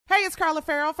Hey, it's Carla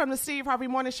Farrell from the Steve Harvey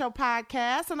Morning Show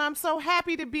podcast, and I'm so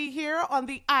happy to be here on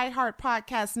the iHeart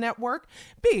Podcast Network,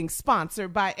 being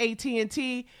sponsored by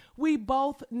AT&T. We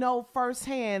both know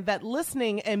firsthand that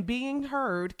listening and being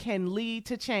heard can lead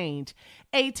to change.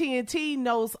 AT&T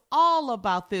knows all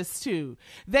about this too.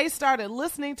 They started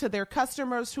listening to their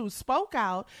customers who spoke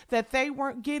out that they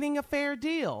weren't getting a fair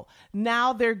deal.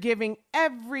 Now they're giving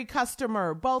every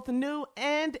customer, both new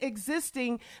and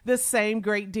existing, the same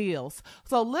great deals.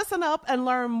 So listen up and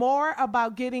learn more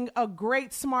about getting a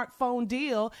great smartphone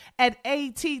deal at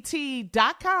att.com/best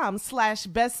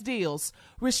deals.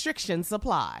 Restrictions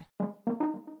apply.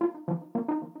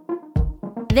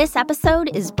 This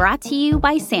episode is brought to you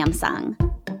by Samsung.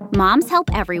 Moms help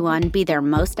everyone be their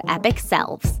most epic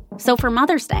selves. So for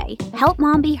Mother's Day, help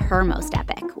mom be her most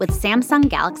epic with Samsung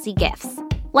Galaxy gifts,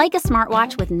 like a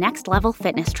smartwatch with next-level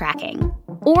fitness tracking,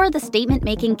 or the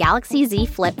statement-making Galaxy Z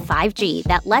Flip 5G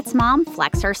that lets mom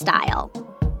flex her style.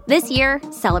 This year,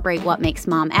 celebrate what makes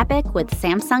mom epic with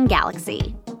Samsung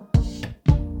Galaxy.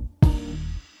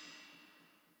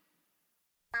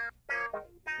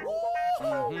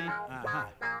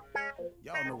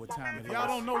 Y'all know what time it is. Y'all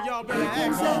don't know, y'all better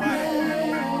ask somebody.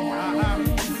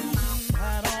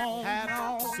 Hat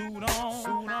on, suit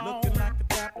on, looking like a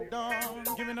dapper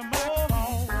dog, giving a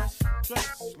microphone,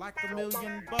 dressed like $1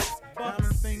 million,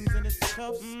 diamond things in his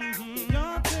cuffs.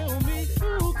 Y'all tell me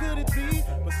who could it be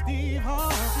but Steve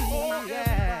Harvey? Oh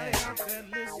yeah, everybody out there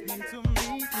listening to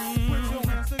me. Put your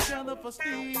hands together for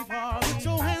Steve Harvey. Put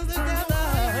your hands together.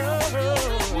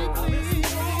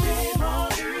 Steve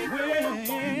Harvey.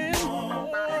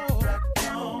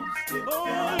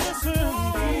 Oh, listen,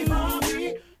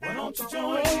 baby, why don't you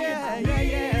join me?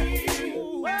 Yeah.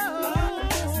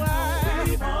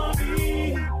 Steve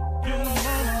Harvey, get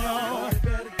on, y'all.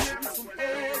 Better give me some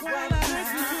eggs while I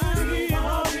listen to Steve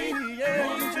Harvey. Yeah,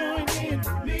 join in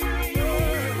with me.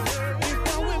 If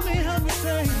you're with me, help me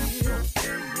say,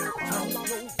 turn your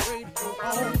radio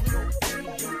on.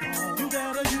 You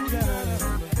gotta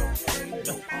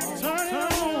turn it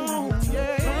on.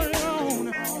 Yeah.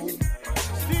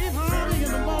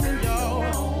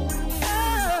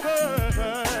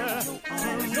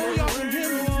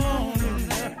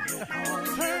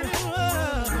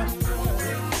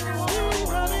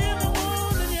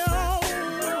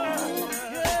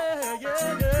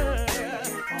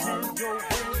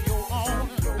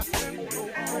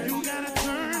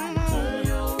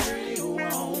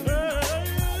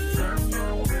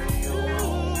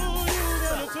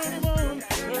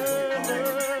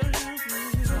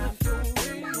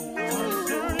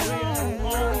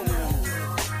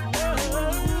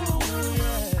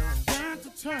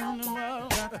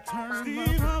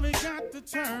 Steve Harvey got to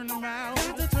turn them out.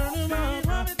 Got to turn them out.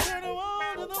 Harvey turn them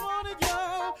on in the morning,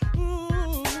 y'all.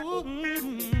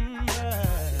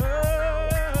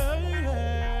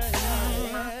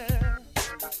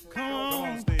 Come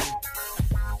on, Steve.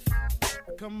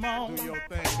 Come on. Do your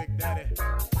thing, Big Daddy.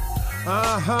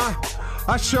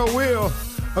 I sure will.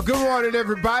 Good morning,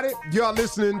 everybody. Y'all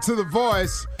listening to The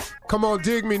Voice. Come on,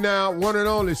 dig me now. One and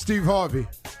only Steve Harvey.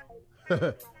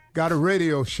 Got a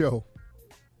radio show.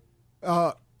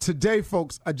 Today,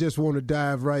 folks, I just want to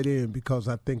dive right in because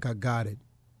I think I got it.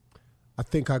 I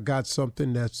think I got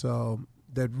something that's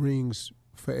that rings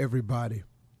for everybody.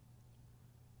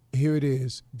 Here it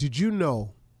is. Did you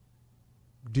know,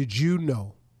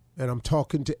 and I'm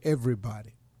talking to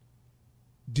everybody,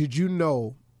 did you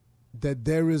know that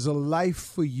there is a life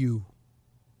for you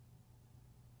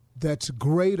that's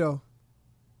greater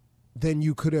than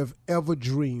you could have ever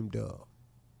dreamed of?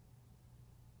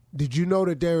 Did you know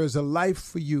that there is a life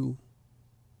for you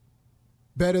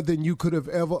better than you could have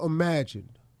ever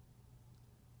imagined?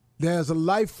 There's a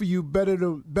life for you better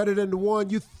than the one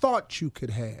you thought you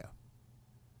could have.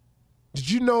 Did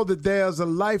you know that there's a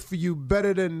life for you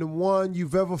better than the one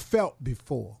you've ever felt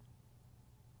before?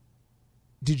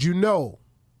 Did you know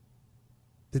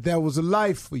that there was a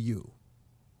life for you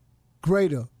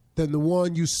greater than the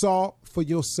one you saw for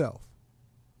yourself?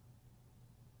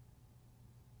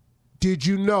 Did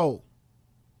you know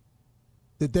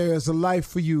that there is a life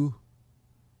for you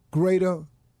greater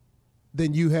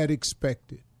than you had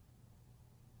expected?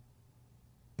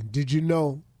 And did you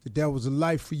know that there was a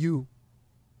life for you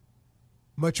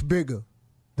much bigger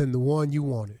than the one you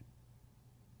wanted?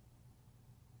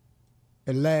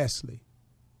 And lastly,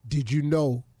 did you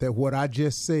know that what I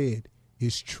just said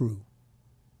is true?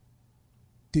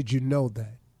 Did you know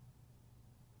that?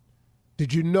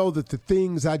 Did you know that the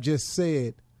things I just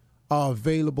said are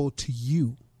available to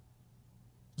you?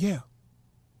 Yeah,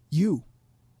 you.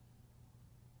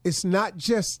 It's not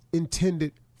just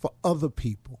intended for other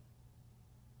people.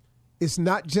 It's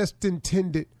not just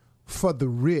intended for the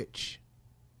rich.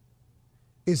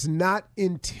 It's not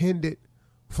intended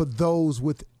for those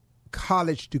with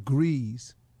college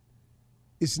degrees.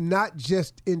 It's not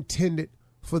just intended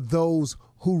for those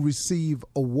who receive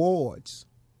awards.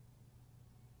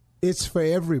 It's for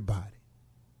everybody.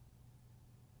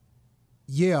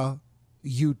 Yeah,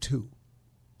 you too.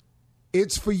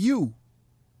 It's for you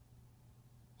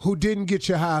who didn't get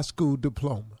your high school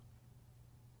diploma.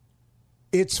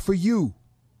 It's for you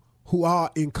who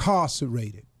are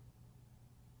incarcerated.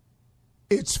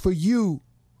 It's for you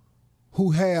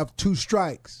who have 2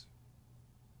 strikes.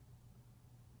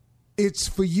 It's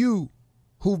for you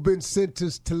who've been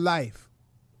sentenced to life.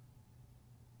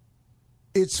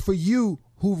 It's for you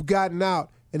who've gotten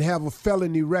out and have a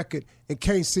felony record and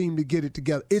can't seem to get it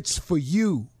together. It's for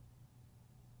you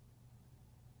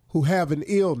who have an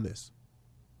illness.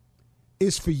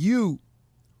 It's for you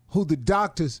who the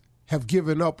doctors have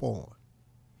given up on.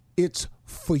 It's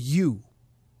for you.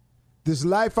 This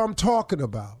life I'm talking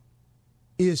about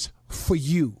is for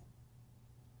you.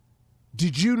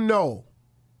 Did you know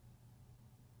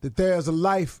that there's a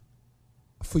life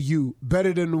for you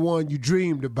better than the one you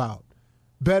dreamed about,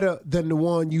 better than the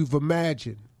one you've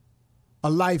imagined, a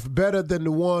life better than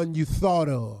the one you thought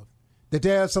of, that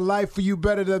there's a life for you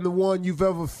better than the one you've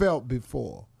ever felt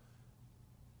before?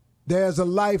 There's a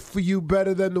life for you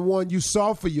better than the one you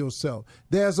saw for yourself.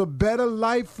 There's a better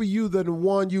life for you than the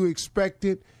one you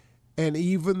expected and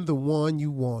even the one you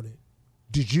wanted.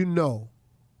 Did you know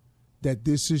that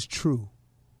this is true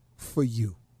for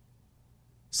you?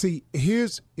 See,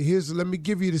 here's let me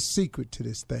give you the secret to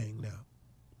this thing now.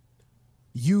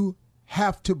 You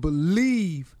have to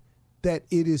believe that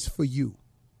it is for you.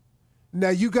 Now,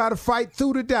 you got to fight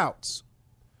through the doubts.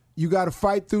 You got to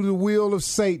fight through the will of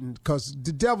Satan, because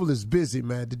the devil is busy,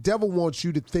 man. The devil wants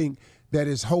you to think that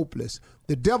it's hopeless.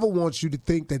 The devil wants you to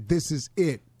think that this is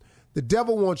it. The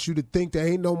devil wants you to think there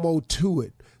ain't no more to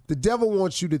it. The devil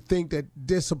wants you to think that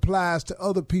this applies to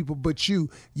other people but you.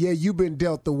 Yeah, you've been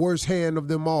dealt the worst hand of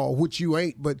them all, which you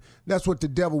ain't, but that's what the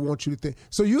devil wants you to think.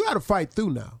 So you got to fight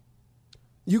through now.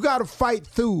 You got to fight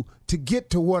through to get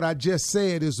to what I just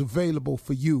said is available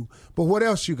for you. But what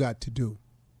else you got to do?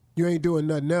 You ain't doing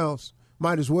nothing else.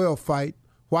 Might as well fight.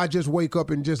 Why just wake up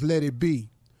and just let it be?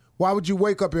 Why would you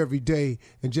wake up every day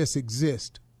and just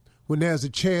exist when there's a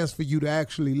chance for you to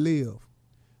actually live?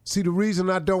 See, the reason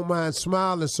I don't mind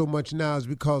smiling so much now is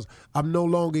because I'm no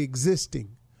longer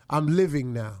existing. I'm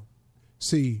living now.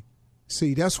 See,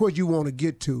 that's what you want to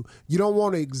get to. You don't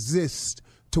want to exist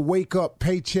to wake up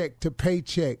paycheck to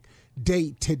paycheck,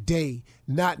 day to day,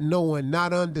 not knowing,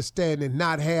 not understanding,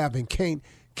 not having, can't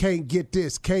get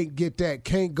this, can't get that,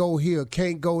 can't go here,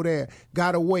 can't go there.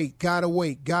 Gotta wait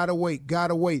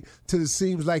till it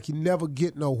seems like you never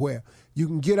get nowhere. You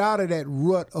can get out of that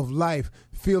rut of life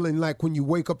feeling like when you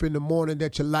wake up in the morning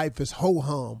that your life is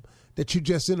ho-hum, that you're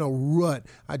just in a rut.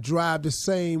 I drive the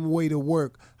same way to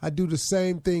work. I do the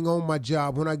same thing on my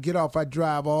job. When I get off, I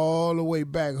drive all the way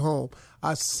back home.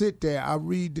 I sit there. I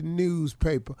read the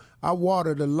newspaper. I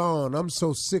water the lawn. I'm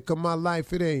so sick of my life.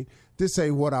 This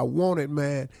ain't what I wanted,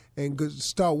 man. And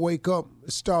wake up,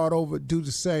 start over, do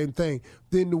the same thing.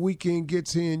 Then the weekend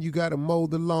gets here and you got to mow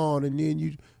the lawn, and then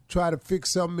you try to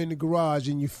fix something in the garage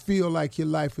and you feel like your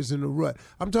life is in a rut.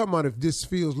 I'm talking about if this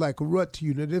feels like a rut to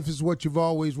you. Now, if it's what you've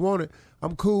always wanted,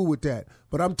 I'm cool with that.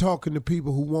 But I'm talking to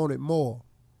people who want it more,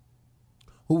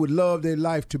 who would love their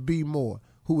life to be more,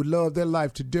 who would love their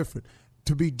life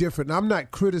to be different. I'm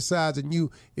not criticizing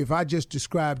you if I just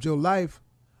described your life.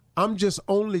 I'm just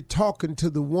only talking to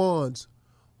the ones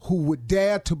who would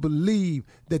dare to believe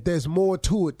that there's more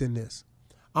to it than this.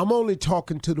 I'm only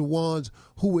talking to the ones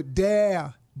who would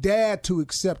dare to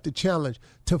accept the challenge,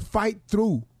 to fight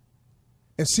through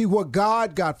and see what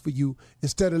God got for you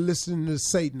instead of listening to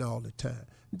Satan all the time.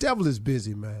 The devil is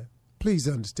busy, man. Please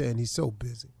understand, he's so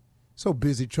busy. So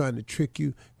busy trying to trick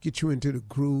you, get you into the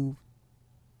groove.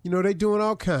 You know, they doing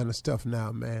all kind of stuff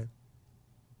now, man.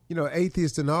 You know,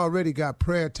 atheists and already got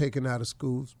prayer taken out of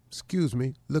schools. Excuse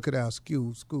me, look at our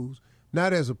schools. Now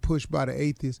there's a push by the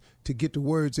atheists to get the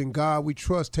words "in God we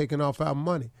trust" taken off our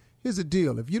money. Here's the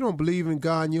deal. If you don't believe in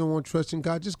God and you don't want to trust in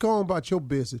God, just go on about your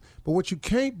business. But what you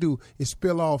can't do is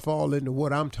spill off all into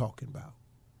what I'm talking about.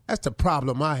 That's the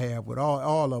problem I have with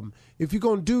all of them. If you're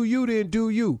going to do you, then do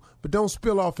you. But don't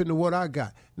spill off into what I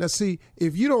got. Now, see,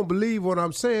 if you don't believe what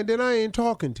I'm saying, then I ain't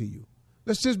talking to you.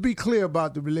 Let's just be clear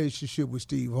about the relationship with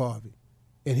Steve Harvey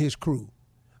and his crew.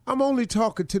 I'm only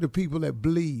talking to the people that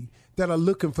believe, that are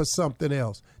looking for something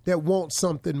else, that want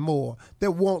something more,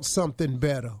 that want something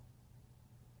better.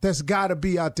 that's got to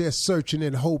be out there searching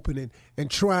and hoping and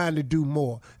trying to do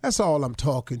more. That's all I'm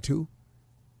talking to.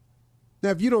 Now,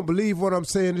 if you don't believe what I'm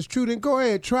saying is true, then go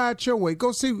ahead, try it your way.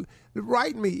 Go see,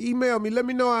 write me, email me, let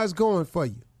me know how it's going for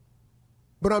you.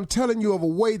 But I'm telling you of a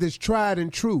way that's tried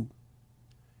and true.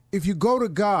 If you go to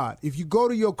God, if you go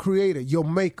to your creator, your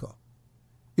maker,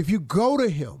 if you go to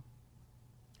him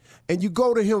and you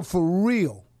go to him for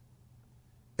real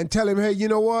and tell him, hey, you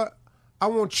know what? I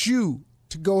want you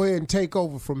to go ahead and take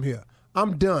over from here.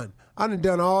 I'm done. I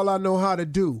done all I know how to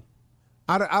do.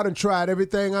 I done tried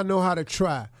everything I know how to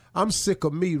try. I'm sick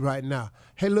of me right now.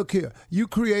 Hey, look here. You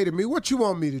created me. What you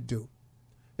want me to do?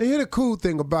 And here's the cool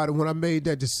thing about it when I made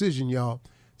that decision, y'all.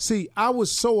 See, I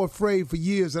was so afraid for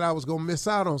years that I was going to miss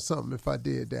out on something if I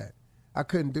did that. I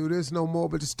couldn't do this no more.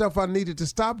 But the stuff I needed to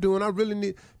stop doing, I really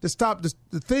need to stop.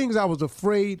 The things I was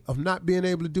afraid of not being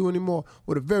able to do anymore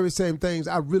were the very same things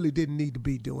I really didn't need to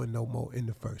be doing no more in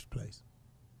the first place.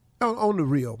 On the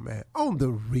real, man. On the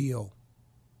real.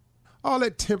 All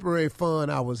that temporary fun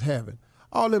I was having.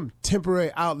 All them temporary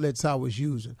outlets I was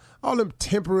using. All them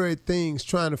temporary things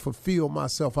trying to fulfill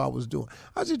myself I was doing.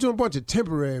 I was just doing a bunch of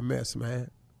temporary mess,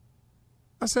 man.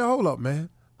 I said, hold up, man.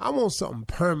 I want something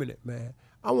permanent, man.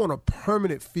 I want a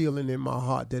permanent feeling in my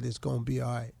heart that it's going to be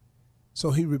all right.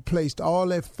 So he replaced all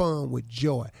that fun with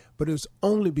joy. But it was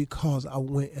only because I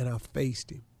went and I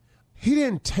faced him. He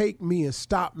didn't take me and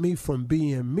stop me from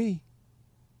being me.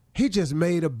 He just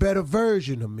made a better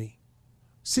version of me.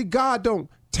 See, God don't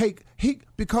take,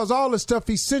 because all the stuff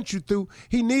he sent you through,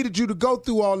 he needed you to go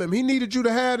through all them. He needed you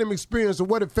to have them experience of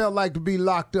what it felt like to be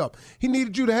locked up. He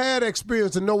needed you to have that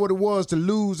experience to know what it was to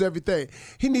lose everything.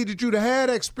 He needed you to have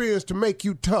that experience to make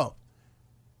you tough.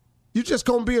 You just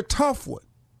gonna be a tough one.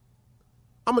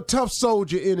 I'm a tough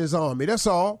soldier in his army, that's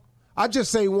all. I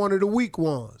just ain't one of the weak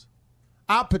ones.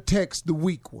 I protects the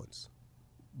weak ones.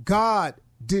 God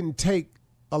didn't take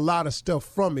a lot of stuff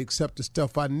from me except the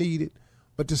stuff I needed.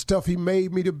 But the stuff he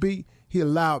made me to be, he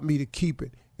allowed me to keep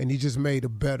it. And he just made a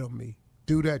better me.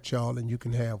 Do that, y'all, and you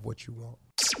can have what you want.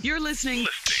 You're listening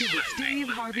to the Steve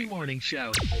Harvey Morning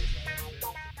Show.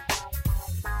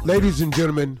 Ladies and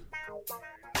gentlemen,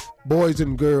 boys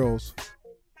and girls,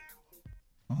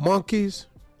 monkeys,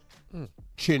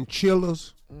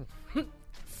 chinchillas,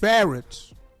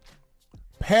 ferrets,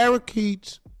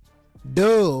 parakeets,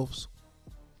 doves,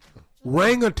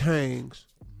 orangutans,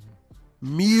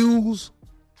 mules,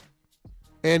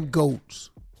 and goats.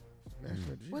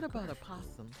 What about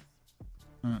opossums?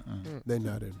 They're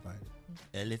not invited.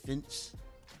 Elephants.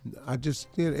 I just,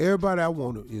 everybody I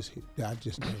want is here. I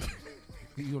just named.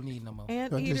 You don't need no more.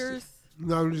 Anteaters.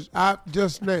 I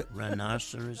just named.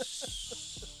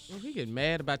 Rhinoceros. Well, he getting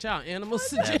mad about y'all animal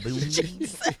Baboons.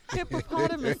 suggestions.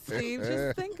 Hippopotamus, Steve.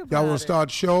 Just think about it. Y'all want to start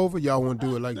the show over? Y'all want to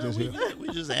do it like this here? We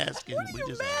just asking.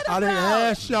 I didn't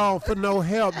ask y'all for no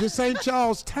help. This ain't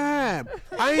y'all's time.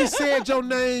 I ain't said your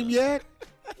name yet.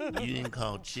 You didn't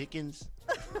call chickens?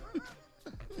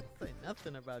 Say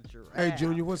nothing about giraffe. Hey,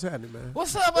 Junior, what's happening, man?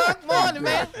 What's up, Unc? Morning,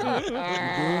 man.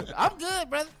 Good? I'm good,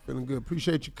 brother. Feeling good.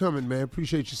 Appreciate you coming, man.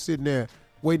 Appreciate you sitting there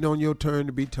waiting on your turn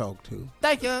to be talked to.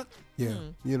 Thank you, Unc. Yeah,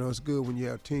 you know, it's good when you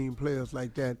have team players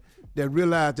like that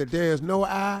realize that there's no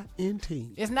I in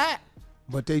team. It's not.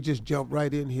 But they just jump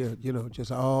right in here, you know,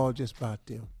 just about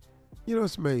them. You know,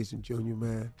 it's amazing, Junior,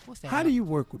 man. What's that, How Unc? do you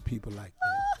work with people like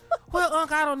that? Well,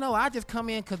 Unc, I don't know. I just come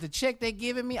in because the check they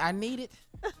giving me, I need it.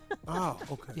 Oh,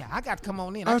 okay. Yeah, I got to come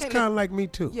on in. That's kind of like me,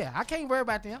 too. Yeah, I can't worry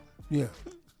about them. Yeah.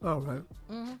 All right.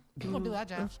 Mm-hmm. We're going to do our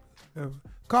job.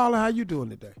 Carla, how you doing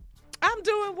today? I'm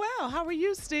doing well. How are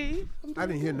you, Steve? I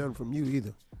didn't hear nothing from you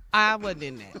either. I wasn't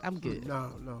in that. I'm good.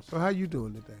 No. So how you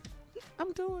doing today?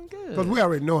 I'm doing good. Because we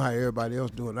already know how everybody else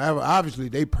doing. Obviously,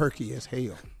 they perky as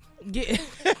hell. Yeah.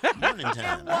 Morning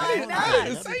time. Why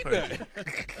not? Say that.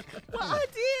 Well, I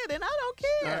did, and I don't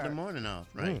care. Start the morning off,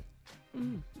 right?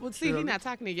 Well, see, he's not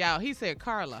talking to y'all. He said,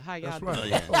 Carla, how y'all That's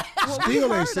doing? right. Oh, yeah. Still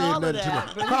ain't heard saying all of nothing to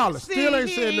that, me. Carla still ain't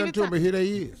he saying ain't nothing to him, but here they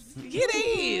is. It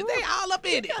is. They all up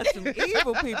in Got it. some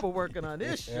evil people working on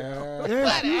this show.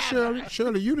 Yes, you, Shirley.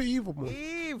 Shirley, you the evil one.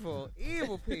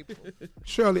 Evil people.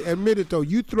 Shirley, admit it, though.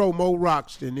 You throw more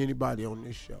rocks than anybody on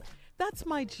this show. That's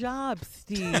my job,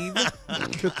 Steve.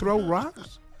 To throw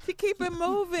rocks? To keep it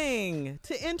moving,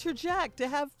 to interject, to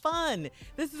have fun.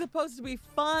 This is supposed to be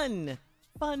fun.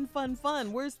 Fun.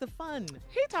 Where's the fun?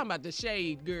 He talking about the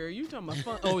shade, girl. You talking about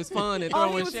fun. Oh, it's fun and Oh,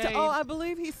 throwing shade. I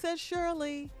believe he said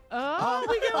Shirley. Oh,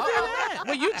 we gonna do that.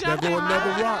 Well, you There jumped go in.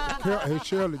 another rock. Hey,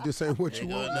 Shirley, this ain't what There you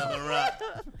go want. another rock.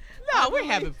 No, we're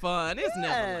having fun. It's never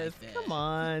Yes, like that. come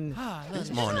on. Ah, It's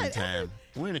morning time.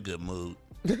 We're in a good mood.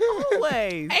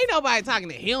 Always. Ain't nobody talking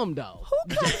to him though.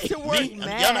 Who comes to work Me?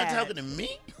 mad? Y'all not talking to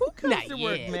me? Who comes Not to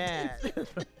work yet. mad?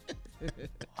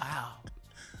 Wow.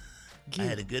 I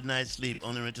had a good night's sleep.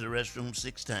 Only went to the restroom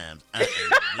 6 times. I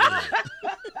am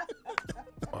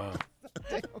good. Wow.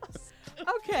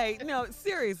 Okay, no,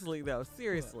 seriously though,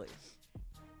 seriously.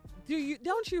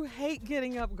 Don't you hate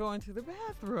getting up going to the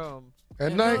bathroom?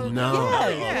 At night? No.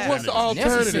 Yes. What's the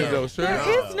Alternative. alternative, though, sir?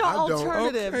 There is no I don't.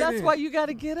 alternative. Okay, That's then. why you got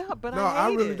to get up. But No, I I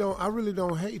hate really it. don't. I really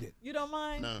don't hate it. You don't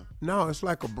mind? No. No, it's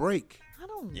like a break. I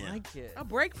don't Yeah. like it. A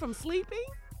break from sleeping?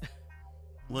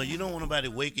 Well, you don't want nobody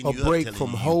waking A you break up telling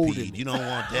from you holding. peed. You don't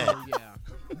want that. Oh, yeah.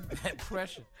 That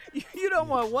pressure. You don't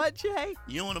want what, Jay?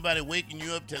 You don't want nobody waking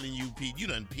you up telling you peed. You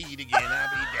done peed again. I'll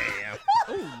be damned.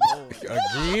 Oh,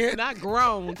 Lord. Again? Not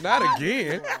grown. Not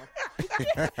again.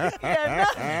 Yeah,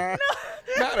 Not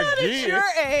not at again. your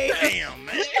age. Damn,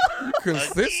 man.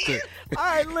 Consistent. All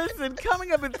right, listen,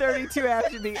 coming up at 32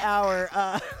 after the hour,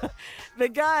 the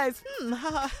guys,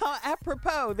 how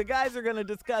apropos, the guys are going to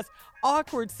discuss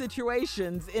awkward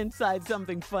situations inside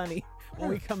something funny when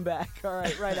we come back. All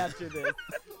right, right after this.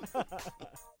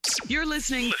 You're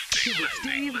listening to the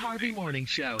Steve Harvey Morning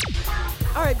Show.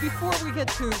 All right, before we get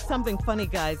to something funny,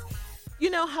 guys, you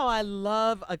know how I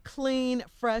love a clean,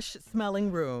 fresh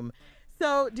smelling room.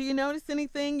 So, do you notice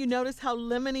anything? You notice how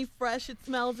lemony fresh it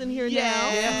smells in here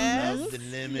Yes. Love the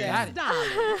lemon. Got it.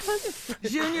 now?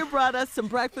 Junior brought us some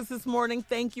breakfast this morning.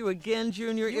 Thank you again,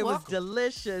 Junior. You're it was welcome.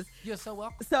 delicious. You're so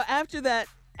welcome. So after that,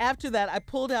 I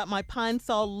pulled out my Pine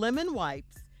Sol lemon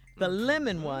wipes, the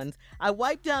lemon ones. I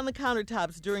wiped down the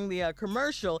countertops during the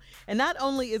commercial, and not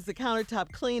only is the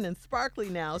countertop clean and sparkly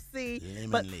now, but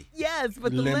Lemonly. yes,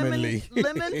 but the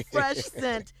lemon fresh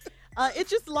scent, it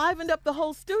just livened up the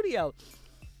whole studio.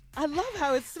 I love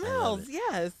how it smells.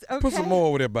 Yes. Okay. Put some more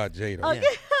over there by Jay, though. Okay.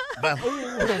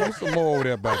 Put some more over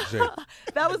there by Jay.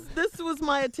 This was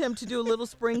my attempt to do a little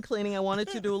spring cleaning. I wanted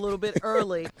to do a little bit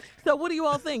early. So what do you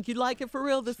all think? You like it for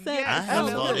real? The scent? Yes, I have it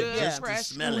smells thought it good. just to Fresh,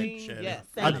 smell it, clean, Shirley. yes.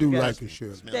 I Thank do you, guys. like it,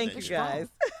 Shirley. Smells Thank you, extra. guys.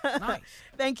 Nice.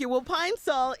 Thank you. Well, Pine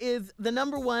Sol is the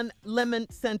 #1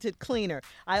 lemon-scented cleaner.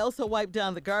 I also wiped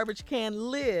down the garbage can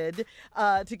lid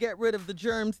to get rid of the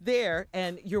germs there.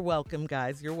 And you're welcome,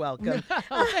 guys. You're welcome.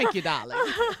 Oh, thank you, darling.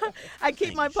 I keep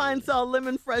Thank my you, Pine Shirley. Sol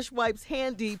lemon fresh wipes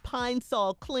handy. Pine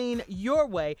Sol clean your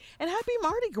way. And happy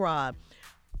Mardi Gras.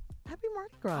 Happy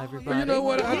Mardi Gras, everybody. Well, you know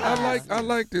what? Yes. I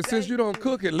like this. Since you don't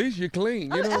cook, at least you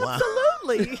clean. You know what?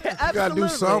 Absolutely. Absolutely. gotta do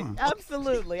something.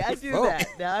 Absolutely. I do Oh. that.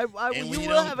 Now, And you when you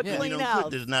will don't- have a when you clean don't house.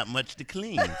 cook, there's not much to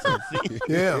clean. So see?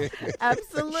 Yeah.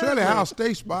 Absolutely. Shirley house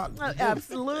stay spotless.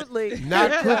 Absolutely.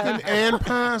 Not cooking and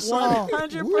Pine Sol.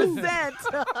 100%.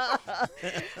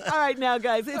 All right, now,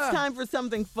 guys, it's time for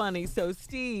something funny. So,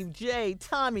 Steve, Jay,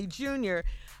 Tommy, Junior,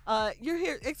 you're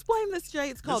here. Explain this, Jay.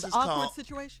 It's called This is Awkward called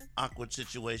Situation. Awkward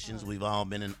situations. We've all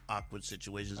been in awkward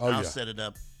situations. Oh, I'll yeah. set it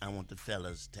up. I want the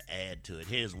fellas to add to it.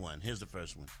 Here's one. Here's the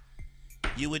first one.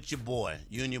 You with your boy.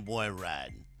 You and your boy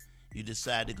riding. You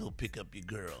decide to go pick up your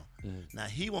girl. Now,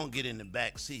 he won't get in the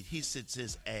back seat. He sits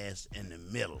his ass in the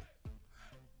middle.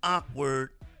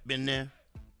 Awkward. Been there?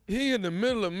 He in the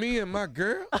middle of me and my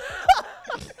girl?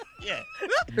 Yeah.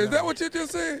 Is that what you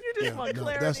just said? You just want No,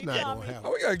 clarity, that's not Tommy. gonna happen.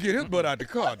 Oh, we gotta get his butt out the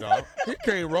car, dog. He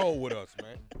can't roll with us,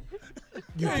 man.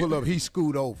 You pull up, he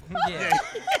scoot over. Yeah.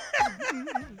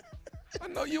 I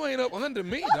know you ain't up under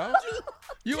me, dog.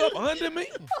 You up under me?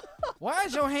 Why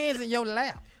is your hands in your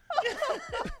lap?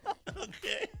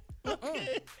 Okay.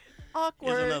 Okay. Awkward.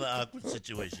 Here's another awkward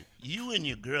situation. You and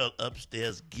your girl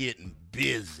upstairs getting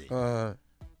busy.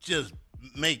 Just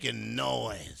making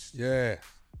noise. Yeah.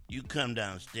 You come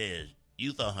downstairs.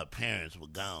 You thought her parents were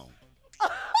gone.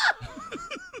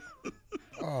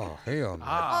 Oh, hell no. Oh,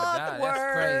 God,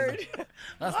 that's crazy.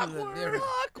 That's a little different.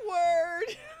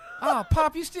 Awkward. Oh,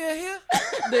 Pop, you still here?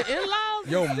 The in-laws?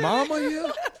 Your mama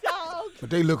here? But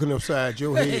they looking upside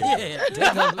your head. Yeah, they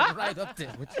gonna look right up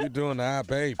there. What you doing to our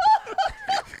baby?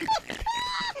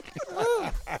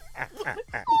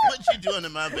 What you doing to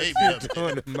my baby What up you there?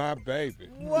 doing to my baby?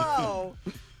 Whoa.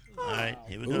 All right,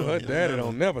 here we Ooh, go. her Here's daddy another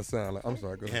don't never sound like. I'm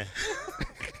sorry, go ahead. Yeah.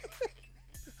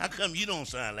 How come you don't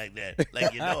sound like that?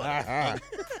 Like your daughter?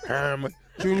 Herman.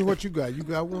 Junior, what you got? You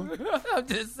got one? I'm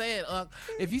just saying,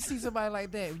 if you see somebody like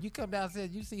that, when you come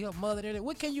downstairs, you see her mother there,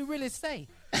 what can you really say?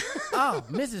 Oh,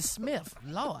 Mrs. Smith,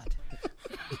 Lord.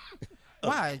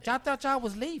 Why? Y'all thought y'all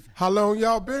was leaving. How long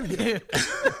y'all been here?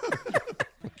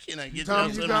 Can I get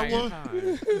Tom, you you got one?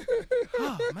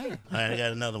 Oh, man. All right, I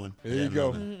got another one. Here you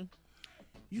go.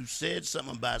 You said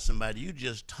something about somebody. You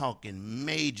just talking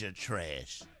major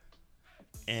trash.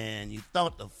 And you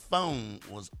thought the phone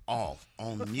was off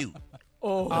on mute.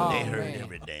 And they heard man.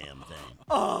 every damn thing.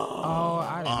 Oh,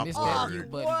 I done missed that Awkward.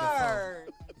 mute button before.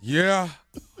 Yeah,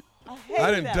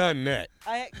 I done that. done that.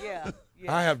 Yeah.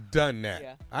 I have done that.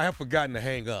 Yeah. I have forgotten to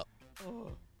hang up. Oh,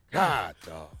 God,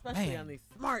 dog. especially Man. on these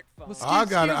smartphones. I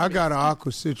got an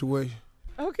awkward situation.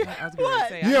 Okay. I was going to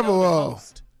say, You I ever know the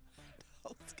host.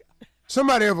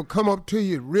 somebody ever come up to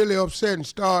you really upset and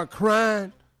start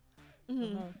crying?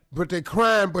 But they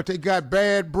crying, but they got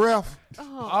bad breath,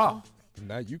 Oh,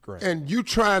 now you crying. and you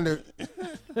trying to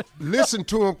listen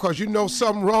to them because you know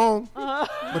something wrong,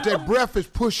 but their breath is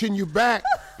pushing you back,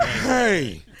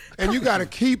 Hey, and you got to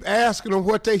keep asking them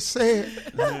what they said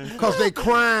because they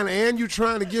crying and you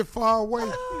trying to get far away.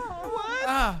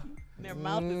 Their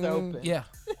mouth is open. Yeah.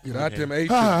 get out them H's.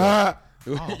 Ha,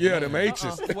 Yeah, them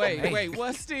H's. Wait,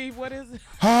 what, Steve? What is it?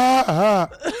 ha, ha.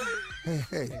 Hey,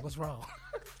 Hey, what's wrong?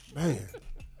 man,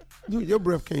 your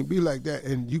breath can't be like that,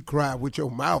 and you cry with your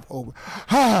mouth open. Ha,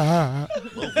 ha, ha.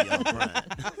 Both of y'all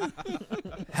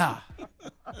crying. Ha.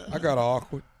 I got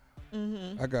awkward.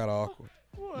 I got awkward.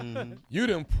 You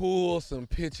done pull some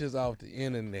pictures off the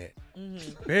internet,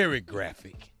 very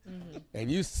graphic, and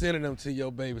you sending them to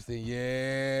your baby saying,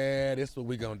 yeah, this is what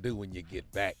we gonna do when you get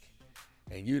back.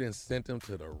 And you done sent them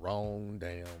to the wrong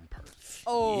damn person.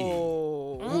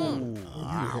 Oh. You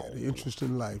had an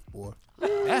interesting life, boy.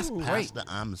 That's great. Pastor,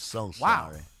 I'm so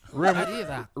Wow. sorry. That is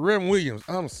awkward. Rem Williams,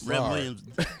 I'm sorry. Rev Williams,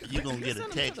 you going to get a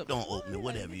text. Don't open it.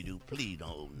 Whatever you do, please don't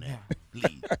open that.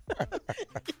 Please.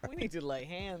 We need to lay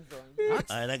hands on you. All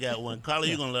right, I got one. Carla,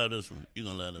 you going to love this one. You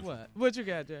going to love this one. What you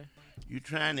got, Jay? You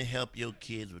trying to help your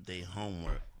kids with their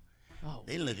homework. Oh.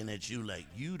 They looking at you like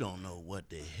you don't know what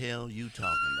the hell you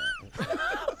talking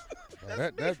about.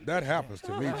 That happens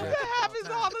to me, Jay. That happens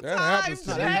all the That time, happens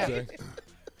to Jay. me, Jay.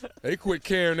 They quit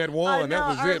carrying that one. That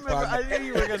was it, I partner. knew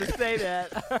you were going to say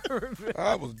that.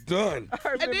 I was done.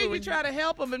 And then you try to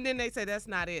help them, and then they say, that's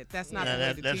not it. That's not Yeah, the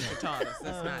way the that's- teacher taught us.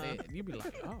 That's not it. You be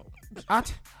like, oh.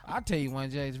 I'll tell you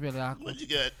one, Jay, it's really awkward. What you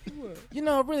got? You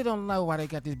know, I really don't know why they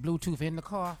got this Bluetooth in the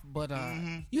car, but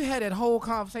you had that whole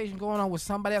conversation going on with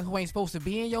somebody else who ain't supposed to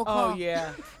be in your car. Oh,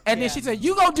 yeah. And then she said,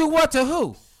 you gonna do what to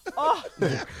who? Oh.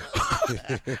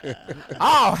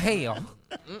 Oh, hell.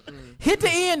 Hit the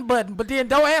end button, but then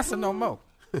don't answer no more.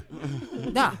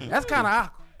 Nah, that's kind of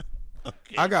awkward.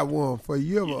 I got one for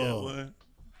you. You got Ever, one?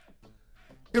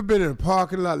 you been in the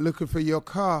parking lot looking for your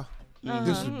car.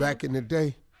 This was back in the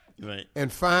day. Right.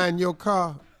 And find your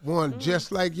car, one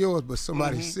just like yours, but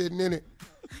somebody sitting in it.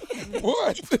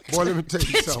 What? Boy, let me tell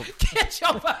you something. Get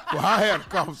your Well, I had a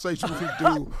conversation with this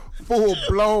dude,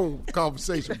 full-blown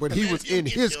conversation, but he was in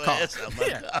Get his your car. ass out my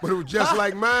car. But it was just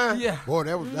like mine. Yeah. Boy,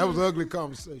 that was ugly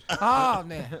conversation. Oh,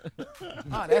 man.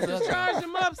 Oh, that's ugly. Charge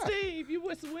them up, Steve. You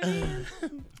was winning.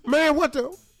 Man, what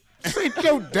the? Sit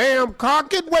your damn car.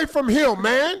 Get away from him,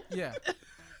 man. Yeah.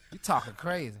 You talking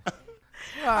crazy.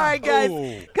 All right, guys.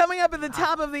 Oh. Coming up at the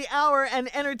top of the hour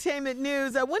and entertainment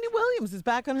news, Wendy Williams is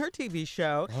back on her TV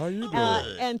show. How you doing?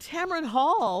 And Tamron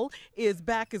Hall is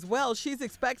back as well. She's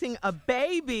expecting a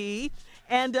baby.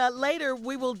 And later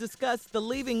we will discuss the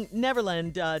Leaving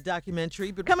Neverland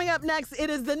documentary. But coming up next, it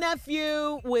is The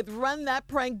Nephew with Run That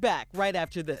Prank Back right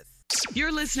after this.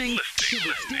 You're listening to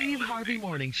the Steve Harvey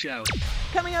Morning Show.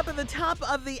 Coming up at the top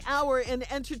of the hour in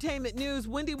entertainment news,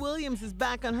 Wendy Williams is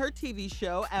back on her TV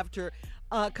show after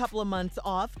a couple of months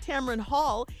off. Tamron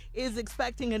Hall is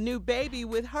expecting a new baby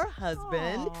with her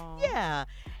husband. Aww. Yeah.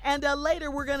 And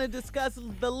later we're going to discuss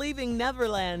the Leaving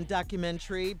Neverland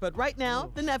documentary. But right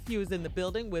now, the nephew is in the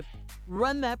building with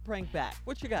Run That Prank Back.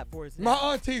 What you got for us now? My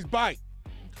auntie's bite.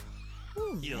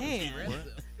 You don't Man. see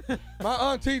what? My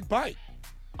auntie's bite.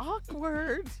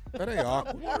 Awkward. That ain't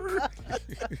awkward.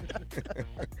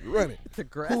 Run it. It's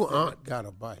aggressive. Who aunt got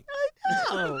a bike?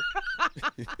 Oh.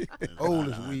 Old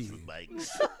as Aunts weed. with bikes.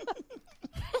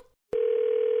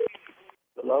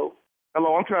 Hello,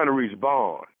 Hello, I'm trying to reach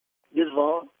Vaughn. this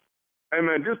Vaughn. Hey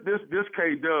man, this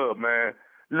K Dub, man.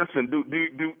 Listen, do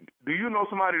you know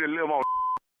somebody that live on?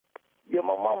 Yeah,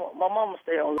 my mama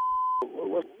stay on.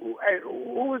 Hey,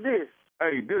 who is this?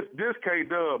 Hey, this K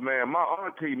Dub, man. My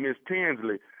auntie Miss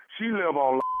Tinsley, she live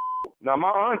on. Now my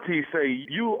auntie say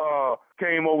you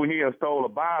came over here and stole a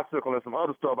bicycle and some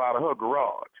other stuff out of her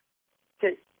garage.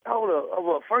 Okay, hold up.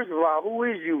 Well, first of all, who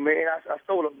is you, man? I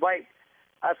stole a bike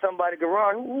out somebody's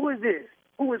garage. Who is this?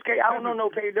 Who is K? I don't know no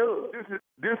K Dub.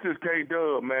 This is K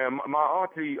Dub, man. My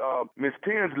auntie Miss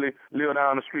Tinsley live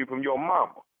down the street from your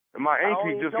mama. And my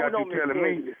auntie just got you telling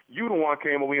me you the one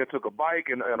came over here and took a bike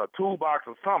and a toolbox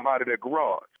or something out of that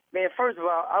garage. Man, first of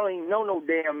all, I don't even know no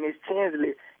damn Miss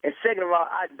Tinsley. And second of all,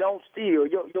 I don't steal.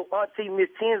 Your auntie Miss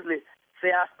Tinsley say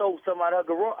I stole something out of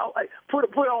her garage. Put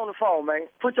her on the phone, man.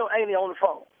 Put your auntie on the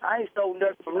phone. I ain't stole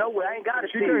nothing from nowhere. I ain't got to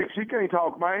steal. She can't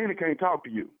talk. My auntie can't talk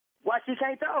to you. Why she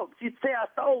can't talk? She say I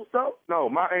stole something. No,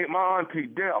 my auntie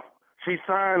deaf. She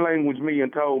sign language me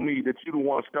and told me that you the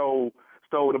one stole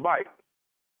the bike.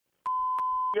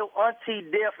 Your auntie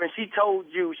deaf and she told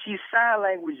you, she sign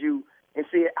language you and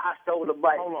said I stole the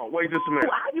bike. Hold on, wait just a minute.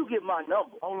 Well, how you get my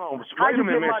number? Hold on, How wait a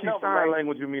minute, man. She number, sign man?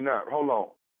 language with me now. Hold on.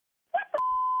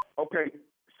 Okay,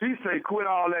 she say quit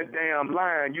all that damn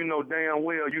lying. You know damn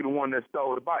well you the one that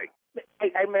stole the bike.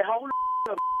 Hey man, hold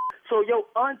on. So your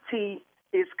auntie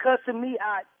is cussing me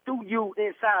out through you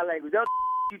in sign language. That's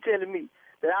you telling me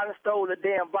that I done stole the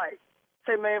damn bike.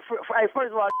 Say, man, first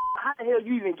of all, how the hell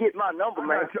you even get my number,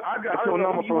 man? I got your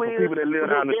number from some people that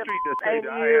live down the street that say that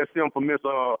I asked them for Miss,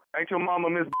 ain't your mama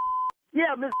Miss?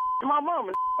 Yeah, Miss, my mama.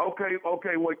 Okay,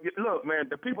 well, look, man,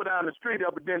 the people down the street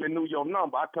evidently knew your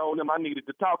number. I told them I needed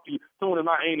to talk to you. Soon as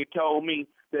my auntie told me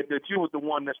that you was the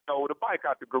one that stole the bike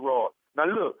out the garage. Now,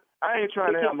 look, I ain't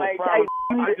trying to have no problem.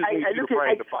 I just need you to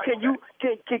bring the bike back.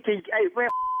 Hey,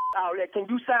 man, all that. Can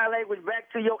you sign language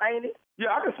back to your auntie?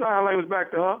 Yeah, I can sign language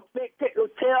back to her.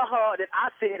 Tell her that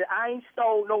I said that I ain't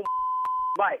stole no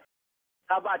bike.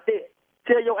 How about that?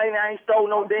 Tell your auntie I ain't stole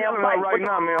no damn bike. Right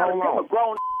now, man, hold on. I'm a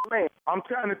grown man. I'm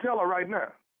trying to tell her right now.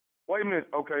 Wait a minute.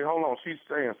 Okay, hold on. She's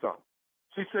saying something.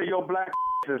 She said your black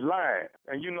is lying,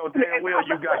 and you know damn well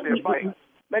you got that bike.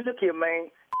 Man, look here, man.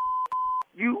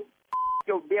 You,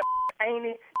 your damn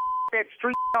auntie, that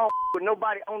street on with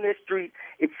nobody on this street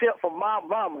except for my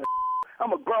mama.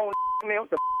 I'm a grown man. What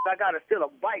the I gotta steal a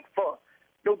bike for?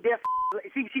 No deaf.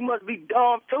 She must be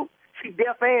dumb too. She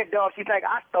deaf and dumb. She think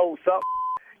I stole something.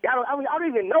 I don't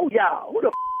even know y'all. Who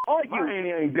the are you? My auntie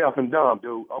ain't deaf and dumb,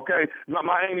 dude. Okay, my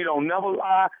auntie don't never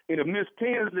lie. And if Miss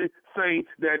Tinsley say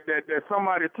that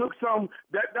somebody took something,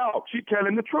 that dog, she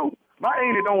telling the truth. My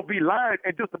auntie don't be lying,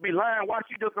 and just to be lying, why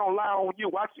she just gonna lie on you?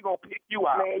 Why she gonna pick you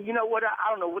out? Man, you know what? I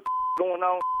don't know what's going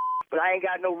on, but I ain't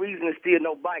got no reason to steal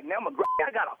no bike. Now I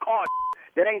got a car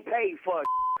that ain't paid for.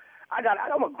 I'm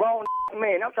a grown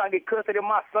man. I'm trying to get custody of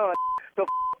my son. So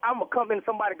I'm gonna come in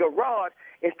somebody's garage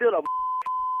and steal a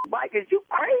bike. Is you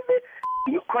crazy?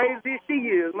 You crazy as she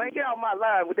is, man. Get out my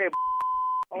line with that.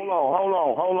 Hold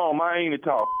on. My auntie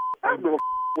talk. I don't know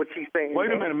what she's saying. Wait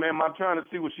a minute, man. I'm trying to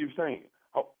see what she's saying.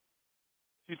 Oh.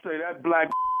 She say that black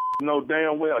know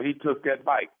damn well he took that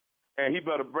bike. And he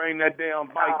better bring that damn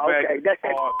bike back. Okay, that's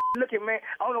that. Look at, man,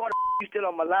 I don't know why you still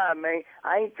on my line, man.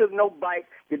 I ain't took no bike.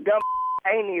 The dumb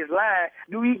auntie is lying.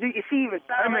 Is she even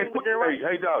sign language?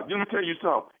 Hey, dog, let me tell you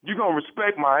something. You gonna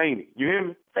respect my auntie. You hear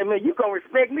me? Hey, man, you gonna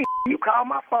respect me. You call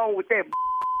my phone with that.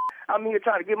 I'm here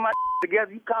trying to get my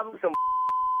together. You call me some.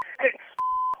 Hey,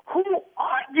 who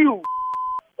are you?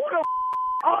 Who the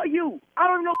are you? I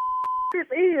don't know who this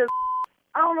is.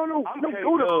 I don't know. I'm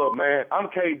K-Dub, man. I'm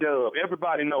K-Dub.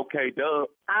 Everybody know K-Dub.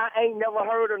 I ain't never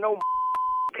heard of no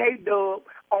K-Dub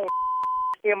on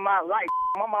in my life.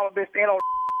 My mama been staying on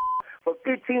for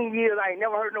 15 years. I ain't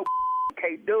never heard no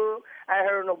K-Dub. I ain't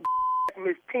heard no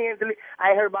Miss Tinsley. I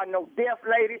ain't heard about no deaf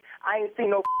lady. I ain't seen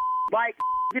no bike.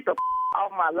 Get the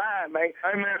off my line, man.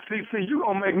 Hey, man, see, you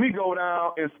gonna make me go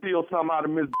down and steal something out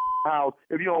of Miss house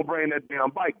if you don't bring that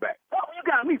damn bike back. Oh, you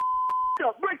got me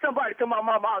bring somebody to my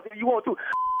mama house if you want to.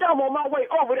 I'm on my way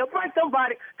over there. Bring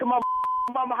somebody to my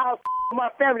mama house. My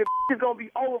family is gonna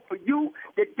be over for you.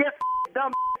 The deaf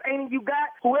dumb ain't you got.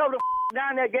 Whoever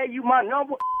down there gave you my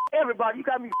number. Everybody, you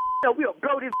got me up. We'll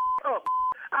blow this up.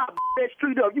 I'll that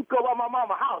street up. You go by my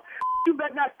mama house. You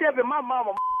better not step in my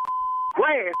mama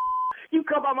grass. You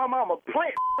come by my mama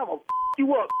plant. I'm gonna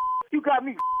you up. You got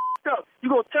me up.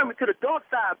 You gonna turn me to the dark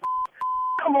side.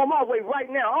 I'm on my way right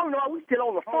now. I don't know. We still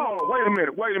on the phone. Wait a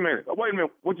minute.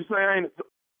 What you say?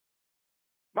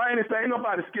 My auntie say ain't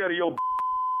nobody scared of your.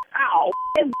 Ow,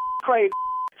 that's crazy.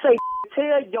 Say,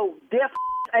 tell your deaf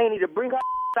auntie to bring her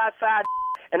outside,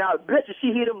 and I'll bet you she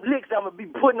hear them licks I'm gonna be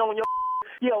putting on your.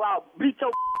 Yo, I'll beat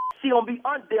your. She gonna be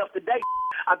undeaf today.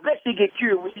 I bet she get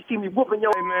cured when she see me whooping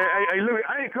your. Hey man, hey, look,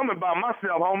 I ain't coming by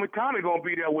myself, homie. Tommy gonna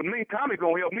be there with me. Tommy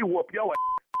gonna help me whoop your ass.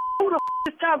 Who the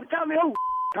is Tommy? Tommy who?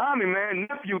 Tommy, man,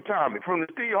 nephew Tommy from the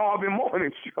Steve Harvey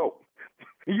Morning Show.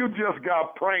 You just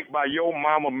got pranked by your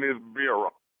mama, Miss Vera.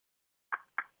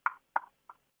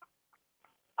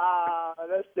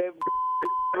 That's that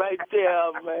right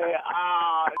there, man.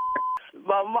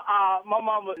 My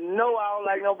mama know I don't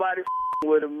like nobody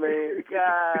with him, man.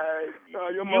 God.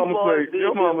 Your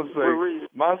mama say,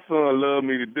 my son love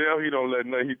me to death. He don't let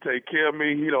nothing. He take care of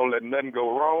me. He don't let nothing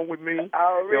go wrong with me. He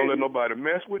don't let nobody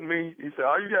mess with me. He said,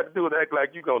 all you got to do is act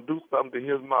like you gonna do something to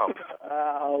his mama.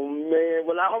 Oh man.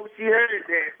 Well, I hope she heard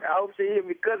that. I hope she hear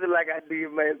me cousin like I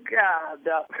did, man. God,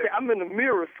 I'm in the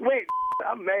mirror sweating.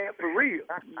 I'm mad for real.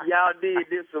 Y'all did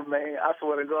this one, man. I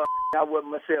swear to God, I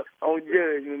wasn't myself. Don't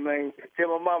judge me, man.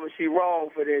 Tell my mama she wrong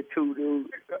for that too, dude.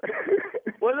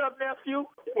 What's up, nephew?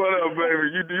 What up,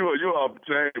 baby? You off the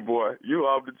chain, boy. You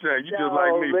off the chain. You just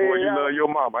like me, boy. You love your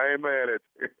mama. I ain't mad at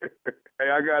you. Hey,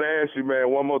 I gotta ask you, man,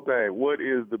 one more thing. What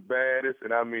is the baddest,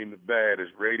 and I mean the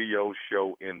baddest, radio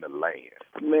show in the land?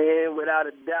 Man, without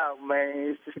a doubt,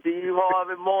 man. It's the Steve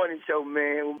Harvey Morning Show,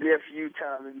 man. With nephew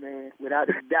Tommy, man. Without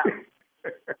a doubt.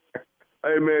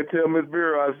 Hey, man, tell Miss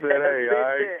Vera I said, hey, all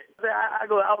right?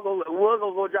 We're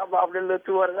gonna go drop off that little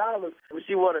 $200. But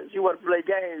she wanna play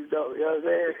games, though. You know what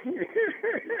I'm saying?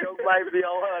 Joke might be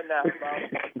on her now, bro.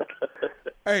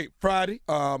 Hey, Friday,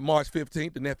 March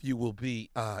 15th, the nephew will be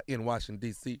in Washington,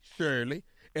 D.C., Shirley,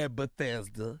 at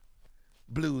Bethesda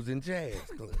Blues and Jazz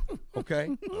Club. Okay?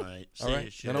 All right. All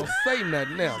right. Now don't say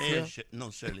nothing else. No,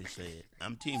 Shirley, say it.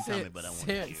 I'm Team Tommy, but I want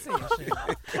to hear it.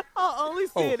 I'll only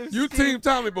say it if you Steve, Team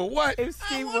Tommy, but what? If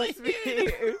Steve wants me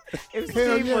if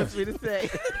Steve wants me to say.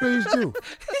 Please do.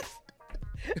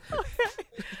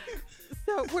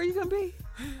 So where you gonna be?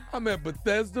 I'm at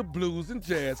Bethesda Blues and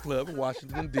Jazz Club in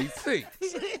Washington, D.C.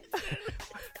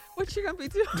 What you gonna be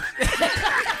doing?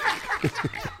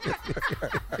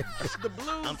 The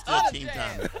blues. I'm still Team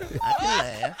Tommy. I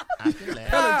can laugh.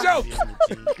 Tell a joke.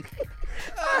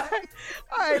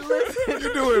 All right, listen.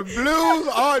 You doing blues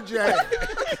or jazz?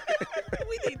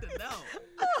 We need to know.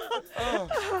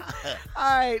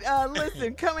 All right,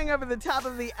 listen. Coming up at the top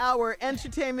of the hour,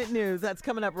 entertainment news. That's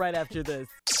coming up right after this.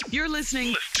 You're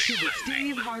listening to the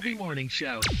Steve Harvey Morning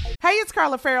Show. Hey, it's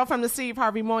Carla Farrell from the Steve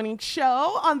Harvey Morning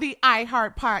Show on the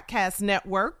iHeart Podcast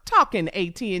Network, talking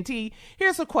AT&T.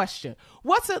 Here's a question.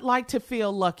 What's it like to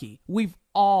feel lucky? We've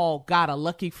all got a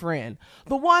lucky friend.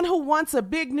 The one who wants a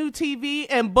big new TV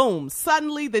and boom,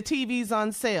 suddenly the TV's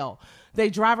on sale. They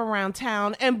drive around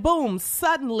town and boom,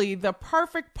 suddenly the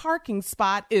perfect parking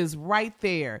spot is right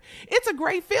there. It's a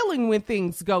great feeling when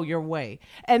things go your way.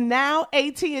 And now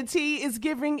AT&T is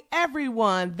giving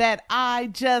everyone that I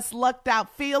just lucked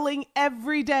out feeling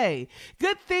every day.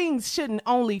 Good things shouldn't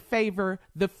only favor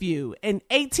the few, and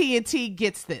AT&T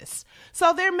gets this.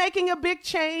 So they're making a big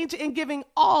change in giving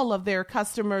all of their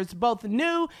customers, both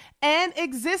new and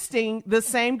existing, the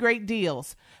same great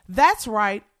deals. That's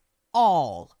right,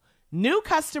 all. New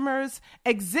customers,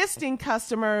 existing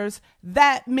customers,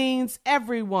 that means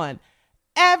everyone,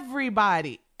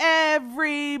 everybody.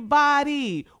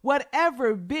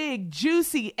 Whatever big,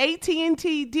 juicy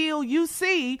AT&T deal you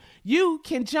see, you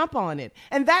can jump on it.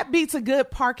 And that beats a good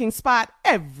parking spot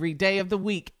every day of the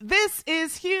week. This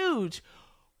is huge.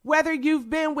 Whether you've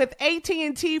been with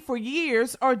AT&T for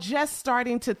years or just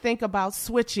starting to think about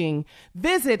switching,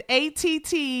 visit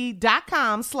att.com/best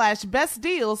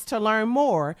deals to learn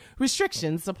more.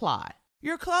 Restrictions apply.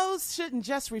 Your clothes shouldn't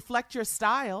just reflect your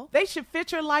style. They should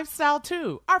fit your lifestyle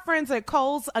too. Our friends at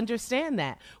Kohl's understand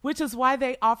that, which is why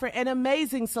they offer an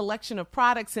amazing selection of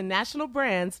products and national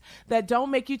brands that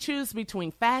don't make you choose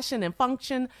between fashion and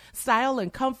function, style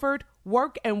and comfort,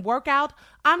 work and workout.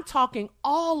 I'm talking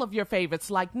all of your favorites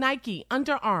like Nike,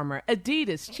 Under Armour,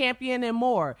 Adidas, Champion, and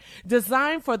more.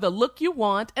 Designed for the look you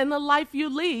want and the life you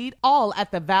lead, all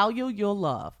at the value you'll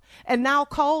love. And now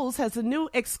Kohl's has a new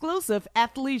exclusive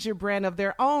athleisure brand of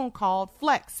their own called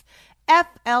Flex.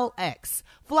 FLX.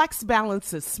 Flex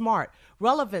balances smart,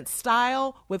 relevant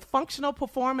style with functional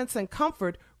performance and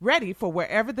comfort, ready for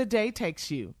wherever the day takes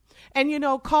you. And you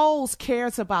know, Kohl's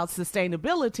cares about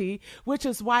sustainability, which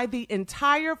is why the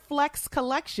entire Flex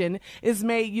collection is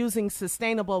made using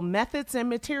sustainable methods and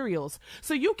materials.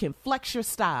 So you can flex your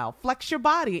style, flex your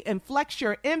body, and flex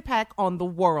your impact on the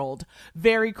world.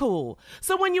 Very cool.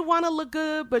 So when you want to look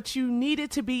good, but you need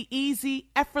it to be easy,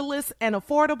 effortless, and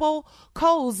affordable,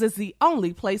 Kohl's is the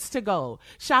only place to go.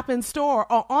 Shop in store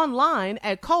or online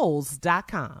at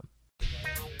Kohls.com.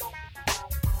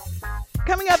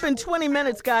 Coming up in 20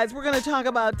 minutes, guys, we're going to talk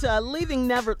about Leaving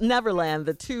Neverland,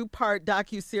 the two-part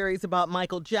docuseries about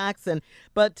Michael Jackson.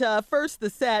 But first, the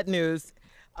sad news.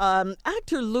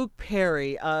 Actor Luke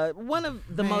Perry, one of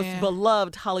the most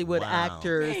beloved Hollywood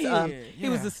actors. He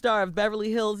was the star of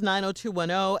Beverly Hills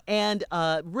 90210 and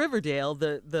Riverdale,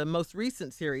 the most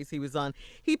recent series he was on.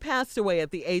 He passed away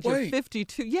at the age of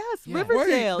 52. Yes,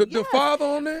 Riverdale. The father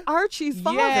on there? Archie's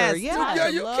father, Yeah,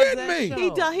 you kidding me?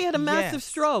 He had a massive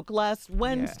stroke last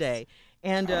Wednesday.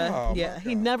 And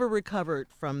he never recovered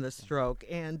from the stroke.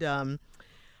 And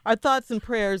our thoughts and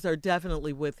prayers are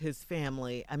definitely with his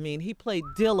family. I mean, he played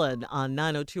Dylan on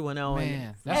 90210,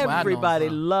 Man, and everybody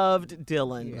loved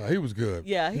Dylan. Yeah, he was good.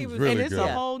 Yeah, he was really and it's good.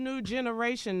 a whole new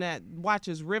generation that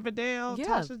watches Riverdale. Yeah.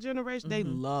 Tasha's generation, they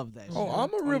love that. Oh, show I'm a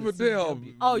on the Riverdale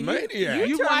CW. maniac.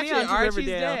 You turned watch me it, on to Archie's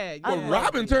Riverdale. dad. Well, Yeah.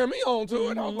 Robin turned me on to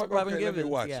it. I was like, Robin okay, let me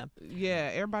Givens, watch yeah. it. Yeah,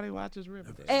 everybody watches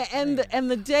Riverdale. And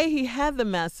the day he had the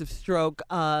massive stroke,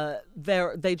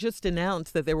 they just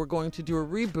announced that they were going to do a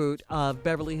reboot of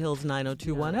Beverly Hills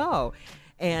 90210.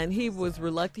 And he was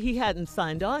reluctant. He hadn't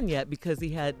signed on yet because he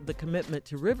had the commitment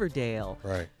to Riverdale.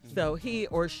 Right. So he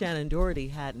or Shannon Doherty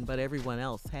hadn't, but everyone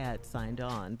else had signed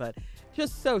on. But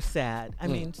just so sad. I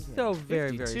mean, so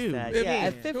very, very 52. sad. Yeah,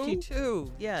 at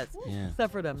 52, yes. Yeah.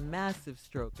 Suffered a massive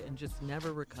stroke and just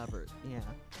never recovered. Yeah.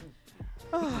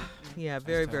 Oh, yeah,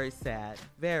 very, very sad.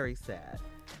 Very sad.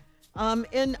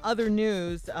 In other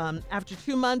news, after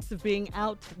 2 months of being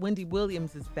out, Wendy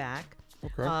Williams is back.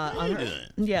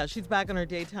 Okay. She's back on her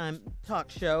daytime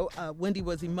talk show. Wendy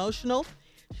was emotional.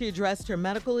 She addressed her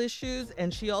medical issues,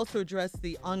 and she also addressed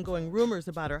the ongoing rumors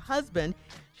about her husband.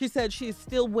 She said she is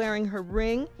still wearing her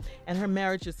ring, and her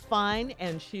marriage is fine,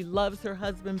 and she loves her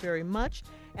husband very much.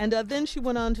 And then she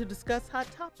went on to discuss hot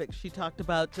topics. She talked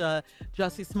about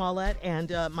Jussie Smollett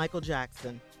and Michael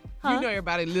Jackson. You know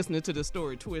everybody listening to the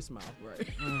story twist mouth, right?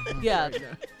 Yeah.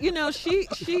 You know,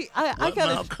 I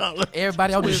got to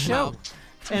everybody on the show.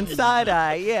 And side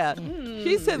eye, yeah.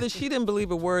 She said that she didn't believe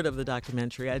a word of the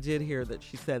documentary. I did hear that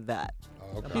she said that.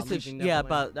 Okay. She said,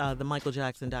 about the Michael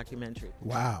Jackson documentary.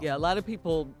 Wow. Yeah, a lot of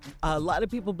people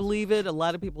believe it. A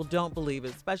lot of people don't believe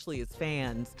it, especially as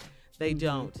fans. They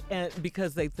don't, and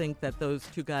because they think that those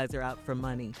two guys are out for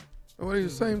money. Well,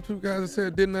 these the same two guys that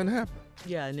said didn't nothing happen.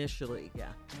 Yeah, initially,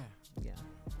 yeah.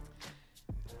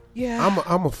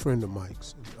 I'm a friend of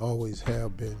Mike's, and always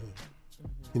have been. And,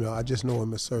 you know, I just know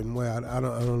him a certain way. I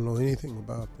don't know anything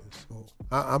about this, so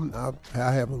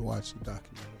I haven't watched the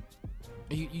documentary.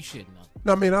 You should know.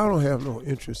 No, I mean I don't have no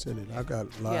interest in it. I got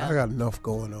enough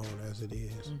going on as it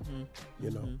is.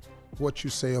 You know, what you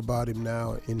say about him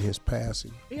now in his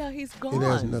passing. Yeah, he's gone. It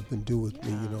has nothing to do with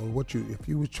me. You know, if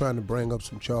you was trying to bring up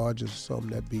some charges or something,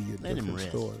 that'd be a different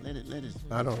story. Let it.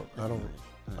 I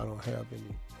don't have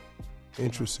any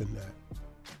interest in that.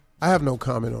 I have no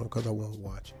comment on it because I won't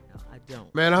watch it. No, I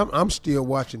don't. Man, I'm still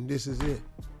watching This Is It.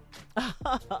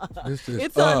 This is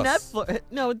It's us. on Netflix.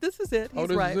 No, this is it. He's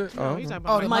this right. is it? No, he's talking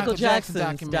Oh, about the Michael Jackson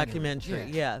Jackson's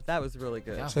documentary. Yeah, that was really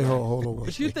good. Yeah. Say, hold on.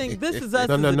 But you think This Is Us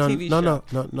No, is no, a no, TV no,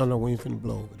 show? no, we ain't finna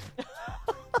blow over there.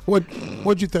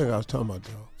 What'd you think I was talking about,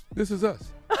 dog? This is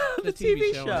us. The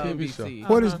TV show. TV NBC.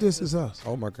 What is This Is Us?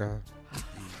 Oh my God.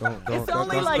 It's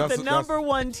only like the number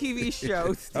one TV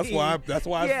show, Steve. That's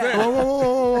why Yeah. I said.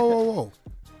 Whoa.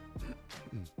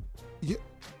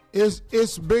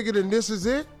 It's bigger than This Is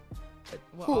It?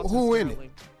 Well, Who in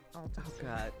it? Oh,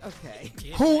 God. Okay.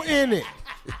 Who in it?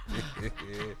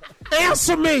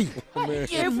 Answer me.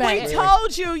 If we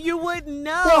told you, you wouldn't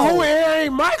know. Well, who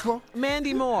ain't Michael?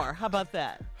 Mandy Moore. How about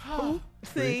that?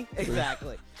 See?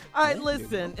 Exactly. All right,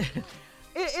 listen.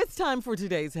 It's time for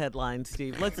today's headline,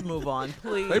 Steve. Let's move on,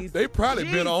 please. They probably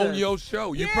been on Jesus. your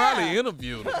show. You Yeah. probably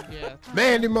interviewed them. Yeah.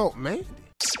 Mandy Moore. Mandy.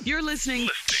 You're listening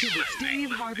to the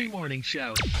Steve Harvey Morning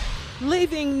Show.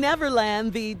 Leaving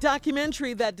Neverland, the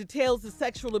documentary that details the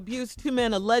sexual abuse two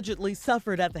men allegedly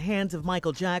suffered at the hands of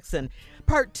Michael Jackson.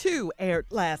 Part 2 aired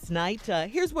last night.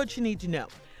 Here's what you need to know.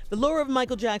 The lure of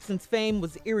Michael Jackson's fame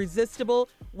was irresistible.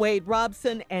 Wade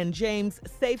Robson and James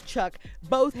Safechuck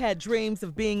both had dreams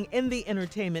of being in the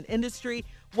entertainment industry.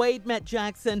 Wade met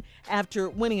Jackson after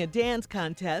winning a dance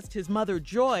contest. His mother,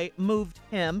 Joy, moved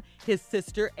him, his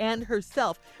sister, and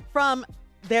herself from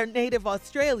their native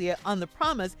Australia on the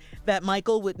promise that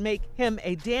Michael would make him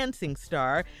a dancing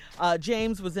star.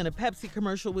 James was in a Pepsi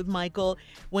commercial with Michael.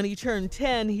 When he turned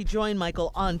 10, he joined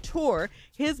Michael on tour.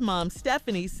 His mom,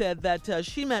 Stephanie, said that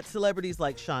she met celebrities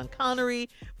like Sean Connery,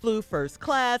 flew first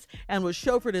class, and was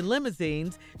chauffeured in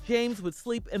limousines. James would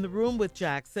sleep in the room with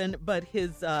Jackson, but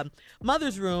his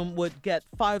mother's room would get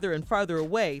farther and farther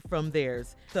away from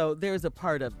theirs. So there's a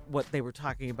part of what they were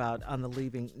talking about on the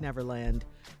Leaving Neverland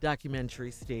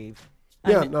documentary, Steve.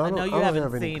 Yeah, I no, I know you don't haven't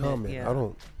have any seen comment. it. Yeah. I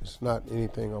don't. It's not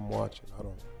anything I'm watching. I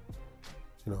don't.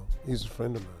 You know, he's a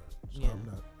friend of mine, so I'm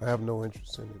not. I have no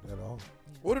interest in it at all.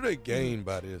 What do they gain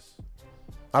by this?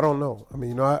 I don't know. I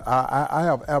mean, you know, I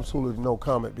have absolutely no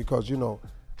comment because you know,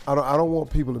 I don't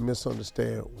want people to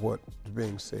misunderstand what's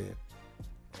being said.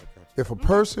 Okay. If a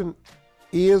person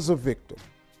is a victim,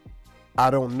 I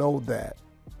don't know that,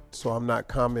 so I'm not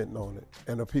commenting on it.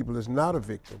 And if people is not a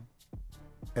victim,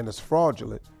 and it's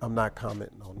fraudulent, I'm not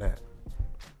commenting on that.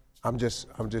 I'm just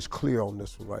clear on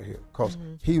this one right here, because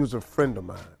he was a friend of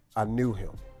mine. I knew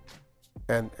him,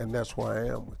 and that's why I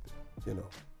am with it, you know.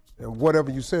 And whatever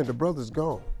you said, the brother's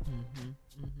gone.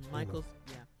 Michael's,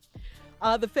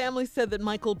 the family said that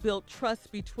Michael built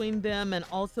trust between them, and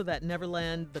also that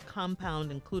Neverland, the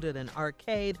compound, included an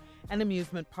arcade, an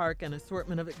amusement park, an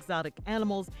assortment of exotic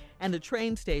animals, and a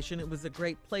train station. It was a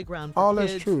great playground for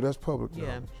kids. That's true. That's public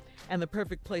knowledge. And the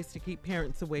perfect place to keep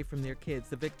parents away from their kids.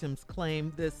 The victims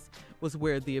claim this was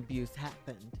where the abuse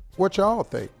happened. What y'all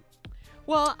think?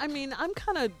 Well, I mean, I'm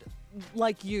kind of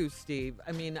like you, Steve.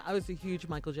 I mean, I was a huge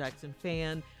Michael Jackson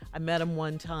fan. I met him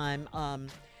one time.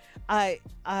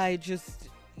 I just,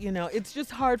 you know, it's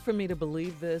just hard for me to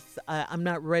believe this. I'm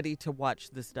not ready to watch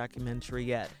this documentary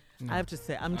yet. No, I have to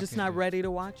say, I'm just not ready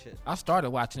to watch it. I started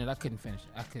watching it. I couldn't finish it.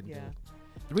 I couldn't do it.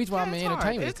 The reason why I'm in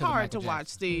entertainment it's is hard to Michael watch,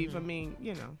 Jackson. Steve. I mean,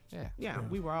 you know,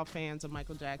 we were all fans of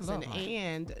Michael Jackson,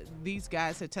 and these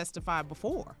guys had testified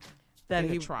before that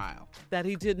in the trial that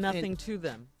he did nothing to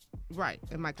them. Right,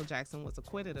 and Michael Jackson was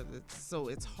acquitted of it. So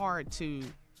it's hard to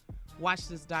watch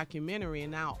this documentary,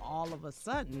 and now all of a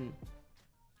sudden,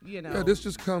 you know. Yeah, this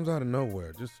just comes out of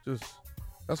nowhere. Just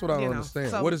that's what I don't understand.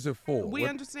 So what is it for? We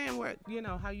understand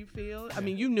how you feel. I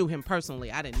mean, you knew him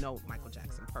personally. I didn't know Michael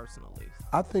Jackson personally.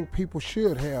 I think people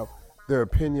should have their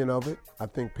opinion of it. I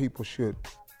think people should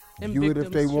view it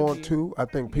if they want to. I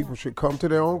think people should come to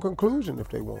their own conclusion if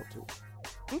they want to.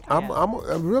 Okay.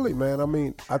 I'm really, man. I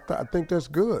mean, I think that's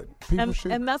good. People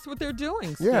should, and that's what they're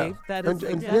doing, Steve. Yeah, that is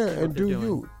and what do they're doing.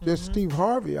 you? Just Steve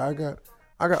Harvey. I got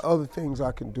other things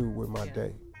I can do with my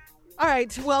day. All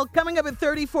right, well, coming up at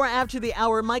 34 after the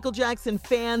hour, Michael Jackson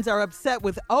fans are upset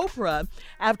with Oprah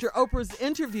after Oprah's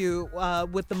interview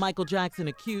with the Michael Jackson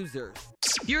accusers.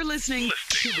 You're listening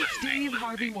to the Steve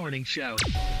Harvey Morning Show.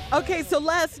 Okay, so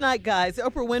last night, guys,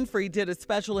 Oprah Winfrey did a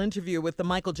special interview with the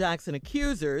Michael Jackson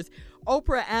accusers.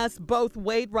 Oprah asked both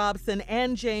Wade Robson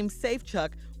and James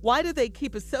Safechuck why do they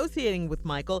keep associating with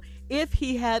Michael if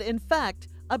he had, in fact,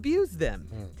 abused them.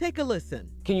 Take a listen.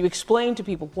 Can you explain to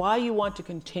people why you want to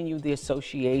continue the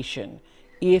association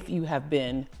if you have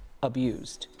been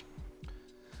abused?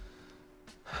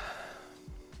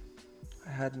 I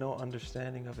had no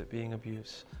understanding of it being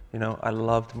abuse. You know, I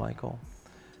loved Michael.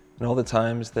 And all the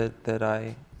times that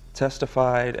I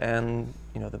testified and,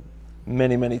 you know, the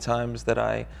many, many times that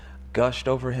I gushed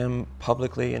over him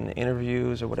publicly in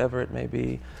interviews or whatever it may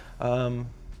be,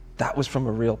 that was from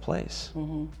a real place.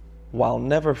 While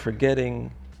never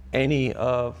forgetting any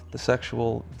of the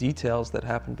sexual details that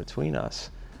happened between us,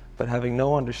 but having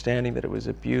no understanding that it was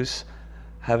abuse,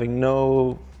 having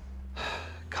no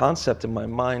concept in my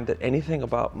mind that anything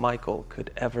about Michael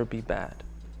could ever be bad.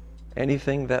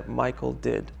 Anything that Michael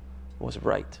did was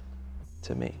right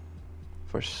to me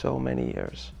for so many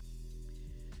years.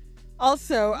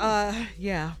 Also,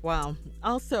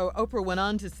 Also, Oprah went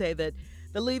on to say that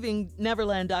the Leaving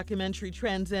Neverland documentary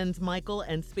transcends Michael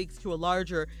and speaks to a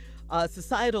larger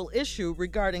societal issue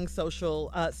regarding sexual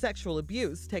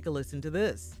abuse. Take a listen to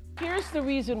this. Here's the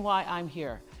reason why I'm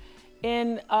here.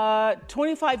 In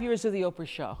 25 years of The Oprah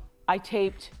Show, I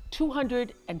taped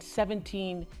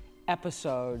 217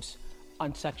 episodes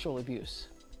on sexual abuse.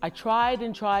 I tried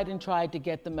and tried and tried to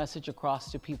get the message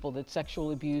across to people that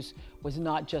sexual abuse was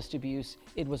not just abuse,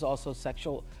 it was also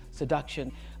sexual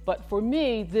seduction. But for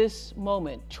me, this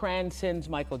moment transcends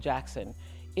Michael Jackson.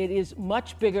 It is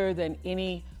much bigger than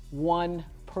any one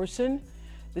person.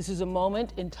 This is a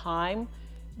moment in time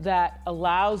that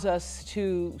allows us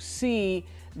to see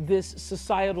this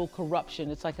societal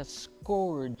corruption. It's like a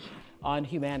scourge on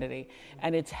humanity.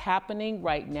 And it's happening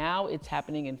right now. It's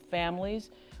happening in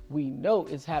families. We know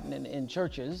it's happening in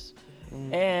churches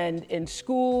and in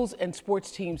schools and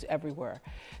sports teams everywhere.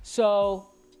 So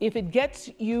if it gets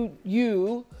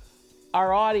you,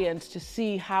 our audience, to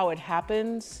see how it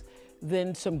happens,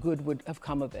 then some good would have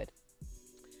come of it.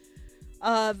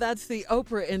 That's the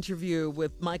Oprah interview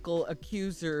with Michael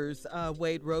accusers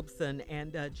Wade Robson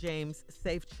and James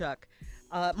Safechuck.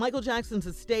 Michael Jackson's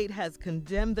estate has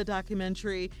condemned the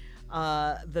documentary,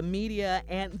 the media,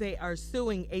 and they are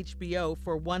suing HBO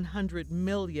for $100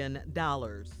 million.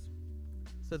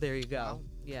 So there you go.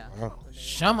 Yeah. Wow.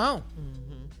 Come on.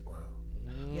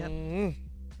 Yep. Man.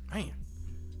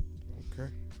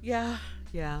 Okay. Yeah.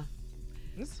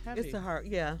 It's heavy. It's a hard.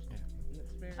 Yeah.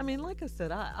 I mean, like I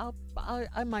said,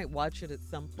 I might watch it at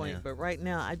some point, but right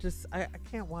now I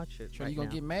can't watch it. So right you gonna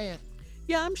now. get mad?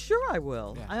 Yeah, I'm sure I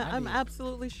will. Yeah, I'm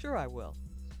absolutely sure I will.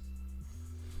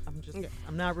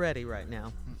 I'm not ready right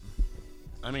now.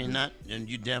 I mean, not, and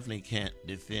you definitely can't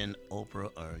defend Oprah,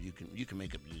 or you can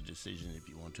make up your decision if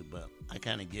you want to. But I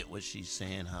kind of get what she's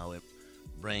saying, how it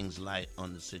brings light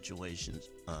on the situations,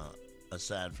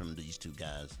 aside from these two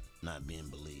guys not being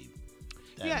believed.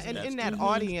 And in that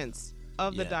audience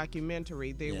of the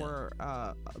documentary, they were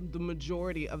the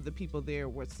majority of the people there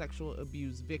were sexual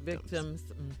abuse victims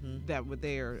that were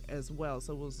there as well.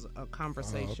 So it was a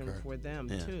conversation for them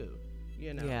too.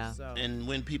 You know, so. And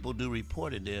when people do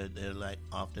report it, they're like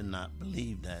often not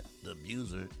believe that the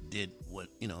abuser did what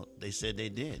they said they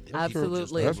did.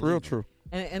 Absolutely, that's real true.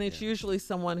 And it's usually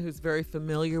someone who's very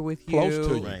familiar with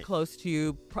you, close to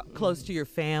you, close to your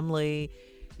family.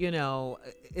 You know,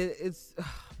 it's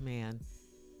man.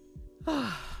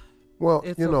 Well,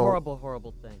 it's a horrible,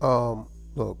 horrible thing.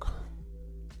 Look,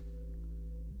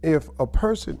 if a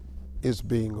person is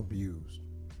being abused,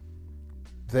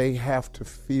 they have to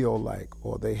feel like,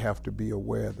 or they have to be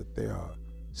aware that there are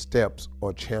steps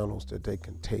or channels that they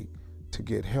can take to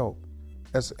get help.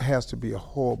 It has to be a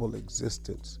horrible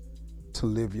existence to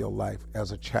live your life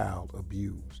as a child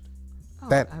abused.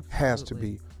 That has to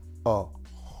be a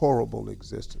horrible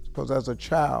existence, because as a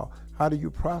child, how do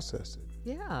you process it?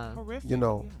 Yeah. Horrific.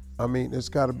 I mean, it's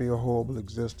got to be a horrible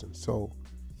existence. So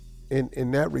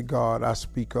in that regard, I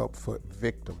speak up for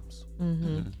victims.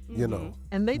 And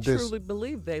they truly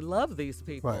believe they love these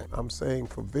people. Right. I'm saying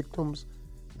for victims,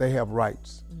 they have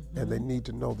rights, and they need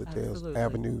to know that there's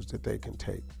avenues that they can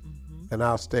take. And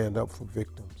I'll stand up for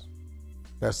victims.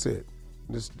 That's it.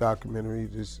 This documentary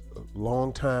is a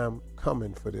long time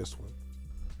coming for this one.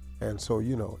 And so,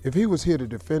 if he was here to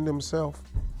defend himself,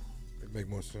 it make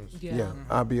more sense. Yeah,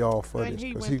 I'd be all for this,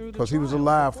 because he was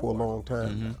alive for a long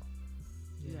time now.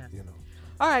 Yeah.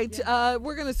 All right,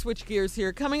 we're going to switch gears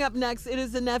here. Coming up next, it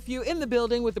is the nephew in the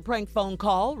building with the prank phone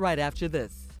call right after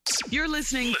this. You're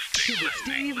listening to the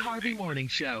Steve Harvey Morning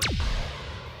Show.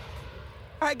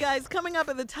 All right, guys, coming up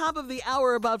at the top of the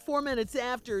hour, about 4 minutes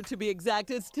after, to be exact,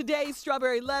 it's today's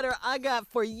Strawberry Letter I got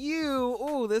for you.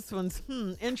 Ooh, this one's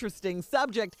interesting.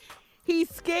 Subject, he's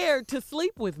scared to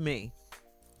sleep with me.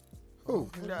 Oh,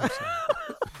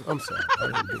 I'm sorry. I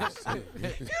didn't get sick.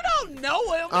 You don't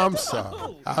know him. I'm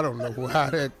sorry. I don't know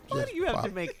why that. Why do you have to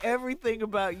make everything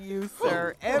about you,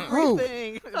 sir?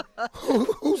 Everything.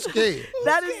 Who's scared?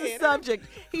 That is the subject.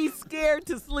 He's scared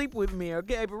to sleep with me,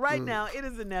 okay? But right now, it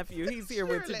is a nephew. He's here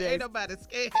with today. Ain't nobody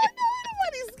scared.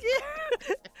 Nobody's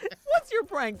scared. What's your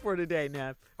prank for today,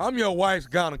 Neff? I'm your wife's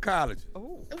gynecologist.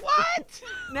 Oh. What?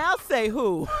 Now say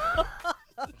who.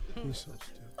 You're so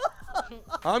stupid.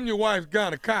 I'm your wife's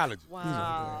gynecologist.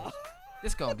 Wow.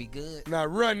 This gonna be good. Now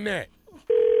run that.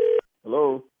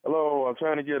 Hello? Hello, I'm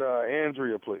trying to get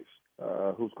Andrea, please.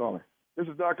 Who's calling? This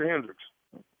is Dr. Hendricks.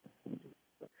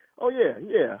 Oh,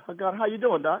 yeah. How you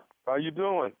doing, Doc? How you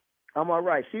doing? I'm all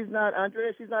right.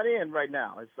 Andrea, she's not in right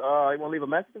now. You want to leave a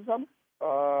message or something?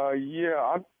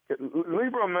 Yeah.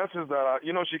 Leave her a message that,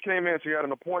 she came in, she had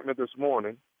an appointment this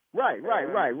morning. Right.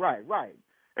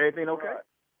 Everything okay? Right.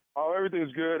 Oh,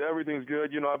 everything's good.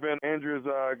 I've been Andrea's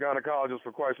gynecologist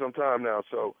for quite some time now,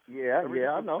 so. Yeah,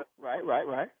 I know.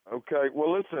 Right. Okay,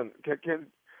 well, listen, can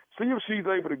see if she's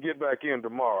able to get back in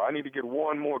tomorrow. I need to get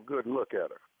one more good look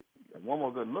at her. One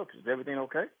more good look? Is everything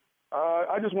okay?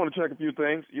 I just want to check a few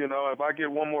things. If I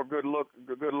get one more good look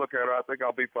at her, I think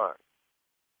I'll be fine.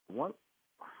 What?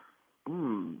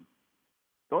 Don't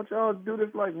y'all do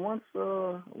this like once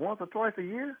or twice a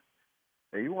year?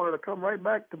 And you want her to come right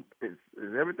back to, is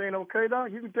everything okay,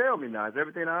 Doc? You can tell me now. Is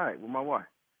everything all right with my wife?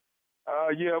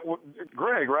 Yeah, well,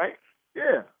 Greg, right?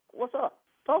 Yeah. What's up?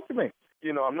 Talk to me.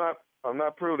 I'm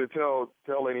not privy to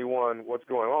tell anyone what's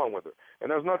going on with her.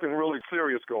 And there's nothing really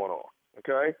serious going on,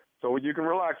 okay? So you can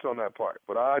relax on that part.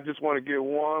 But I just want to get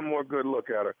one more good look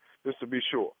at her, just to be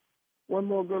sure. One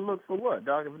more good look for what,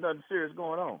 Doc, if there's nothing serious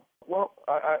going on? Well,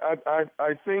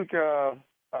 I think...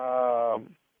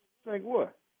 Think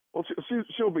what? Well,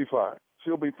 she'll be fine.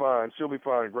 She'll be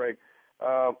fine, Greg.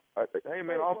 Hey,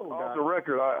 man, off the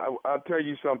record, I'll tell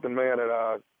you something, man, and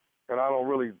I don't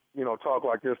really, talk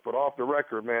like this, but off the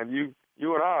record, man, you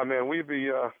and I, man, we're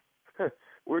the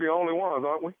only ones,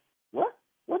 aren't we? What?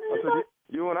 What did you say?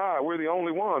 You and I, we're the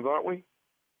only ones, aren't we?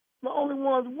 The only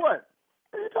ones what?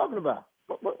 What are you talking about?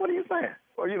 What are you saying?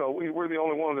 Well, we're the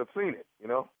only ones that've seen it,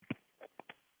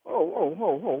 Oh,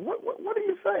 what are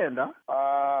you saying, Doc?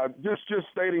 Just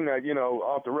stating that,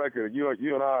 off the record, you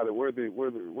and I, that we're the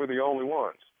only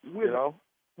ones.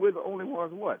 We're the only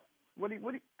ones. What? What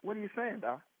are you saying,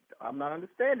 Doc? I'm not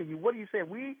understanding you. What are you saying?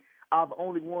 We are the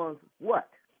only ones. What?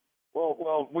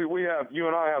 Well, we have, you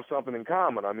and I have something in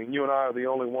common. I mean, you and I are the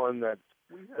only one that's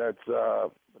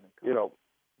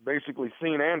basically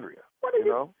seen Andrea. What are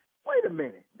you? Wait a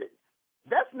minute.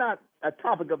 That's not a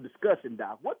topic of discussion,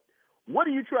 Doc. What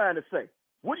are you trying to say?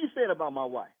 What are you saying about my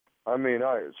wife? I mean,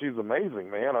 she's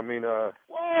amazing, man. I mean,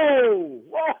 Whoa.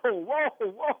 I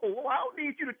don't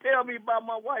need you to tell me about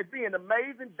my wife being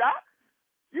amazing, Doc.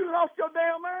 You lost your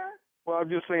damn mind? well, I'm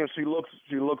just saying she looks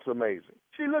amazing.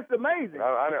 She looks amazing.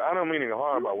 I don't mean any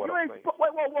harm by what I'm saying.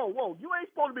 Whoa. You ain't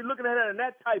supposed to be looking at her in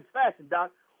that type fashion,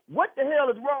 Doc. What the hell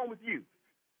is wrong with you?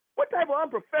 What type of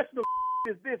unprofessional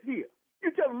is this here?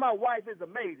 You tell me my wife is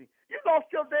amazing. You lost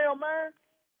your damn mind?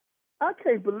 I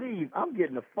can't believe I'm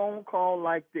getting a phone call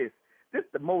like this. This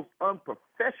is the most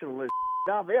unprofessional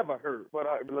I've ever heard. But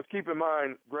let's keep in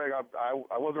mind, Greg, I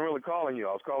wasn't really calling you.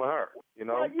 I was calling her, you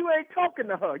know? Well, you ain't talking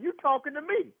to her. You talking to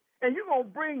me. And you going to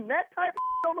bring that type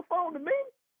of on the phone to me?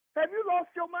 Have you lost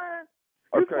your mind?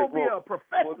 You're supposed to be a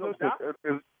professional, Doc.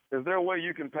 Is there a way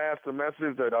you can pass the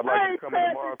message that I'd like to come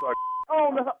in tomorrow?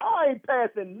 I ain't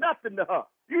passing nothing to her.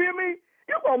 You hear me?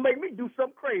 You're going to make me do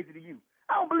something crazy to you.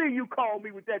 I don't believe you called me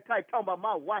with that type talking about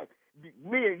my wife.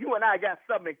 Me and you and I got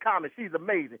something in common. She's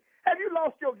amazing. Have you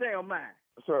lost your damn mind?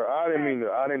 Sir, I didn't mean to.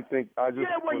 I didn't think. I just.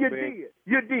 Yeah, well, you did.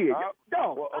 You did. I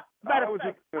was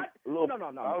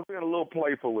being a little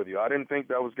playful with you. I didn't think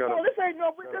that was gonna. No, this ain't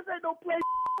no play.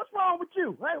 What's wrong with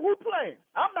you? Hey, who's playing?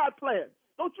 I'm not playing.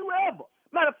 Don't you ever.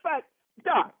 Matter of fact,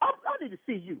 Doc, I need to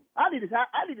see you. I need to have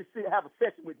a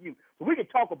session with you. So we can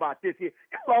talk about this here.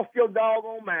 You lost your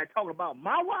doggone mind talking about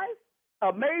my wife.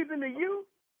 Amazing to you.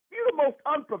 You the most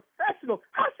unprofessional.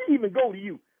 How she even go to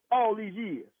you all these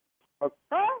years? All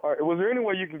right. Was there any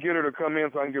way you can get her to come in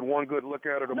so I can get one good look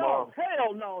at her tomorrow? No,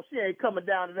 hell no. She ain't coming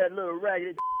down to that little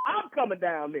raggedy. I'm coming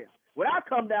down there. When I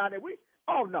come down there,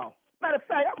 no. Matter of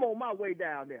fact, I'm on my way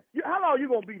down there. How long you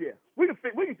gonna be there? We can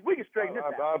straighten this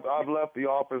out. I've left the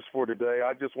office for today.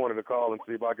 I just wanted to call and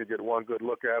see if I could get one good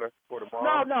look at her for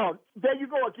tomorrow. No. There you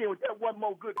go again with that one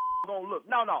more good gonna look.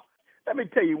 No. Let me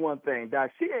tell you one thing, Doc.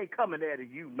 She ain't coming there to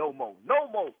you no more. No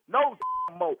more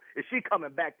is she coming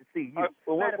back to see you.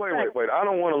 Wait. I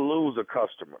don't want to lose a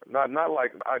customer. Not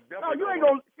like I definitely.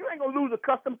 No, you ain't gonna lose a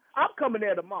customer. I'm coming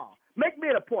there tomorrow. Make me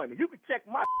an appointment. You can check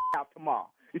my out tomorrow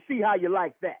and see how you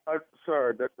like that.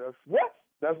 Sir, that's what?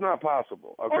 That's not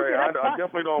possible. Okay, I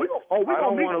definitely don't. I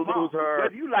don't want to lose her.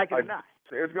 Whether you like it or not.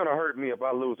 It's gonna hurt me if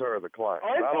I lose her as a client.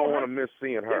 I don't want to miss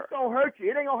seeing her. It's gonna hurt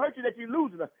you. It ain't gonna hurt you that you're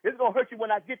losing her. It's gonna hurt you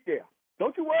when I get there.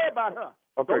 Don't you worry about her.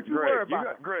 Okay, Don't you worry about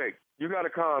her. Greg, you got to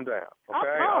calm down.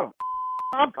 Okay,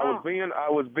 I'm calm. I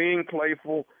was being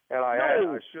playful, and I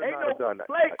should not have done that.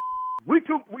 You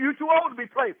too old to be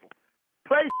playful.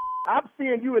 I'm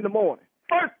seeing you in the morning.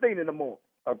 First thing in the morning.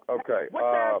 Okay.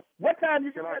 What time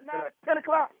you get at 10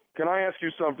 o'clock? Can I ask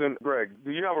you something, Greg?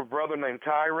 Do you have a brother named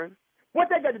Tyron? What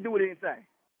that got to do with anything?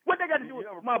 What that got to do with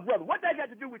my brother? What that got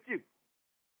to do with you?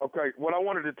 Okay, what I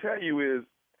wanted to tell you is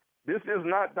this is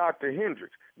not Dr.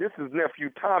 Hendricks. This is Nephew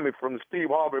Tommy from the Steve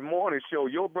Harvey Morning Show.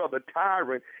 Your brother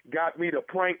Tyron got me to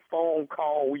prank phone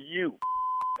call you.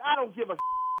 I don't give a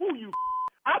who you.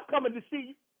 I'm coming to see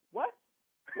you. What?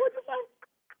 What'd you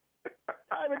say?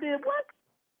 Tyron did what?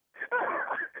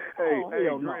 Hey,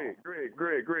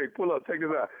 Greg, pull up. Check this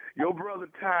out. Your brother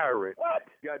Tyron. What?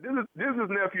 Yeah, this is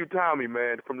Nephew Tommy,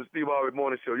 man, from the Steve Harvey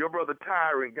Morning Show. Your brother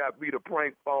Tyron got me to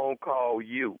prank phone call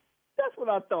you. That's what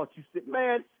I thought you said,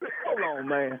 man. Hold on,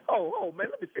 man. Oh, man.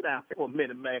 Let me sit down for a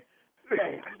minute, man.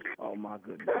 Damn. Oh my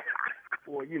goodness.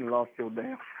 Boy, you done lost your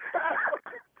damn.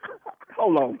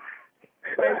 Hold on,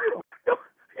 man.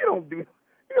 You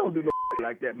don't do no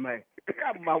like that, man.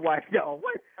 I'm my wife, y'all.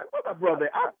 What my brother?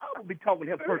 I will be talking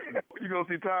to him personally. You gonna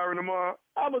see Tyron tomorrow?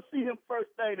 I'm gonna see him first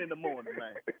thing in the morning,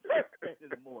 man. First thing in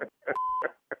the morning.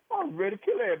 I'm ready to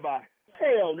kill everybody.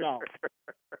 Hell no.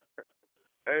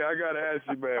 Hey, I gotta ask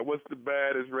you, man, what's the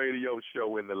baddest radio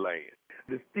show in the land?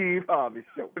 The Steve Harvey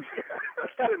Show.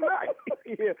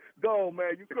 Yeah, go on,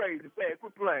 man. You crazy, man.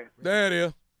 Quit playing. There it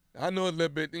is. I know a little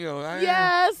bit,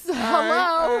 Yes.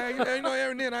 Hello. Every now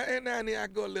and then I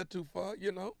go a little too far,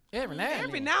 Every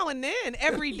now and then,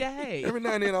 every day. Every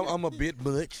now and then I'm a bit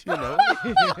much, Every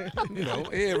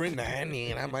now and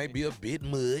then I might be a bit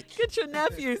much. Get your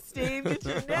nephew, Steve. Get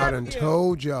your nephew. I done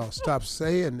told y'all, stop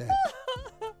saying that.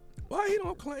 Why he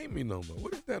don't claim me no more?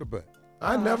 What is that about?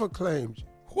 I never claimed you.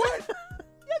 What?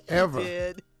 Yes, Ever. You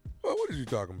did. Well, what are you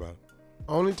talking about?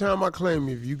 Only time I claim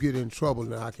you if you get in trouble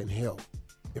and I can help.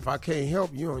 If I can't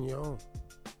help, you're on your own.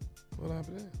 Well, I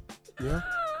believe. Yeah?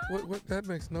 What? That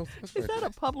makes no sense. Is that a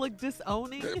public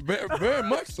disowning? Very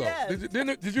much so. Yes.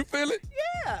 Did you feel it?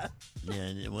 Yeah. Yeah,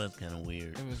 it was kind of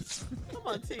weird. Come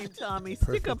on, Team Tommy.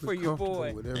 Stick up for your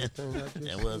boy. With everything I just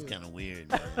That was said. kind of weird,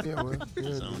 man. Yeah, well,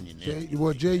 It's on your neck.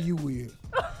 Jay, you weird.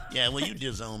 Yeah, well, you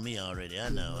disowned me already. I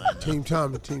know. Team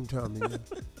Tommy. Yeah.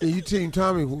 Yeah, you Team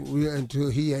Tommy until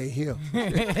he ain't here.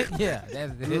 Yeah,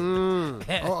 that's it.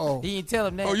 Uh-oh. He ain't tell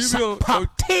him that. Oh, you feel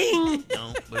Pop ting.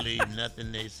 Don't believe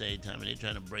nothing they say, Tommy. They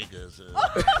trying to break us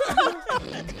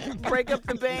up. Break up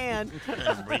the band. Trying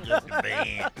to break up the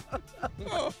band.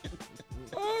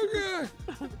 Oh,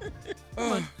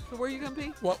 God. So where you gonna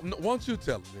be? Well, won't you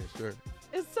tell them this, Shirley?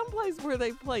 It's someplace where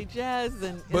they play jazz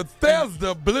and.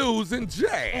 Bethesda Blues and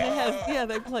Jazz. And it has,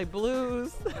 they play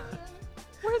blues.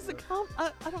 Where's the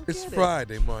I don't It's get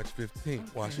Friday, March 15th, Yeah,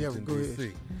 Washington, go ahead.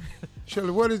 D.C.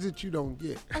 Shirley, what is it you don't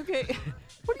get? it. Okay,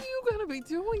 what are you gonna be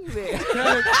doing there?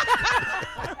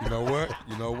 You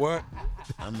know what?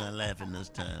 I'm not laughing this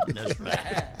time. That's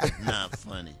right. Not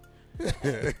funny.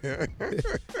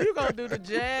 You gonna do the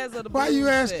jazz or the blues? Why you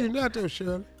set? asking that though,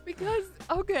 Shirley? Because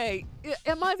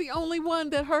am I the only one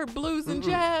that heard blues and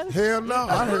jazz? Hell no,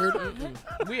 I heard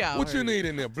it. We all What heard you it. need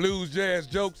in there? Blues, jazz,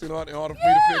 jokes, and order for me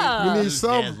to finish? We need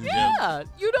some. Yeah,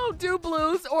 you don't do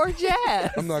blues or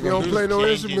jazz. I'm not You gonna don't play no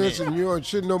changing instruments, it. and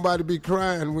shouldn't nobody be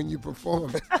crying when you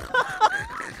perform.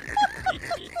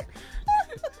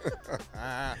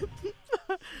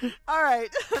 All right,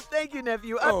 thank you,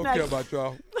 nephew. I Up don't next, care about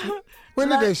y'all. When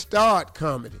did they start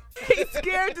comedy? he's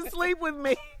scared to sleep with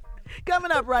me.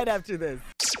 Coming up right after this.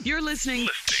 You're listening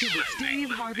to the Steve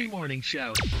Harvey Morning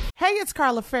Show. Hey, it's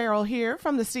Carla Farrell here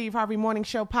from the Steve Harvey Morning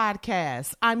Show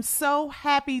podcast. I'm so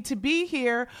happy to be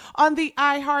here on the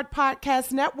iHeart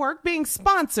Podcast Network, being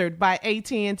sponsored by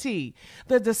AT&T.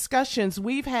 The discussions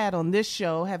we've had on this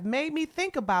show have made me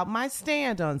think about my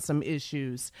stand on some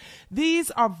issues. These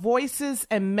are voices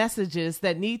and messages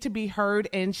that need to be heard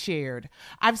and shared.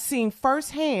 I've seen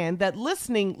firsthand that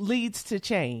listening leads to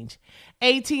change.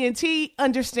 AT&T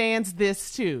understands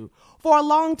this too. For a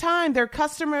long time, their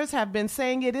customers have been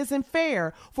saying it isn't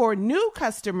fair for new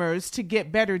customers to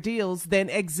get better deals than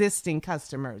existing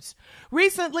customers.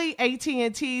 Recently,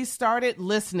 AT&T started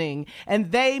listening,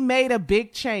 and they made a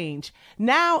big change.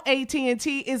 Now,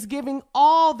 AT&T is giving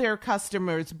all their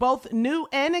customers, both new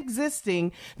and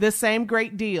existing, the same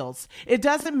great deals. It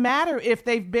doesn't matter if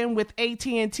they've been with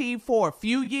AT&T for a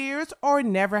few years or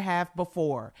never have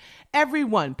before.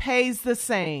 Everyone pays the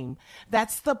same.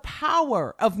 That's the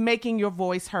power of making your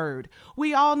voice heard.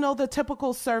 We all know the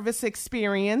typical service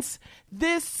experience.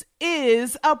 This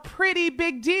is a pretty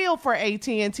big deal for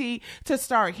AT&T to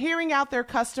start hearing out their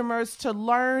customers to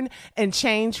learn and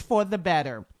change for the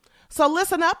better. So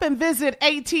listen up and visit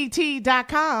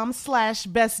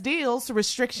att.com/best deals.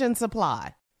 Restrictions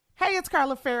apply. Hey, it's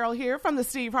Carla Farrell here from the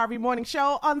Steve Harvey Morning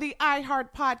Show on the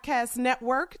iHeart Podcast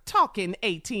Network, talking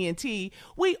AT&T.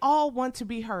 We all want to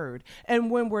be heard, and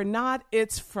when we're not,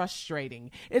 it's frustrating.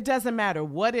 It doesn't matter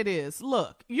what it is.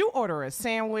 Look, you order a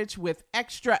sandwich with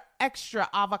extra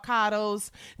avocados,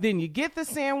 then you get the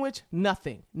sandwich,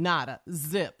 nothing, nada,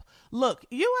 zip. Look,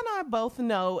 you and I both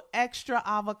know extra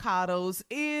avocados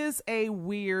is a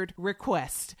weird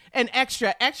request. And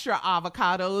extra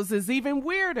avocados is even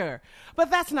weirder. But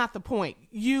that's not the point.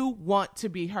 You want to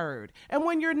be heard. And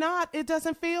when you're not, it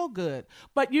doesn't feel good.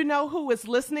 But you know who is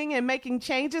listening and making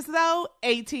changes, though?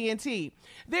 AT&T.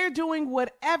 They're doing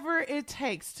whatever it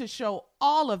takes to show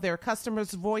all of their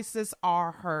customers' voices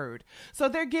are heard. So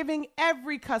they're giving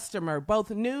every customer, both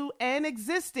new and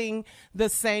existing, the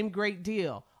same great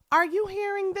deal. Are you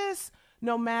hearing this?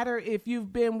 No matter if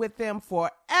you've been with them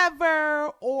forever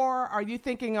or are you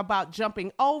thinking about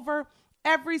jumping over,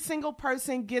 every single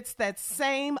person gets that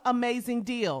same amazing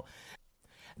deal.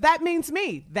 That means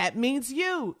me. That means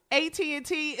you.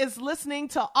 AT&T is listening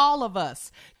to all of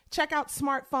us. Check out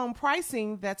smartphone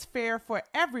pricing that's fair for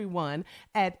everyone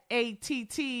at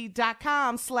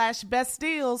att.com/best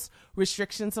deals.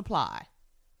 Restrictions apply.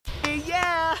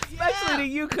 Yeah, especially to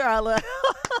you, Carla.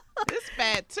 It's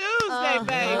Fat Tuesday,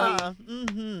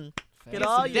 baby. Get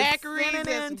all your daiquiris sinning in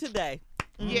and- today.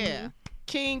 Yeah.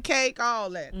 King cake,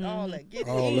 all that. All that. Get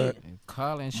All it that. And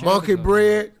Carla and Monkey Shirley go-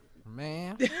 bread.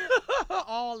 Man.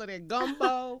 all of that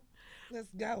gumbo. Let's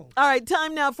go. All right,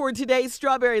 time now for today's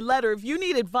Strawberry Letter. If you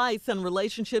need advice on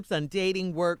relationships, on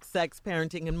dating, work, sex,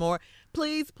 parenting, and more,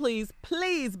 please,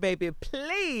 baby,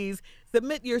 please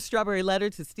submit your Strawberry Letter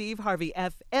to Steve Harvey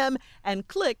FM and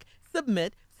click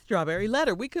Submit Strawberry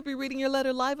Letter. We could be reading your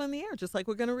letter live on the air, just like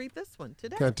we're going to read this one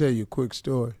today. Can I tell you a quick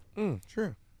story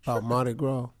Sure. about Mardi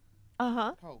Gras?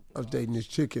 Uh-huh. I was dating this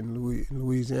chick in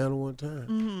Louisiana one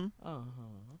time.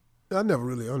 I never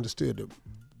really understood the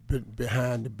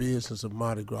behind the business of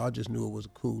Mardi Gras. I just knew it was a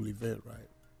cool event, right?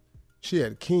 She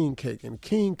had king cake, and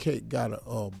king cake got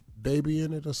a baby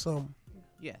in it or something.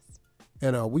 Yes.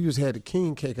 And we just had the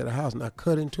king cake at the house, and I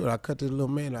cut into it. I cut this little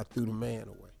man, I threw the man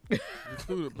away.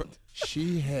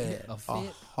 She had A a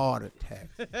fit? heart attack.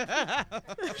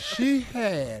 She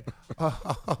had a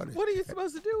heart attack. What are you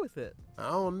supposed to do with it? I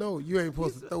don't know. You ain't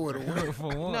supposed to throw it away.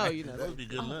 For one. No, you know. That'd be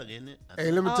good luck, isn't it?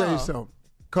 Hey, let me tell you Oh. something.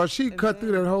 Cause she cut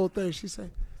through that whole thing. She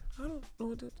said, "I don't know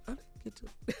what that. I didn't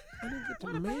get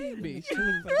to man baby.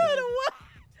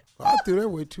 I threw that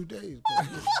away 2 days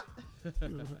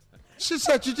ago." She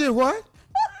said, "You did what?"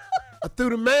 I threw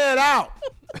the man out.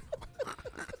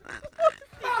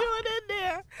 Doing in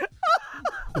there.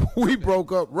 We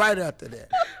broke up right after that.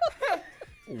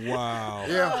 Wow.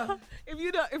 Yeah.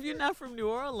 If you're not from New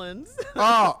Orleans.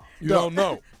 Oh, You don't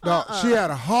know. No, she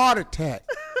had a heart attack.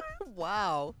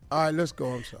 Wow. All right, let's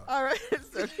go. I'm sorry. All right.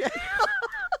 It's okay.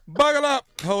 Buckle up.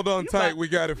 Hold on tight. We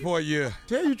got it for you.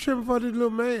 Tell you tripping for this little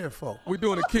man for. We're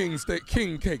doing a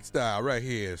king cake style right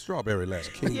here. Strawberry ladder.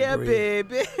 Yeah,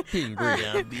 baby. King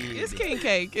bread. It's king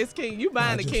cake. It's king. You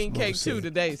buying the just king wanna cake say- too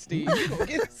today, Steve. You gonna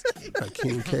get A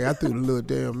king K. I threw the little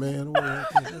damn man away.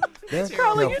 That's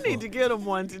Carla, you helpful. need to get him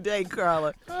one today,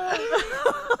 Carla. I'm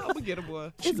gonna get a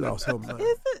boy. She lost her mind.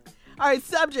 Is it? All right,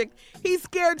 subject. He's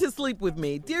scared to sleep with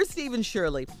me. Dear Stephen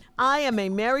Shirley, I am a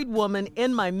married woman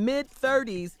in my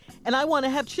mid-30s, and I want to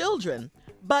have children,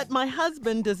 but my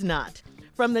husband does not.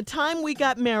 From the time we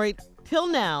got married till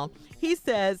now, he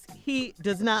says he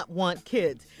does not want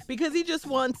kids because he just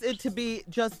wants it to be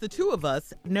just the two of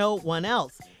us, no one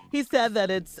else. He said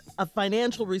that it's a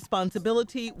financial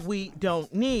responsibility we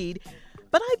don't need,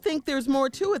 but I think there's more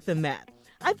to it than that.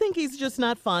 I think he's just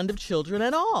not fond of children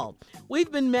at all.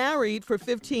 We've been married for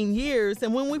 15 years,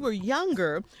 and when we were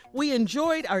younger, we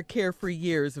enjoyed our carefree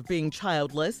years of being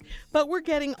childless, but we're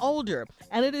getting older,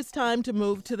 and it is time to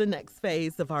move to the next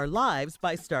phase of our lives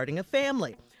by starting a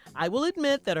family. I will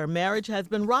admit that our marriage has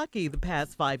been rocky the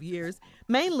past 5 years,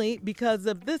 mainly because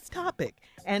of this topic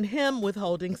and him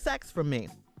withholding sex from me.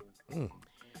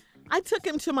 I took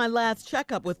him to my last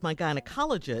checkup with my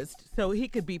gynecologist so he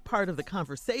could be part of the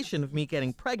conversation of me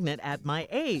getting pregnant at my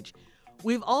age.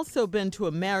 We've also been to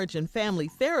a marriage and family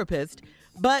therapist,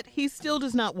 but he still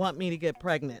does not want me to get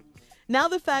pregnant. Now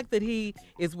the fact that he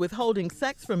is withholding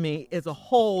sex from me is a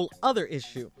whole other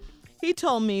issue. He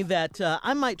told me that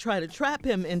I might try to trap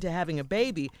him into having a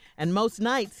baby, and most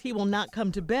nights he will not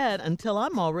come to bed until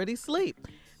I'm already asleep.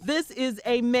 This is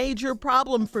a major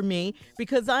problem for me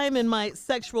because I am in my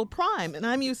sexual prime and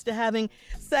I'm used to having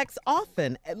sex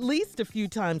often, at least a few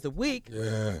times a week.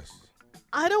 Yes.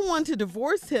 I don't want to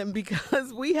divorce him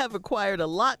because we have acquired a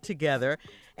lot together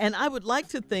and I would like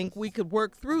to think we could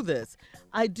work through this.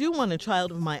 I do want a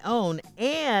child of my own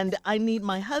and I need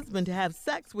my husband to have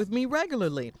sex with me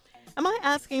regularly. Am I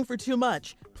asking for too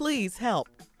much? Please help.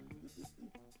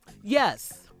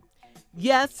 Yes.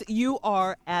 Yes, you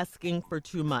are asking for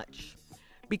too much.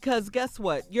 Because guess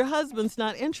what? Your husband's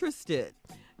not interested.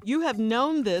 You have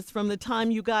known this from the time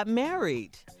you got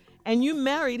married. And you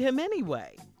married him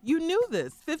anyway. You knew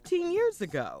this 15 years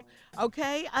ago.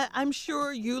 Okay? I'm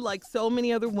sure you, like so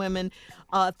many other women,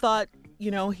 thought,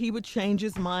 he would change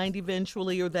his mind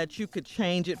eventually or that you could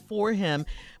change it for him.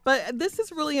 But this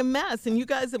is really a mess. And you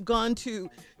guys have gone to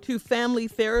family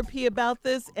therapy about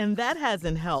this, and that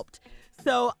hasn't helped.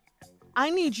 So I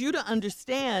need you to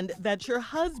understand that your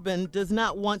husband does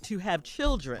not want to have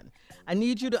children. I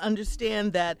need you to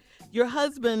understand that your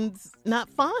husband's not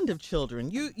fond of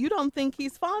children. You don't think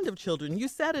he's fond of children. You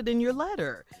said it in your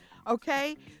letter,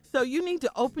 okay? So you need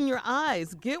to open your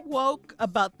eyes, get woke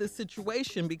about this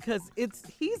situation because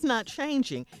he's not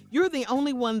changing. You're the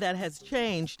only one that has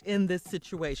changed in this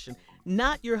situation,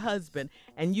 not your husband.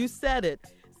 And you said it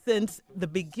since the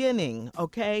beginning,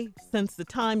 okay? Since the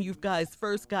time you guys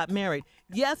first got married.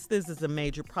 Yes, this is a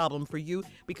major problem for you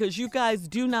because you guys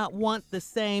do not want the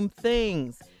same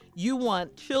things. You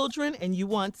want children and you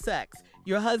want sex.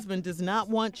 Your husband does not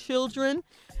want children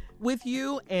with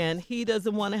you and he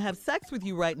doesn't want to have sex with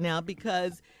you right now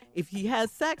because if he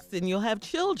has sex, then you'll have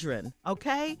children,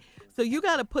 okay? So you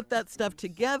got to put that stuff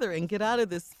together and get out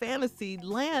of this fantasy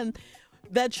land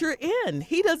that you're in.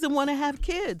 He doesn't want to have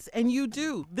kids, and you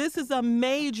do. This is a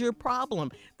major problem.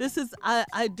 This is,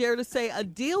 I dare to say, a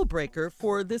deal breaker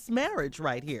for this marriage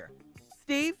right here.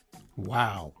 Steve?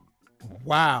 Wow.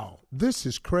 This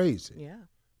is crazy. Yeah.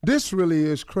 This really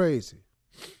is crazy.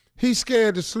 He's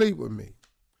scared to sleep with me.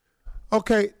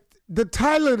 Okay, the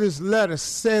title of this letter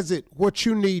says it, what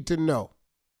you need to know.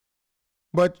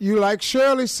 But you, like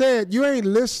Shirley said, you ain't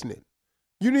listening.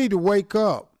 You need to wake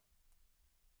up.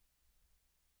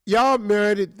 Y'all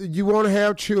married, you want to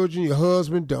have children, your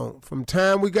husband don't. From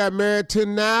time we got married to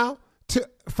now,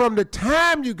 from the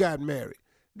time you got married,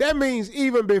 that means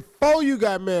even before you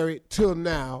got married till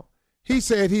now, he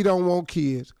said he don't want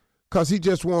kids. because he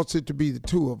just wants it to be the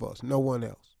two of us, no one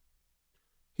else.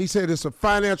 He said it's a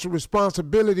financial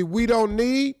responsibility we don't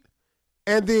need.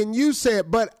 And then you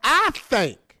said, but I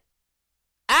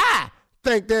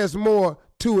think there's more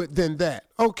to it than that.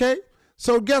 Okay?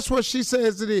 So guess what she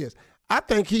says it is? I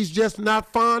think he's just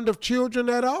not fond of children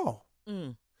at all.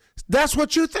 That's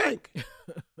what you think.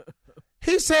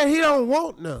 He said he don't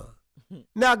want none.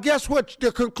 Now, guess what?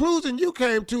 The conclusion you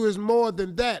came to is more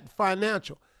than that,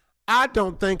 financial. I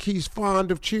don't think he's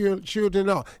fond of children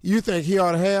at all. You think he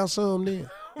ought to have some then?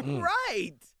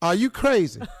 Right. Are you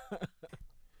crazy?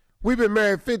 We've been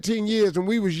married 15 years. When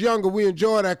we was younger, we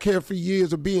enjoyed our carefree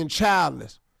years of being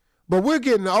childless. But we're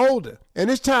getting older, and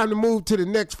it's time to move to the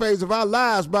next phase of our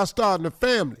lives by starting a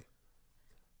family.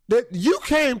 That you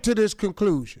came to this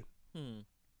conclusion.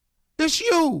 It's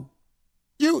you.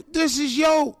 This is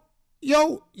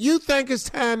you think it's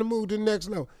time to move to the next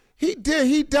level. He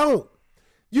don't.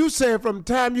 You said from the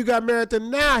time you got married to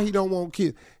now he don't want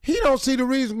kids. He don't see the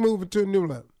reason moving to a new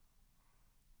level.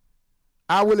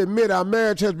 I will admit our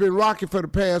marriage has been rocky for the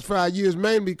past 5 years,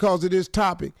 mainly because of this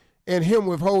topic and him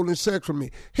withholding sex from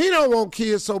me. He don't want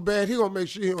kids so bad, he gonna make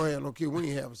sure he don't have no kids. We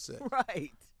ain't having sex.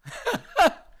 Right.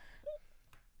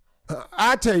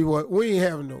 I tell you what, we ain't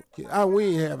having no kids. We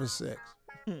ain't having sex.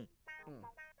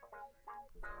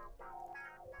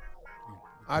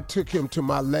 I took him to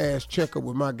my last checkup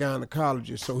with my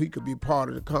gynecologist so he could be part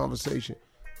of the conversation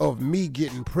of me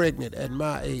getting pregnant at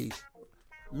my age.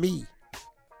 Me,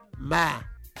 my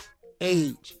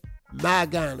age, my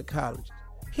gynecologist.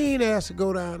 He ain't asked to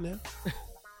go down there.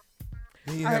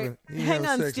 Hang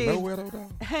on, Steve.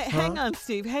 Hang on,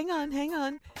 Steve. Hang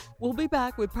on. We'll be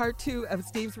back with part 2 of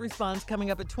Steve's response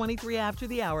coming up at 23 after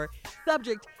the hour.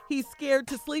 Subject, he's scared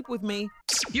to sleep with me.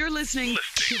 You're listening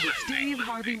to the Steve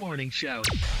Harvey Morning Show.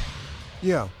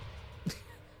 Yeah.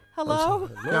 Hello?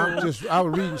 I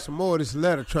was reading some more of this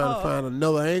letter trying to find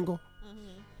another angle.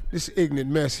 This ignorant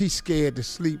mess, he's scared to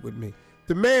sleep with me.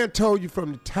 The man told you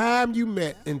from the time you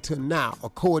met until now,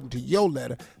 according to your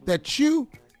letter, that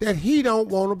he don't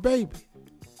want a baby.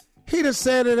 He done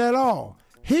said it at all.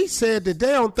 He said that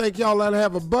they don't think y'all ought to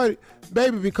have a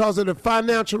baby because of the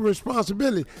financial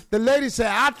responsibility. The lady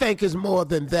said, I think it's more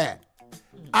than that.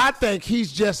 I think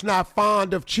he's just not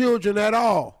fond of children at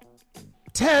all.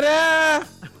 Ta-da!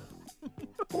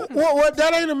 What?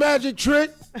 That ain't a magic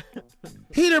trick.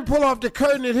 He didn't pull off the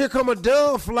curtain and here come a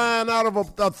dove flying out of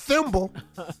a thimble.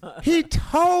 He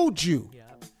told you.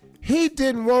 He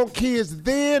didn't want kids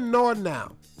then nor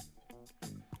now.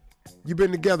 You've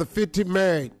been together 50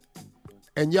 married,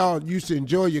 and y'all used to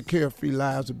enjoy your carefree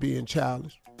lives of being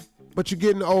childish. But you're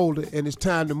getting older, and it's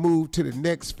time to move to the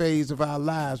next phase of our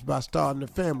lives by starting a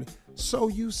family. So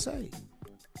you say.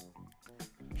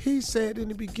 He said in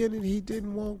the beginning he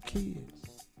didn't want kids.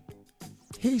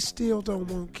 He still don't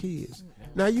want kids.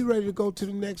 Now you ready to go to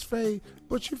the next phase,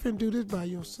 but you finna do this by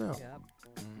yourself.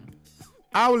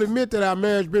 I will admit that our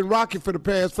marriage been rocky for the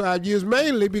past 5 years,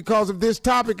 mainly because of this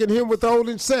topic and him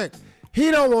withholding sex. He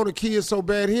don't want a kid so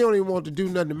bad, he don't even want to do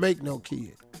nothing to make no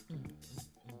kid.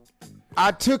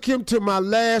 I took him to my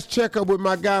last checkup with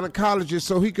my gynecologist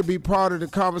so he could be part of the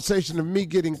conversation of me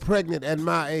getting pregnant at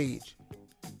my age.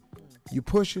 You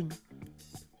pushing.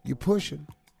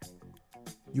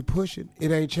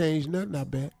 It ain't changed nothing, I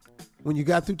bet. When you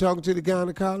got through talking to the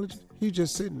gynecologist, he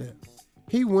just sitting there.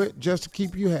 He went just to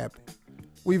keep you happy.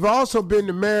 We've also been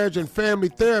to marriage and family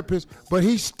therapists, but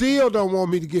he still don't want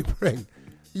me to get pregnant.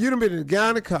 You done been to the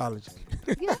gynecologist.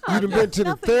 Yeah, you done been to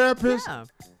the therapist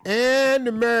and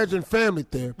the marriage and family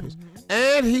therapist.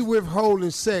 And he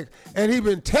withholding sex. And he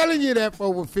been telling you that for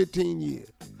over 15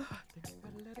 years. I think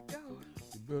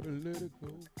you better let it go.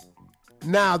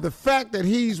 Now, the fact that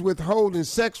he's withholding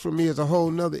sex from me is a whole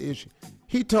nother issue.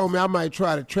 He told me I might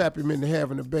try to trap him into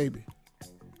having a baby.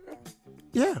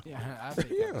 Yeah. I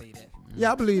believe that.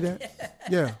 Yeah, I believe that.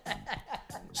 Yeah.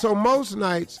 So most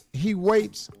nights he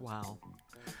waits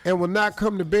and will not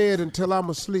come to bed until I'm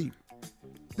asleep.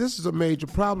 This is a major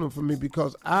problem for me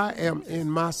because I am in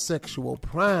my sexual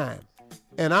prime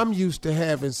and I'm used to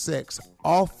having sex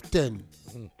often.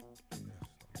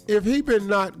 If he been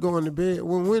not going to bed,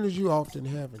 when is you often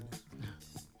having this?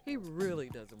 He really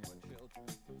doesn't want children.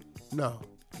 No.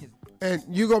 And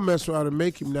you're going to mess around and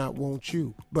make him not want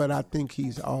you. But I think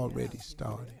he's already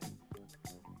started.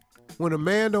 When a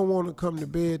man don't want to come to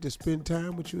bed to spend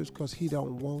time with you, it's because he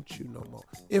don't want you no more.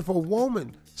 If a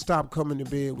woman stop coming to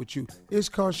bed with you, it's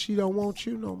because she don't want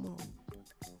you no more.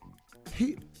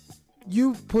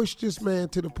 You've pushed this man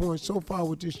to the point so far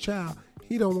with this child,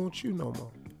 he don't want you no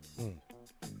more.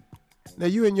 Now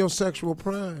you in your sexual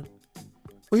prime.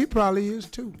 Well, he probably is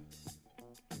too.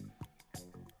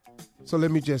 So let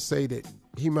me just say that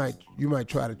you might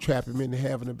try to trap him into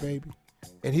having a baby,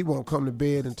 and he won't come to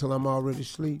bed until I'm already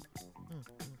asleep.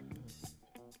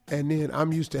 And then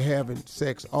I'm used to having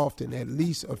sex often, at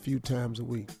least a few times a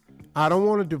week. I don't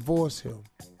want to divorce him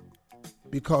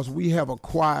because we have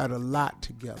acquired a lot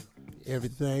together.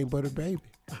 Everything but a baby.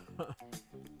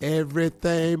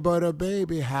 Everything but a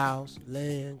baby. House,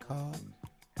 land, car,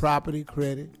 property,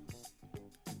 credit.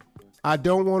 I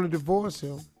don't want to divorce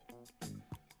him.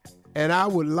 And I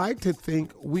would like to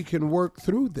think we can work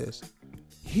through this.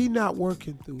 He not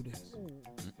working through this.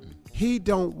 He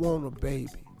don't want a baby.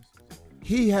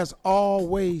 He has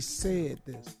always said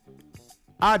this.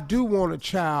 I do want a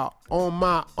child on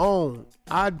my own.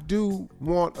 I do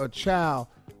want a child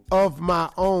of my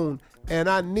own. And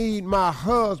I need my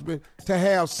husband to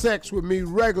have sex with me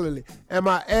regularly. Am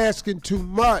I asking too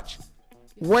much?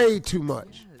 Way too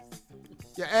much.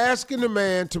 You're asking the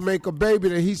man to make a baby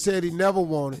that he said he never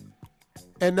wanted.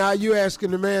 And now you're asking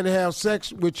the man to have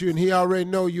sex with you and he already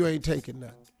know you ain't taking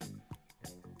that.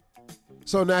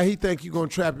 So now he think you're going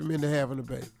to trap him into having a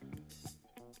baby.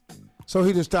 So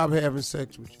he done stop having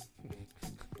sex with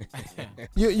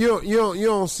you. You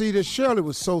don't see this. Shirley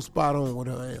was so spot on with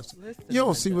her answer. You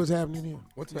don't see what's happening here.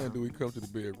 What time do we come to the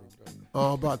bedroom?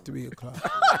 Oh, about 3 o'clock.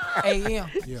 A.M.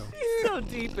 Yeah. He's so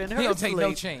deep in her He don't take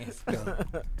no sleep. chance. No.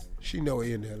 She know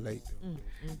he in there late.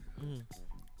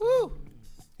 Woo.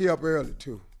 He up early,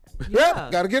 too. Yeah.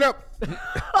 Yep, gotta get up.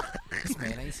 This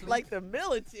man ain't sleep. Like the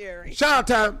military. Shower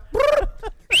time.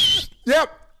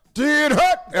 Yep. Did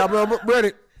hot. I'm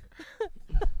ready.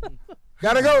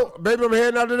 Gotta go. Baby, I'm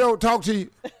heading out the door. Talk to you.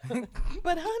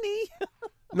 But honey.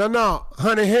 No.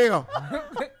 Honey, hell.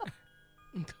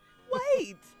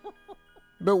 Wait.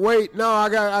 But wait, no, I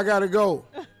gotta go.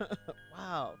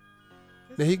 Wow.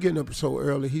 Now he getting up so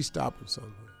early, he's stopping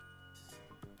somewhere.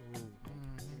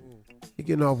 He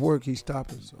getting off work, he's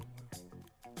stopping somewhere.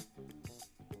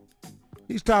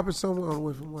 He's stopping somewhere on the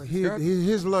way from work.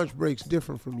 His lunch break's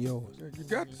different from yours. You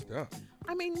got to stop.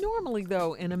 I mean, normally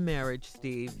though, in a marriage,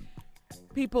 Steve,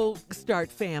 people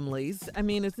start families. I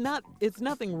mean, it's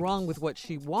nothing wrong with what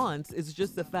she wants. It's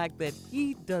just the fact that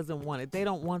he doesn't want it. They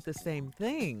don't want the same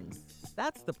things.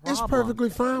 That's the problem. It's perfectly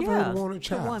fine for her to want a to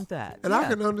child. want that. And I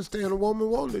can understand a woman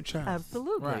wanting a child.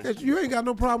 Absolutely. Right. You ain't got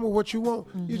no problem with what you want.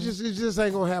 It just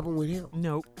ain't gonna happen with him.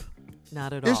 Nope.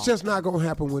 Not at all. It's just not gonna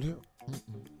happen with him.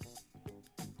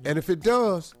 And if it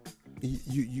does,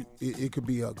 it could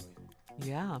be ugly.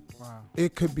 Yeah. Wow.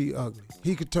 It could be ugly.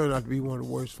 He could turn out to be one of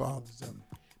the worst fathers ever.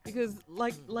 Because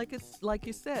like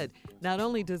you said, not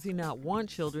only does he not want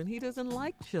children, he doesn't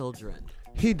like children.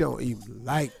 He don't even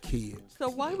like kids. So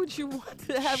why would you want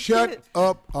to have Shut kids?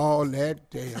 up all that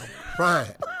damn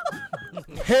crying.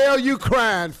 Hell you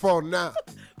crying for now?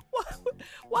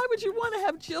 Why would you want to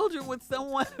have children with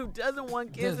someone who doesn't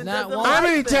want kids and doesn't How like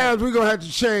many them? times we gonna have to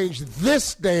change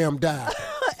this damn diet?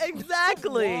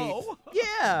 Exactly. Whoa.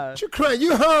 Yeah. You crying?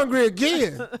 You hungry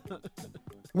again?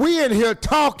 We in here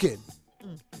talking.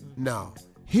 No,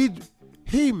 he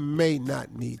may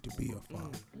not need to be a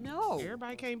father. No.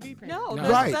 Everybody can't be parents. No, No.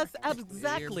 Right. that's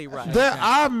exactly right. There,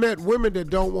 I've met women that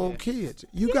don't want kids.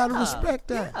 You gotta respect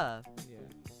that. Yeah.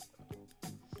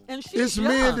 And she's It's young.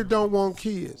 men that don't want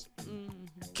kids.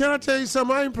 Can I tell you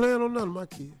something? I ain't playing on none of my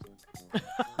kids.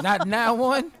 Not now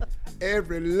one.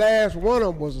 Every last one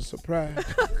of them was a surprise.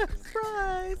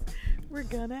 Surprise. We're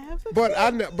gonna have a But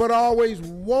kid. I always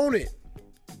wanted.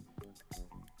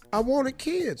 I wanted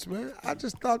kids, man. I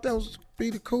just thought that was be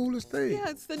the coolest thing. Yeah,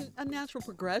 it's a natural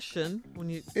progression when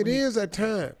you It is at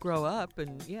times. grow up,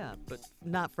 and yeah, but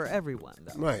not for everyone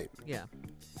though. Right. Yeah,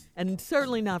 and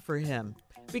certainly not for him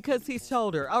because he's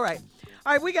told her. All right,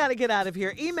 we got to get out of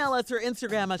here. Email us or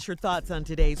Instagram us your thoughts on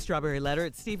today's Strawberry Letter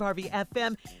at Steve Harvey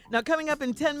FM. Now, coming up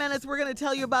in 10 minutes, we're going to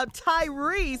tell you about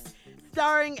Tyrese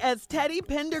starring as Teddy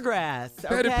Pendergrass.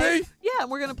 Teddy Okay? P? Yeah, and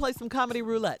we're going to play some comedy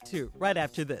roulette too right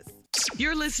after this.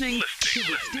 You're listening to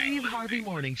the Steve Harvey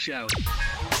Morning Show.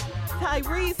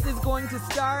 Tyrese is going to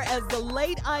star as the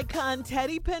late icon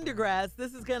Teddy Pendergrass.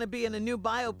 This is going to be in a new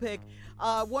biopic.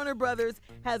 Warner Brothers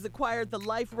has acquired the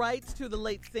life rights to the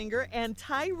late singer, and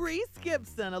Tyrese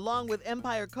Gibson, along with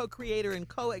Empire co-creator and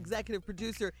co-executive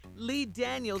producer Lee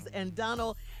Daniels and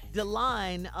Donald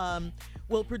DeLine,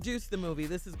 will produce the movie.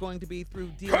 This is going to be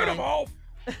through Cut him off.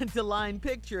 DeLine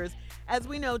Pictures. As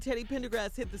we know, Teddy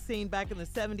Pendergrass hit the scene back in the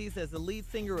 70s as the lead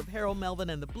singer of Harold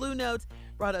Melvin and the Blue Notes,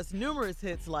 brought us numerous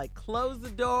hits like Close the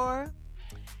Door,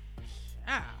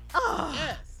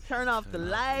 Yes. Turn Off the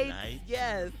Lights,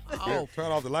 yes, Oh, turn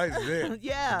off the lights. Yeah.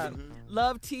 yeah,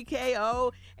 Love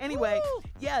TKO. Anyway,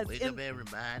 yes. Wake up,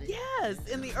 everybody. Yes.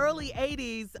 In the early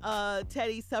 80s,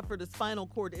 Teddy suffered a spinal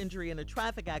cord injury in a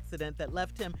traffic accident that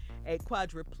left him a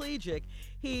quadriplegic.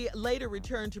 He later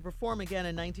returned to perform again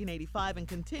in 1985 and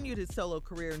continued his solo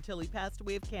career until he passed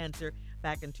away of cancer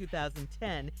back in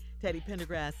 2010. Teddy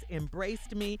Pendergrass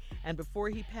embraced me, and before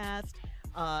he passed,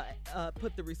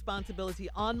 put the responsibility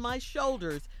on my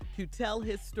shoulders to tell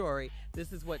his story.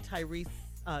 This is what Tyrese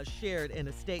shared in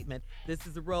a statement. This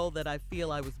is a role that I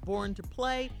feel I was born to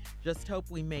play. Just hope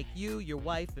we make you, your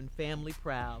wife, and family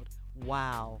proud.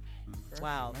 Wow.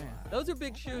 Wow. Those are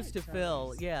big shoes to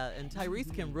fill. Yeah, and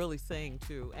Tyrese can really sing,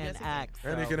 too, and act.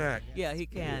 And he can act. Yeah, he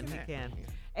can. He can.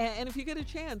 And if you get a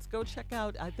chance, go check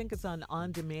out, I think it's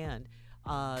on demand,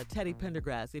 Teddy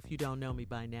Pendergrass, If You Don't Know Me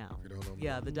By Now.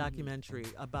 Yeah, the documentary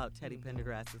about Teddy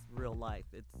Pendergrass's real life.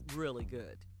 It's really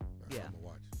good. Yeah. I'm gonna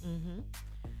watch. Mm-hmm.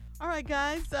 All right,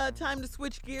 guys, time to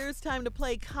switch gears. Time to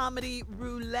play Comedy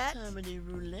Roulette. Comedy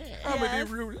Roulette. Yes.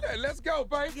 Comedy Roulette. Let's go,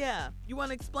 baby. Yeah. You want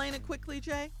to explain it quickly,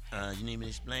 Jay? You need me to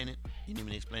explain it? You need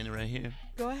me to explain it right here?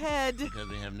 Go ahead. Because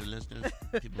we have new listeners.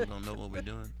 People don't know what we're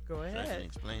doing. Go So I ahead. can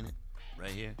explain it right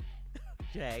here.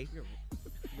 Jay. You're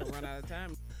gonna run out of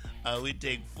time. We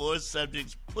take 4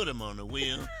 subjects, put them on the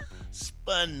wheel,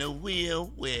 spun the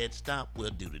wheel, where it stopped,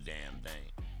 we'll do the damn thing.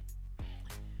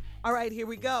 All right, here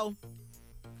we go.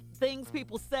 Things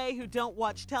people say who don't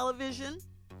watch television.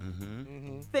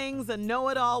 Things a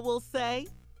know-it-all will say.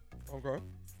 Okay.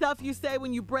 Stuff you say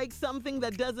when you break something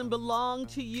that doesn't belong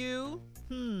to you.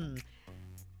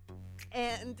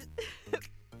 And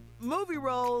movie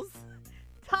roles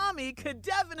Tommy could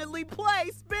definitely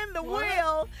play. Spin the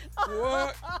wheel.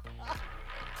 What?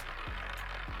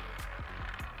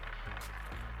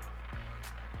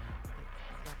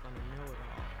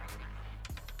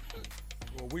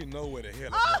 Well, we know where the hell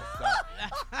it's going to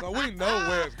stop. So we know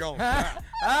where it's going to stop.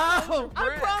 Oh, I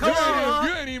promise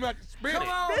You ain't even have to spin it.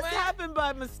 This happened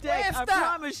by mistake. I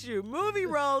promise you. Movie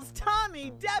roles,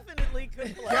 Tommy definitely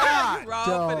could play. God,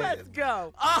 dog. Let's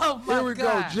go. Oh, my Here we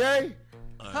God. go, Jay.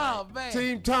 Oh, man.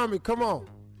 Team Tommy, come on.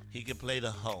 He could play the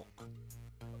Hulk.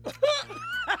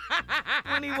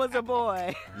 When he was a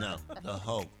boy. No, the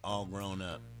Hulk, all grown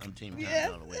up. I'm Team Tommy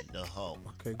all the way. The Hulk.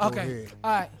 Okay, go ahead.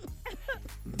 All right.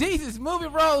 These movie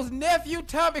roles nephew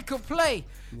Tommy could play.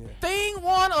 Yeah. Thing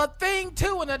 1 or Thing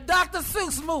 2 in a Dr.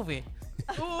 Seuss movie.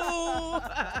 Ooh.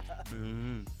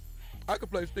 I could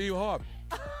play Steve Harvey.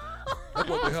 That's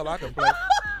what the hell I can play.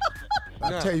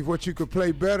 I'll tell you what you could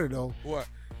play better, though. What?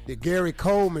 The Gary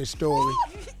Coleman story.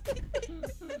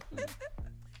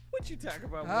 What you talking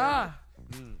about? All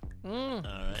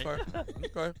right.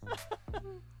 Okay.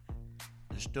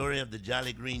 The story of the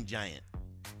Jolly Green Giant.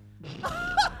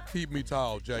 Keep me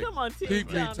tall, Jay. Come on, Team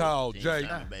Keep me Tommy. tall, Team Jay.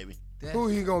 Tommy, baby. Who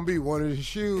he gonna be? One of his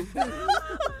shoes? Come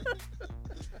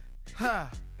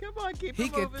on, keep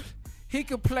it moving. He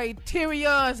could play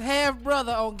Tyrion's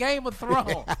half-brother on Game of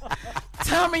Thrones.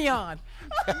 Tommyon.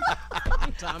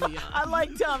 I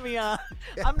like Tommy.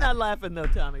 I'm not laughing though,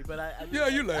 Tommy, but I Yeah,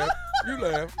 you laugh. You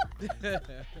laugh.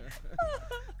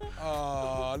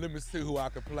 Let me see who I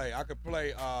could play. I could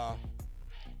play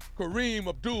Kareem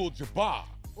Abdul-Jabbar.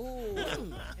 Ooh, in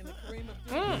the Kareem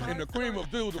Abdul-Jabbar. In the Kareem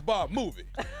Abdul-Jabbar movie.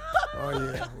 Oh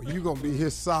yeah, well, you gonna be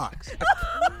his socks.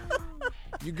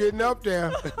 You getting up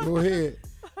there? Go ahead.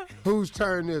 Whose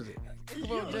turn is it?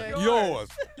 Come on, Jay. Yours.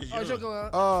 Oh, it's your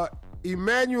go.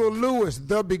 Emmanuel Lewis,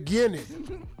 The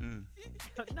Beginning.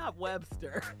 Not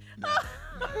Webster.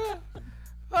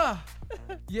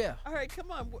 Yeah. All right,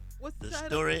 come on. What's the The title?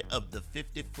 story of the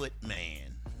 50-foot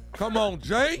man. Come on,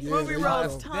 Jay. Yeah, Movie there you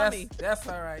roles, go. Tommy. That's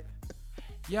all right.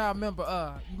 Y'all remember,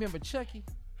 you remember Chucky?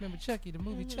 Remember Chucky, the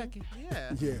movie Chucky?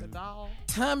 Yeah. Yeah. The doll.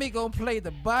 Tommy gonna play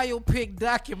the biopic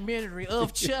documentary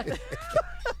of Chucky.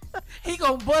 He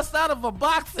gonna bust out of a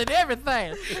box and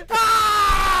everything.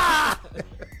 Ah!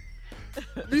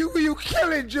 You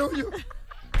killing, Junior.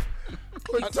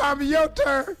 Well, Tommy, your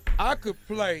turn. I could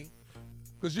play,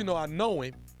 because you know I know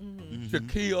him,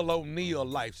 Shaquille O'Neal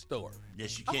life story.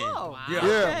 Yes, you can. Oh, Yeah.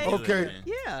 Yeah, Do it, okay. man.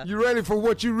 yeah. You ready for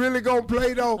what you really gonna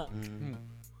play, though?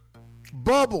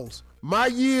 Bubbles, My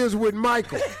Years with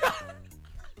Michael.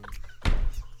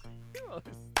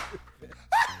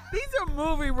 These are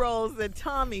movie roles that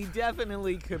Tommy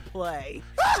definitely could play.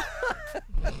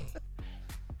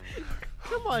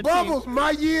 Come on, Bubbles, team.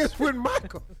 My Years with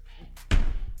Michael.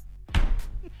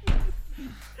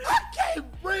 I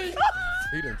can't breathe.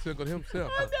 He done tickled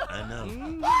himself. I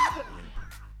know.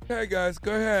 Hey, guys,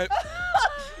 go ahead.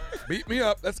 Beat me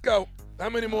up. Let's go. How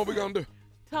many more we gonna do?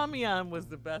 Tommyon was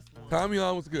the best one. Tommy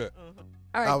on was good.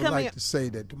 All right, I would come like here. to say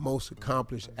that the most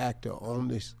accomplished actor on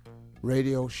this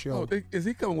radio show. Oh, is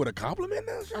he coming with a compliment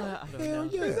now, Sean? I don't Hell know.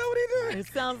 yeah. Is that what he doing? It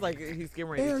sounds like he's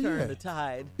getting ready Hell to turn yeah. the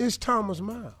tide. It's Thomas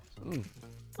Miles.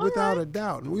 Without a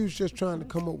doubt. And we was just trying to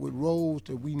come up with roles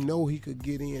that we know he could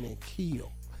get in and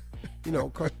kill. You know,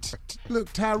 because,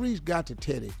 look, Tyrese got to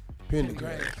Teddy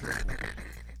Pendergrass.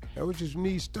 That was just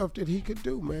neat stuff that he could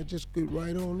do, man. Just get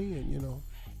right on in, you know.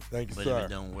 Thank you, But sir. if it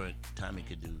don't work, Tommy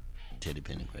could do Teddy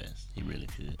Pendergrass. He really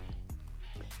could.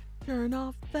 Turn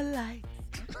off the lights.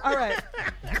 All right.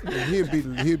 And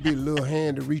he'd be a little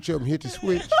hand to reach up and hit the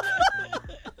switch.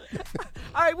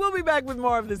 All right, we'll be back with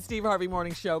more of the Steve Harvey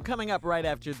Morning Show coming up right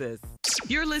after this.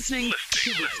 You're listening to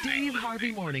the Steve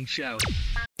Harvey Morning Show.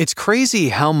 It's crazy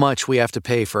how much we have to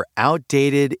pay for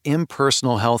outdated,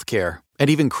 impersonal healthcare, and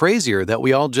even crazier that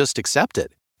we all just accept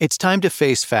it. It's time to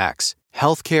face facts.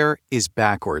 Healthcare is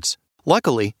backwards.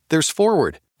 Luckily, there's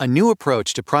Forward, a new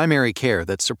approach to primary care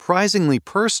that's surprisingly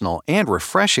personal and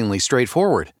refreshingly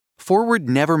straightforward. Forward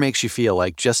never makes you feel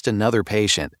like just another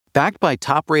patient. Backed by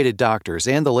top-rated doctors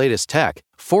and the latest tech,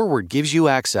 Forward gives you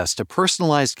access to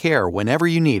personalized care whenever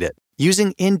you need it.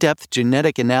 Using in-depth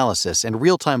genetic analysis and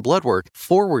real-time blood work,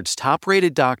 Forward's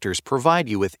top-rated doctors provide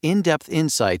you with in-depth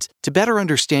insights to better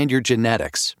understand your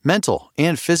genetics, mental,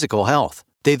 and physical health.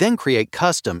 They then create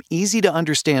custom,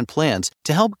 easy-to-understand plans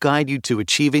to help guide you to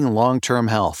achieving long-term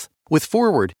health. With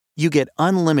Forward, you get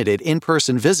unlimited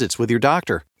in-person visits with your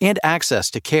doctor and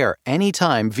access to care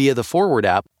anytime via the Forward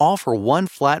app, all for one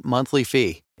flat monthly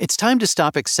fee. It's time to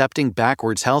stop accepting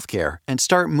backwards healthcare and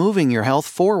start moving your health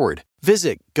forward.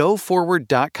 Visit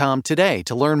GoForward.com today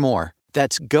to learn more.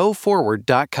 That's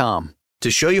GoForward.com. To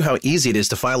show you how easy it is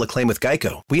to file a claim with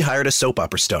Geico, we hired a soap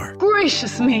opera star.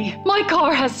 Gracious me, my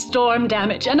car has storm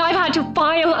damage and I've had to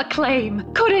file a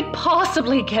claim. Could it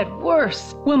possibly get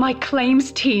worse? Will my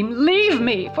claims team leave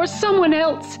me for someone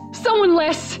else? Someone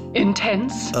less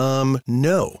intense?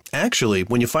 No. Actually,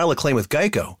 when you file a claim with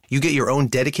Geico, you get your own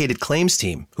dedicated claims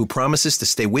team who promises to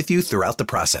stay with you throughout the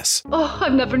process. Oh,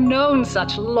 I've never known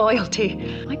such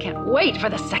loyalty. I can't wait for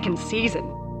the second season.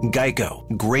 Geico.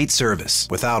 Great service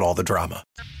without all the drama.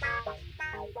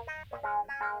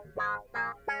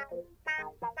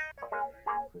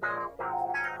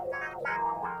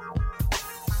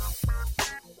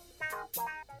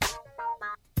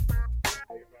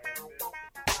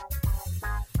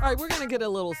 All right, we're going to get a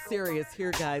little serious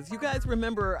here, guys. You guys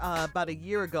remember about a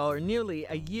year ago, or nearly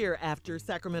a year after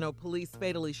Sacramento police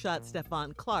fatally shot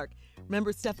Stephon Clark.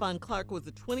 Remember, Stephon Clark was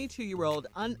a 22-year-old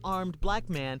unarmed black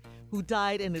man who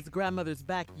died in his grandmother's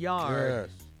backyard.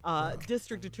 Yes.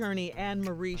 District Attorney Anne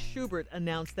Marie Schubert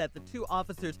announced that the two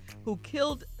officers who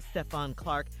killed Stephon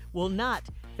Clark will not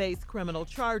face criminal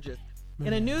charges.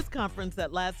 In a news conference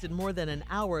that lasted more than an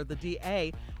hour, the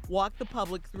DA walked the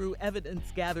public through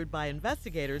evidence gathered by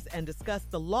investigators and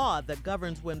discussed the law that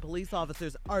governs when police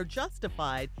officers are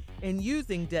justified in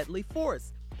using deadly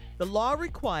force. The law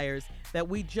requires that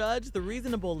we judge the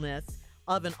reasonableness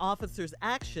of an officer's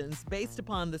actions based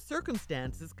upon the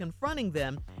circumstances confronting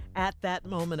them at that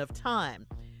moment of time,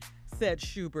 said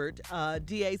Schubert.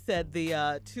 DA said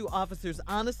the two officers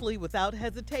honestly, without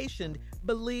hesitation,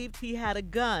 believed he had a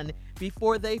gun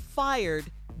before they fired,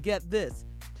 get this,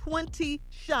 20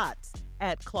 shots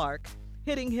at Clark,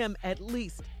 hitting him at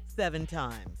least 7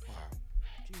 times.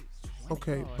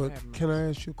 Okay, but can I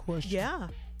ask you a question? Yeah.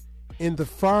 In the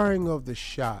firing of the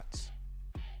shots,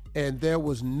 and there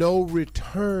was no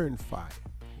return fire.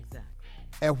 Exactly.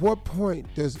 At what point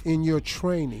in your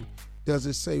training does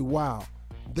it say, wow,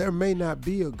 there may not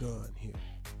be a gun here?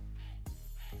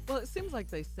 Well, it seems like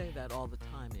they say that all the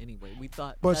time anyway. We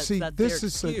thought But that's see, their this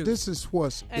excuse. is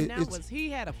what's And that was, he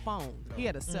had a phone. He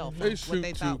had a cell phone. They what shoot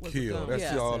they to thought was a kill. gun. That's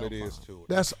Yeah. all it is to it.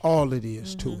 that's all it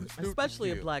is to it.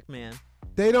 Especially a black man.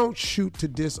 They don't shoot to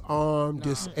disarm,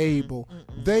 disable.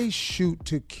 They shoot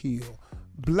to kill.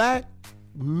 Black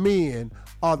men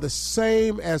are the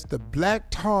same as the black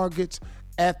targets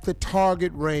at the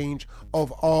target range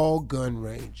of all gun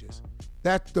ranges.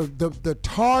 That the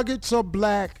targets are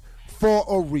black for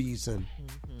a reason.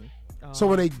 So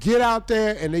when they get out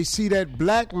there and they see that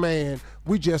black man,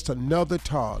 we just another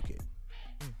target.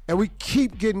 And we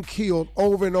keep getting killed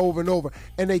over and over and over.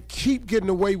 And they keep getting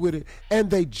away with it. And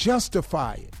they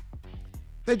justify it.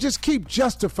 They just keep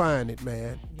justifying it,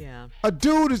 man. Yeah. A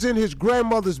dude is in his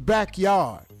grandmother's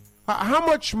backyard. How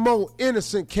much more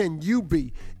innocent can you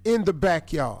be in the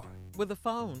backyard? With a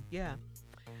phone, yeah.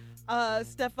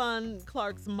 Stephon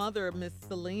Clark's mother, Miss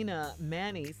Selena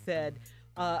Manny, said,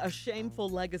 a shameful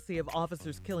legacy of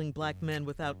officers killing black men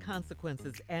without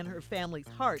consequences, and her family's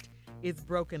heart is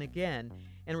broken again.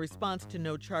 in response to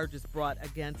no charges brought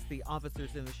against the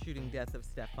officers in the shooting death of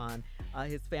Stephon.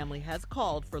 His family has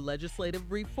called for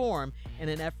legislative reform in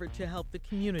an effort to help the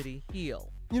community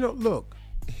heal. Look,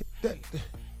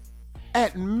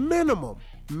 at minimum,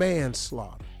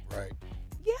 manslaughter. Right.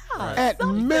 Yeah. At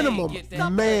minimum,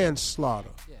 manslaughter.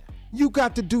 Yeah. You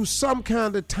got to do some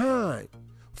kind of time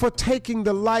for taking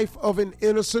the life of an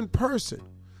innocent person.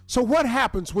 So what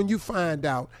happens when you find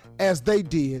out, as they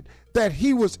did, that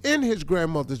he was in his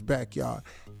grandmother's backyard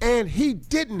and he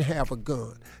didn't have a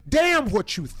gun? Damn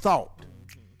what you thought.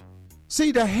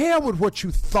 See, the hell with what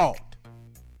you thought.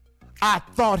 I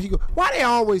thought why they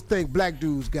always think black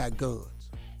dudes got guns?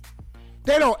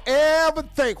 They don't ever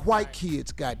think white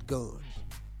kids got guns.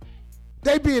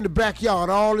 They be in the backyard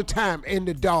all the time in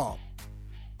the dark.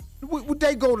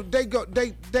 They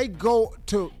go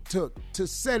to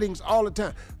settings all the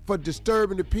time for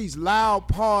disturbing the peace, loud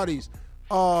parties,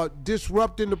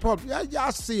 disrupting the public.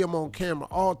 Y'all see them on camera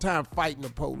all the time fighting the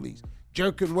police,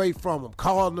 jerking away from them,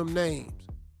 calling them names.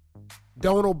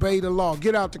 Don't obey the law.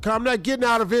 Get out the car. I'm not getting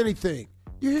out of anything.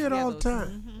 You hear it all the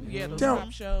time. Yeah, those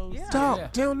cop shows.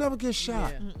 They'll never get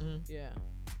shot. Yeah.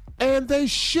 And they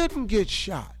shouldn't get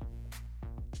shot.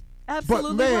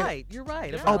 Absolutely but man, right. You're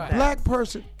right. A black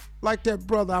person like that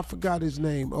brother, I forgot his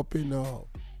name, up in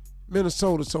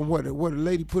Minnesota somewhere, where the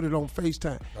lady put it on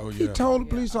FaceTime. Oh, yeah. He told the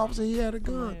police officer he had a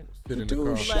gun. The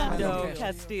dude shot him. Orlando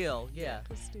Castile, yeah.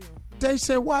 They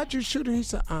said, "Why'd you shoot her?" He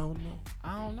said, "I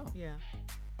don't know." Yeah.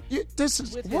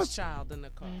 With his child in the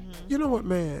car. You know what,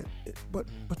 man?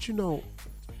 But you know,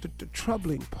 the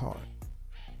troubling part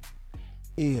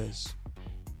is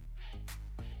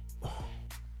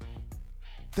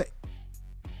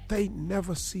they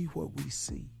never see what we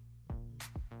see.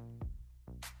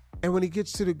 And when it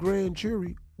gets to the grand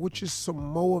jury, which is some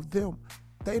more of them,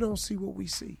 they don't see what we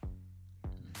see.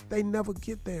 They never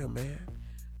get there, man.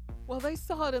 Well, they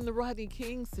saw it in the Rodney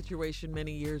King situation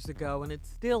many years ago, and it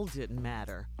still didn't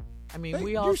matter. I mean,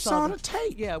 we all saw the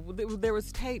tape. Yeah, there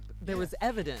was tape. There was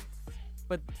evidence.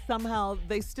 But somehow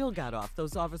they still got off.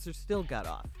 Those officers still got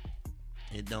off.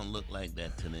 It don't look like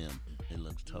that to them. It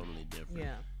looks totally different.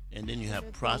 Yeah. And then you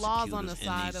have prosecutors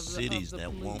in these cities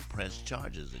that won't press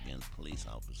charges against police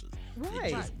officers. Right.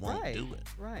 They just won't do it.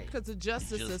 Right. Because the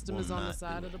justice system is on the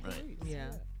side of the police.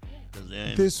 Yeah.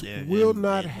 This will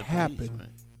not happen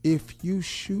if you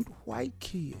shoot white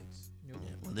kids. Yeah,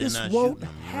 well, this won't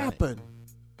happen. Right.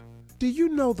 Do you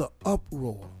know the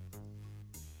uproar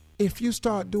if you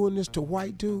start doing this to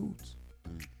white dudes?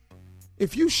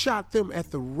 If you shot them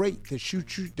at the rate that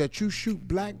you shoot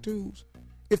black dudes,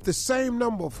 if the same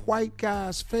number of white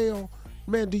guys fell,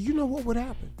 man, do you know what would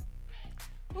happen?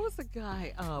 What was the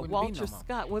guy, Walter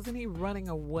Scott? Wasn't he running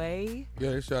away?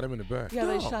 Yeah, they shot him in the back. Yeah,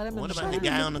 they shot him in the back. What about the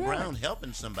guy on the ground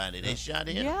helping somebody? They shot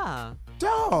him? Yeah.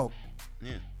 Dog.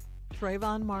 Yeah.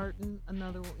 Trayvon Martin,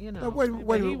 another one, you know. Now, wait.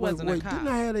 Didn't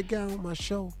I have that guy on my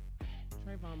show?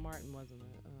 Trayvon Martin wasn't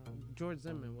George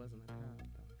Zimmerman wasn't a cop.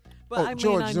 But I mean,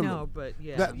 George I Zimmerman. know, but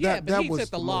yeah. That he was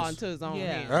took the law into his own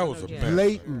hands. That was a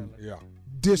blatant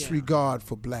disregard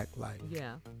for black life.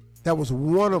 Yeah. That was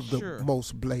one of the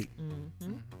most blatant.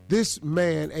 Mm-hmm. This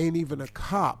man ain't even a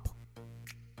cop,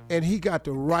 and he got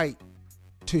the right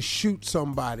to shoot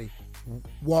somebody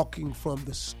walking from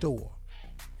the store.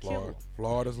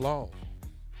 Florida's law.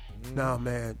 Nah,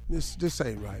 man, this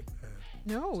ain't right, man.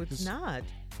 No, it's not.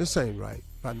 This ain't right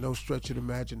by no stretch of the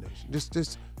imagination. This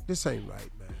ain't right,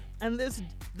 man. And this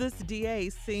DA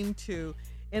seemed to,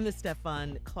 in the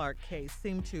Stephon Clark case,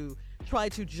 seemed to try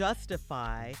to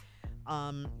justify,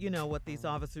 what these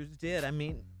officers did. I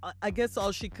mean, I guess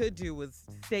all she could do was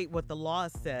state what the law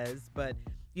says, but,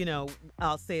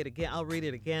 I'll say it again. I'll read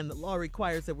it again. The law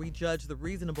requires that we judge the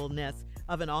reasonableness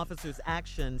of an officer's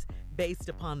actions based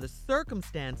upon the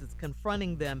circumstances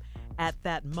confronting them at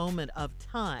that moment of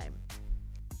time.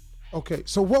 Okay,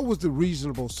 so what was the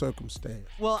reasonable circumstance?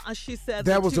 Well, she said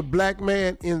that was a black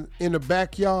man in the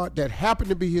backyard that happened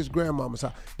to be his grandmama's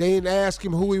house. They didn't ask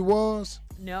him who he was?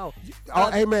 No.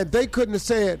 Hey, man, they couldn't have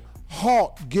said,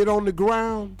 halt, get on the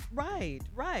ground. Right.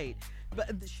 But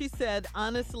she said,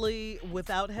 honestly,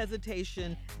 without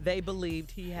hesitation, they believed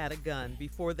he had a gun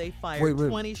before they fired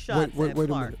 20 shots at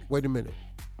Clark. Wait a minute.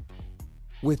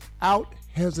 Without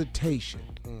hesitation,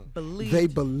 they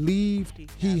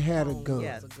believed he had a gun.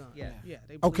 Yes. Yeah,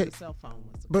 they believed the cell phone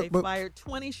was they fired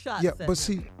 20 shots at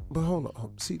him. But hold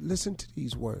on. See, listen to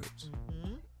these words.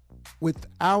 Mm-hmm.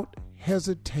 Without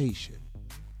hesitation,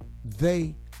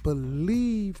 they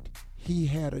believed he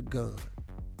had a gun.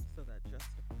 So that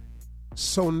justified it.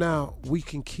 So now we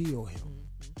can kill him.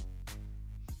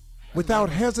 Without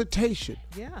hesitation,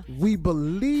 we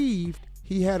believed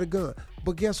he had a gun.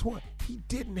 But guess what? He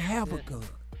didn't have a gun.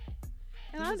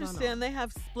 And I understand they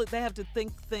have to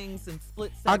think things in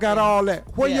split seconds. I got all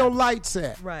that. Where your lights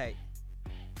at? Right.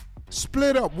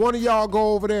 Split up. One of y'all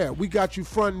go over there. We got you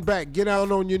front and back. Get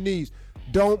down on your knees.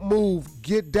 Don't move.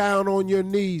 Get down on your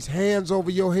knees. Hands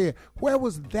over your head. Where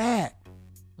was that?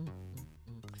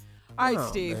 All right,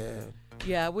 Steve. Man.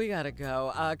 Yeah, we got to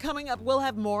go. Coming up, we'll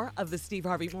have more of the Steve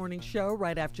Harvey Morning Show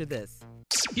right after this.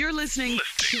 You're listening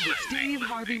to the Steve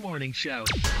Harvey Morning Show.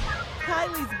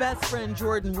 Kylie's best friend,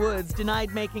 Jordan Woods,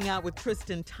 denied making out with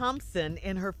Tristan Thompson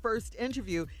in her first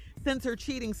interview since her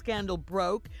cheating scandal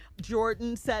broke.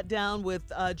 Jordan sat down with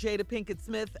Jada Pinkett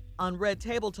Smith on Red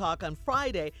Table Talk on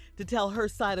Friday to tell her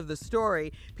side of the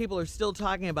story. People are still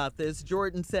talking about this.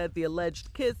 Jordan said the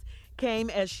alleged kiss came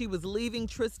as she was leaving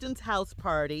Tristan's house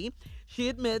party. She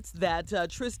admits that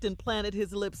Tristan planted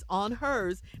his lips on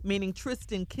hers, meaning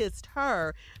Tristan kissed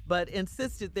her, but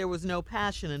insisted there was no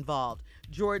passion involved.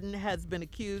 Jordan has been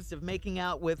accused of making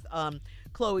out with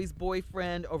Khloe's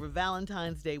boyfriend over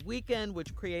Valentine's Day weekend,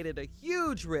 which created a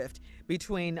huge rift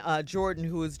between Jordan,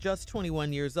 who is just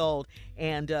 21 years old,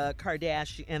 and the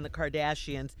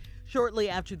Kardashians. Shortly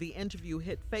after the interview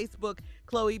hit Facebook,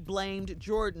 Khloe blamed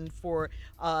Jordan for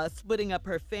splitting up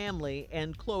her family,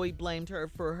 and Khloe blamed her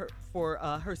for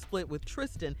her split with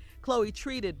Tristan. Khloe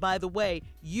tweeted, "By the way,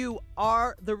 you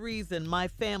are the reason my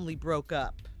family broke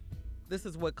up." This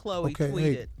is what Khloe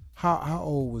tweeted. Hey, how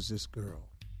old was this girl?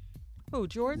 Who,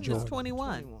 Jordan? Is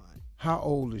 21. How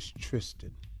old is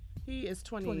Tristan? He is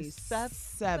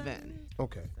 27.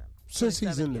 Okay. Since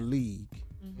he's in the league,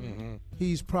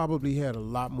 he's probably had a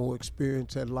lot more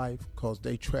experience at life because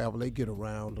they travel, they get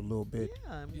around a little bit.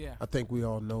 Yeah. I think we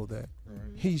all know that.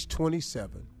 He's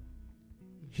 27.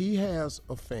 He has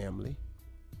a family,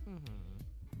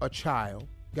 a child,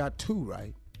 got two,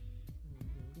 right?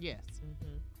 Yes.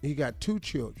 He got two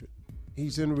children.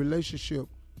 He's in a relationship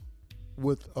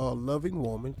with a loving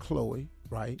woman, Khloe,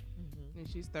 right? And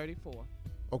she's 34.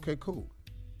 Okay, cool.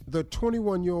 The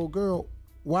 21-year-old girl,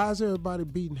 why is everybody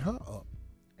beating her up?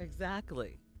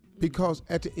 Exactly. Because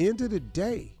at the end of the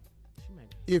day,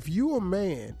 if you a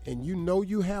man and you know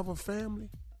you have a family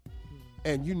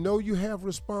and you know you have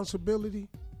responsibility,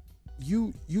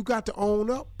 you got to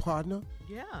own up, partner.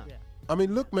 Yeah. I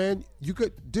mean, look, man, you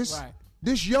could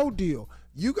this your deal.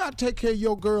 You got to take care of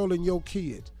your girl and your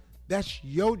kids. That's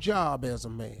your job as a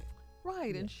man.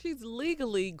 Right, and she's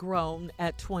legally grown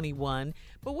at 21,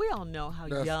 but we all know how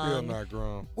That's young. still not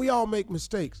grown. We all make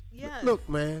mistakes. Yes. Look,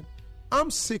 man, I'm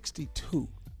 62,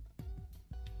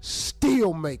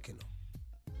 still making them.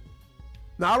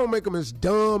 Now, I don't make them as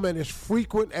dumb and as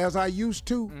frequent as I used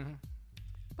to.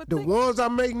 But the ones I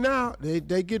make now,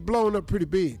 they get blown up pretty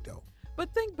big, though.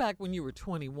 But think back when you were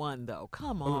 21, though.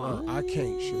 Come on. I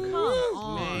can't, sure. Come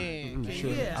on. Man.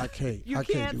 Sure, I can't. You I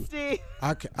can't, do. Steve.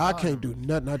 I can't do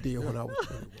nothing I did when I was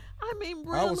 21. I mean,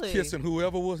 really. I was kissing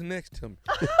whoever was next to me.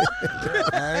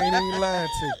 I ain't even lying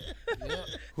to you.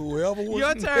 Whoever was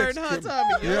Your next turn, to huh, me.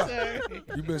 Tommy? Your turn.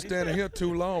 You've been standing here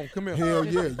too long. Come here. Hell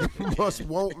yeah, you must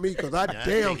want me because I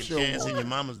damn sure chance want in your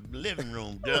mama's living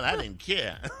room, girl. I didn't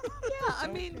care. Yeah, I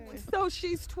mean, so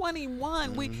she's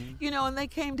 21. And they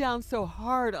came down so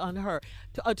hard on her.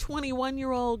 A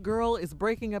 21-year-old girl is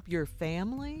breaking up your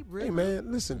family? Really? Hey,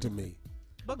 man, listen to me.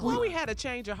 But Khloe had a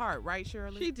change of heart, right,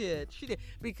 Shirley? She did.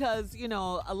 Because,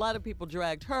 a lot of people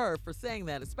dragged her for saying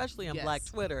that, especially on Black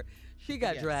Twitter. She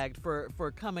got dragged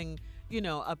for coming,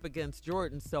 up against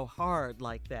Jordan so hard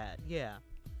like that. Yeah.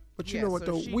 But you know what,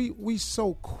 though? We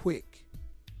so quick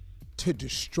to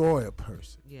destroy a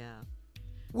person. Yeah.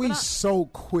 We so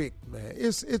quick, man.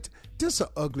 It's this an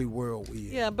ugly world we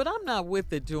in. Yeah, but I'm not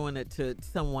with it doing it to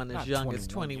someone as Not young as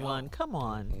 21. 21. Come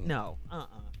on. No.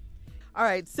 All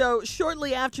right, so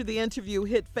shortly after the interview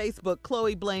hit Facebook,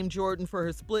 Khloe blamed Jordan for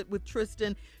her split with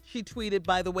Tristan. She tweeted,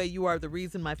 "By the way, you are the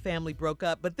reason my family broke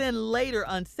up." But then later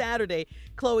on Saturday,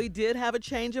 Khloe did have a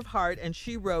change of heart, and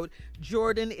she wrote,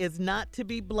 "Jordan is not to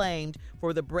be blamed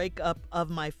for the breakup of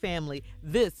my family.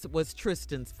 This was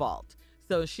Tristan's fault."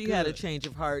 So she had a change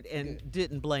of heart and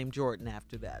didn't blame Jordan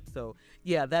after that. So,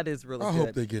 yeah, that is really I good.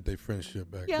 hope they get their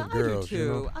friendship back. Yeah, the girls, I do too.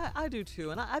 You know? I do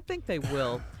too, and I think they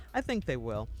will. I think they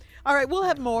will. All right, we'll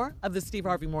have more of the Steve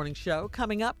Harvey Morning Show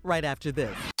coming up right after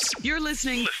this. You're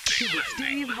listening to the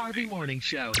Steve Harvey Morning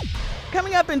Show.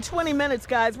 Coming up in 20 minutes,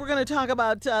 guys, we're going to talk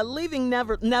about Leaving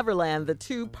Neverland, the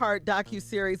two-part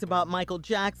docuseries about Michael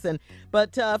Jackson.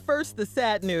 But first, the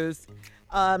sad news.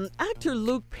 Actor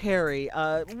Luke Perry,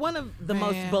 one of the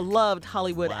most beloved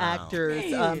Hollywood actors.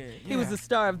 He was the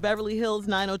star of Beverly Hills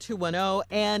 90210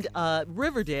 and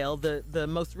Riverdale, the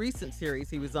most recent series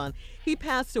he was on. He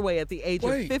passed away at the age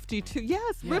of 52.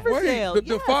 Yes, Riverdale. Wait,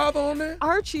 the father on there?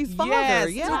 Archie's father.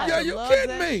 Yes. Yeah, Yeah, you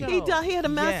kidding me? He had a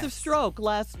massive stroke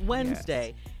last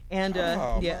Wednesday. And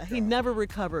he never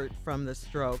recovered from the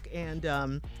stroke.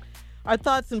 And our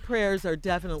thoughts and prayers are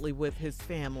definitely with his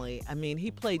family. I mean, he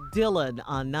played Dylan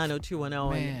on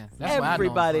 90210, and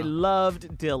everybody loved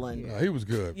Dylan. Yeah, he was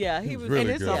good. Yeah, he was really and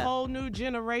it's good. a whole new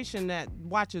generation that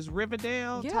watches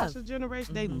Riverdale. Tasha's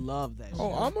generation, they love that show.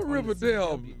 Oh, I'm a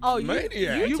Riverdale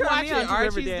maniac. You watch it,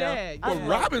 Archie's dad. Well,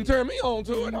 Robin turned me on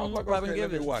to it. I was like, Robin okay,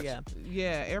 let me Givens, watch yeah. it.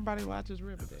 Yeah, everybody watches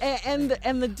Riverdale.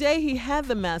 And the day he had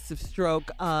the massive stroke,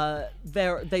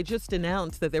 they just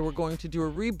announced that they were going to do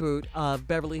a reboot of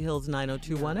Beverly Hills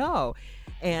 90210.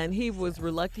 And he was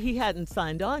reluctant. He hadn't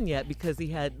signed on yet because he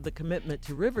had the commitment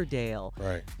to Riverdale.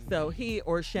 Right. So he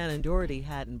or Shannon Doherty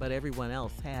hadn't, but everyone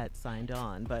else had signed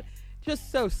on. But just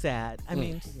so sad. I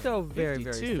mean, so very,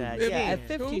 very sad. Yeah, at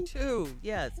 52,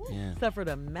 yes. Yeah. Suffered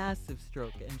a massive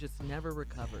stroke and just never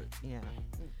recovered. Yeah.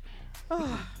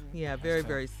 Oh, yeah, very,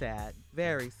 very sad.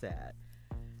 Very sad.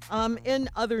 In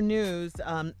other news,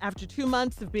 after 2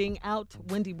 months of being out,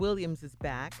 Wendy Williams is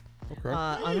back.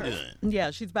 Okay.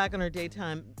 Yeah, she's back on her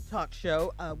daytime talk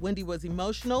show. Wendy was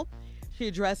emotional. She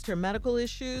addressed her medical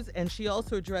issues, and she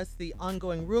also addressed the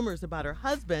ongoing rumors about her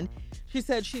husband. She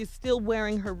said she's still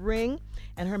wearing her ring,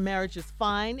 and her marriage is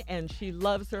fine, and she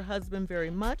loves her husband very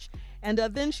much. And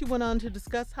then she went on to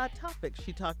discuss hot topics.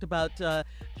 She talked about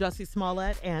Jussie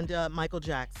Smollett and Michael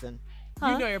Jackson.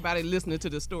 You know everybody listening to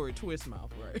the story Twist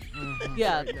Mouth, right?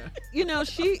 Yeah. You know,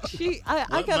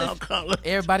 I got to...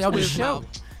 Everybody on the show.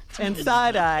 And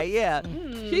side eye, yeah.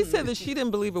 She said that she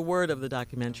didn't believe a word of the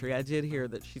documentary. I did hear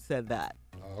that she said that.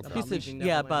 She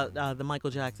said, about the Michael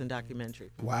Jackson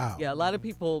documentary. Wow. Yeah, a lot of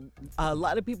people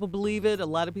believe it. A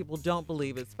lot of people don't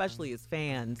believe it, especially as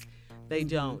fans. They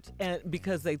don't, and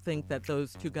because they think that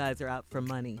those two guys are out for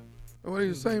money. Well,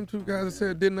 the same two guys that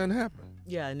said didn't nothing happen.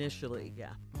 Yeah, initially, yeah.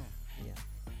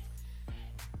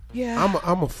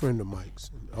 I'm a friend of Mike's,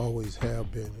 and always have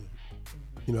been.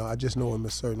 You know, I just know him a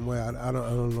certain way. I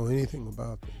don't know anything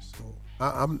about this, so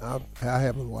I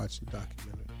haven't watched the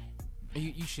documentary.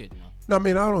 You should know. No, I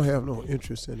mean I don't have no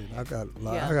interest in it. I got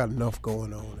enough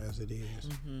going on as it is.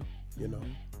 You know,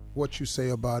 what you say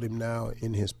about him now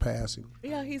in his passing.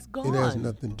 Yeah, he's gone. It has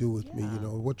nothing to do with me. You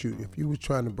know, if you was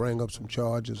trying to bring up some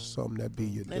charges or something, that'd be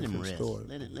your different story.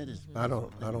 I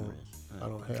don't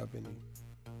have any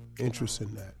interest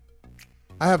in that.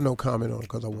 I have no comment on it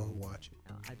because I won't watch it.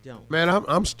 No, I don't. Man,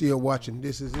 I'm still watching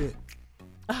This Is It.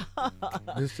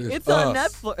 This is it's us. on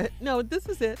Netflix. No, This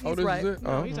Is It. He's this right. is it?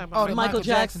 No, he's talking about The Michael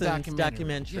Jackson's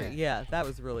documentary. Yeah, that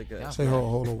was really good. Say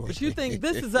hold on. But you think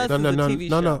This Is Us no, is a TV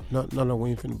show? No,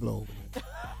 we ain't finna blow over that.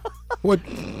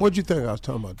 What'd you think I was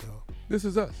talking about, dog? This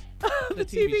is us. The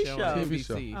TV show. TV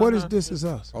show. What is This Is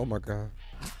Us? Oh my God.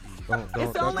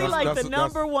 It's only like the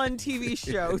number one TV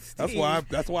show. That's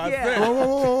why I Yeah. said.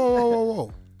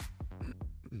 Whoa.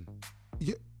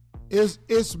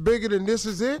 It's bigger than This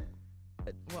Is It?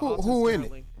 Who in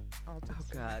it? Oh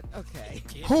God. Okay.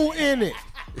 Who in it?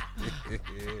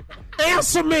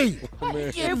 Answer me.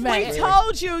 If we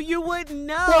told you, you wouldn't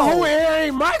know. Well, who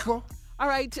ain't Michael? All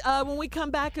right. When we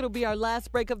come back, it'll be our last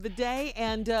break of the day,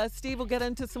 and Steve will get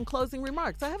into some closing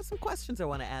remarks. I have some questions I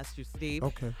want to ask you, Steve.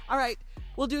 Okay. All right.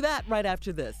 We'll do that right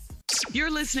after this.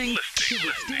 You're listening to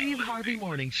the Steve Harvey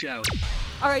Morning Show.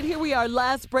 All right, here we are,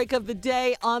 last break of the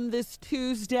day on this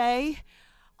Tuesday.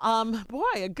 Boy,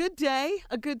 a good day.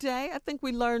 I think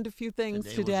we learned a few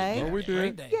things today. Oh, we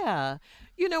did. Yeah.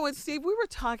 You know what, Steve, we were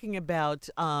talking about,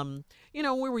 we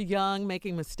were young,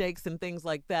 making mistakes and things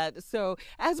like that. So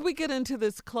as we get into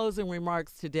this closing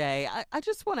remarks today, I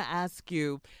just want to ask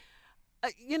you,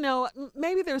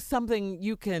 maybe there's something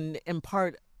you can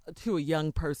impart to a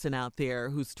young person out there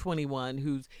who's 21,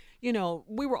 who's,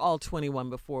 we were all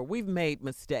 21 before. We've made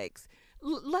mistakes.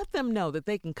 Let them know that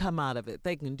they can come out of it.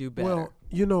 They can do better.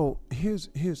 Well, here's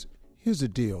the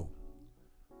deal.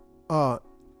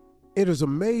 It is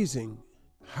amazing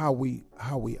how we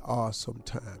are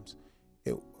sometimes,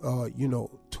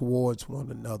 towards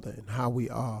one another, and how we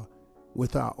are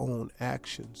with our own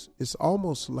actions. It's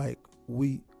almost like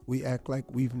we act like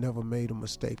we've never made a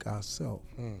mistake ourselves.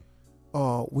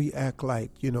 We act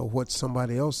like, what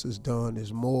somebody else has done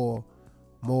is more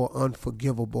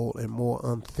unforgivable and more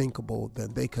unthinkable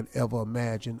than they could ever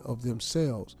imagine of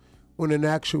themselves. When in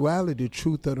actuality, the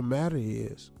truth of the matter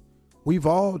is, we've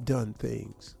all done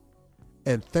things.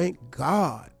 And thank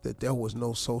God that there was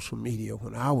no social media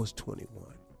when I was 21.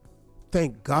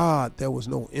 Thank God there was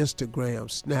no Instagram,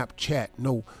 Snapchat,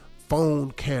 no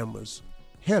phone cameras.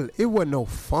 Hell, it wasn't no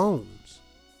phones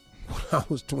when I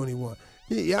was 21.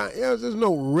 There's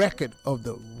no record of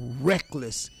the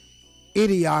reckless,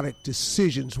 idiotic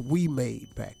decisions we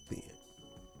made back then.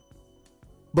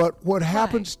 But what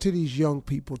happens to these young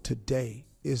people today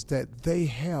is that they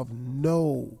have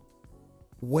no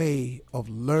way of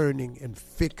learning and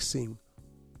fixing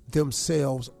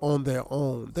themselves on their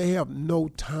own. They have no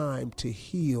time to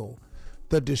heal.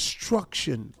 The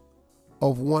destruction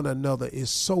of one another is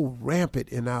so rampant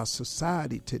in our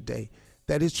society today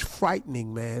that it's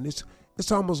frightening, man.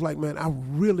 It's almost like, man, I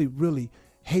really, really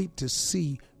hate to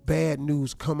see bad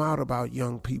news come out about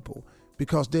young people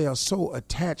because they are so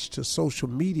attached to social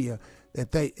media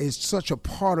that it's such a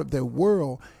part of their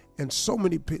world, and so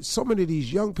many of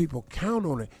these young people count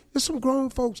on it. There's some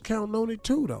grown folks counting on it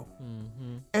too, though.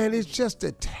 Mm-hmm. And it's just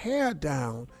a tear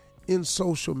down in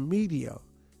social media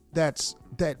that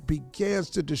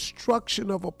begins the destruction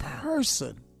of a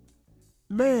person.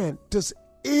 Man, does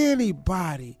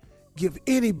anybody give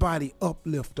anybody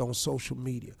uplift on social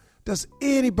media? Does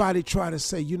anybody try to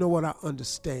say, you know what, I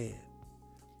understand.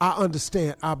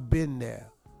 I've been there.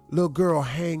 Little girl,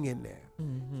 hang in there.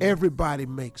 Mm-hmm. Everybody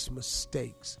makes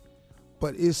mistakes.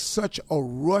 But it's such a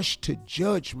rush to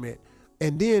judgment.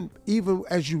 And then even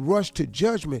as you rush to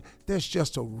judgment, there's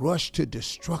just a rush to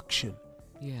destruction.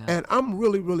 Yeah. And I'm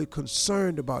really, really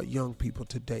concerned about young people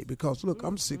today because, look,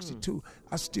 I'm 62.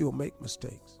 I still make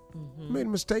mistakes. Mm-hmm. I made a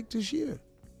mistake this year.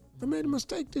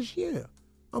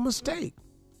 A mistake.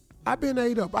 I've been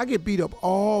ate up. I get beat up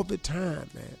all the time,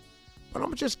 man. But I'm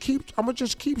gonna just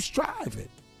keep striving.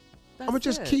 I'm gonna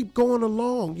just keep going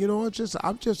along. You know,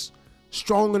 I'm just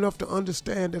strong enough to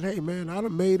understand that, hey, man, I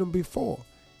done made them before.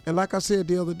 And like I said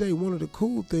the other day, one of the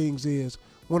cool things is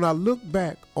when I look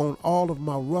back on all of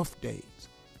my rough days,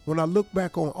 when I look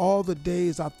back on all the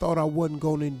days I thought I wasn't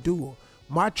gonna endure,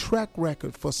 my track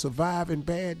record for surviving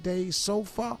bad days so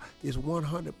far is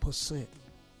 100%.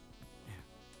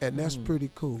 And that's pretty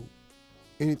cool.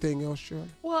 Anything else, Shirley?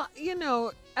 Well,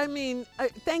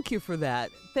 thank you for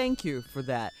that.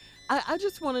 I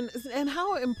just want to, and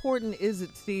how important is it,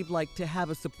 Steve, like to have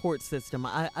a support system?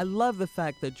 I love the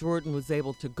fact that Jordan was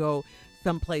able to go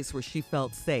someplace where she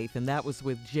felt safe, and that was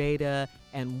with Jada,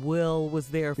 and Will was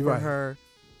there for her.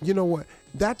 You know what?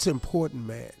 That's important,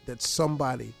 man, that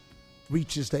somebody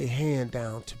reaches their hand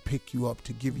down to pick you up,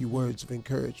 to give you words of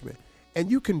encouragement. And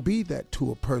you can be that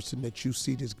to a person that you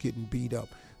see that's getting beat up.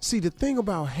 See, the thing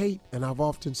about hate, and I've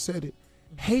often said it,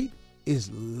 hate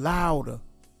is louder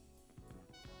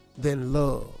than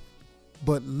love,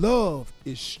 but love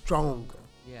is stronger.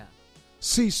 Yeah.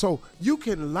 See, so you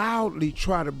can loudly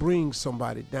try to bring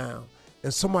somebody down,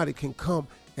 and somebody can come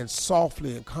and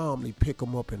softly and calmly pick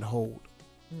them up and hold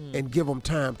and give them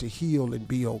time to heal and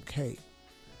be okay.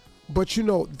 But you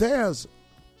know, there's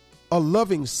a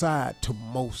loving side to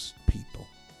most people.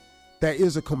 There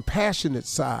is a compassionate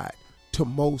side to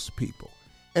most people.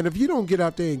 And if you don't get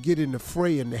out there and get in the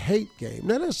fray in the hate game,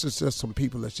 now that's just some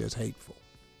people that's just hateful.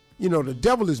 You know, the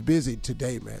devil is busy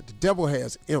today, man. The devil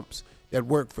has imps that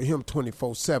work for him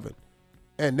 24/7.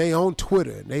 And they own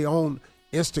Twitter, and they own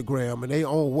Instagram, and they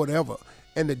own whatever.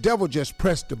 And the devil just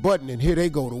pressed the button, and here they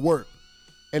go to work.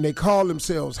 And they call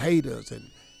themselves haters,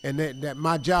 and that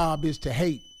my job is to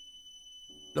hate.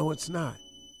 No, it's not.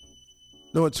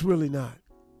 No, it's really not.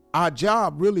 Our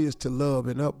job really is to love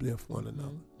and uplift one another.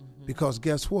 Mm-hmm. Because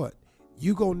guess what?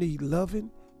 You gonna need loving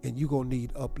and you gonna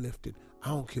need uplifting. I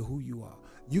don't care who you are.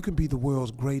 You can be the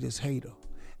world's greatest hater.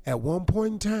 At one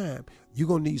point in time, you're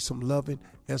gonna need some loving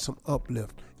and some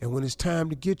uplift. And when it's time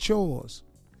to get yours,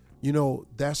 you know,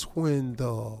 that's when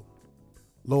the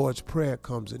Lord's Prayer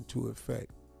comes into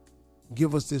effect.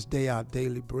 Give us this day our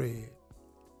daily bread.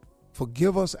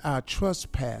 Forgive us our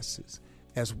trespasses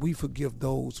as we forgive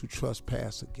those who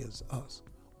trespass against us.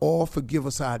 Or forgive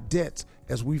us our debts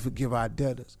as we forgive our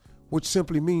debtors. Which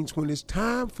simply means when it's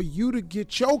time for you to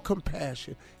get your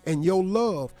compassion and your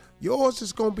love, yours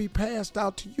is going to be passed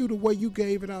out to you the way you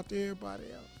gave it out to everybody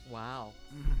else. Wow.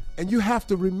 And you have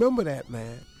to remember that,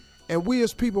 man. And we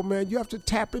as people, man, you have to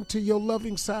tap into your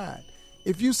loving side.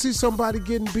 If you see somebody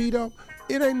getting beat up,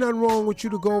 it ain't nothing wrong with you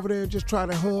to go over there and just try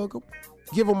to hug them,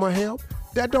 give them a help.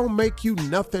 That don't make you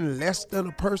nothing less than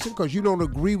a person because you don't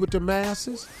agree with the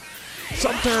masses.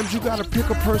 Sometimes you got to pick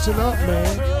a person up,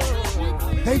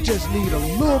 man. They just need a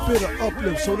little bit of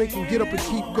uplift so they can get up and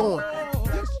keep going.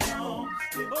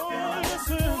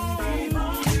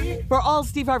 For all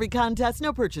Steve Harvey contests,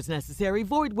 no purchase necessary,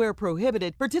 void where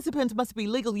prohibited. Participants must be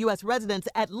legal U.S. residents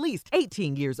at least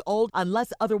 18 years old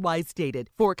unless otherwise stated.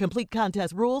 For complete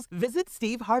contest rules, visit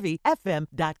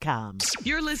SteveHarveyFM.com.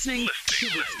 You're listening to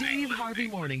the Steve Harvey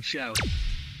Morning Show.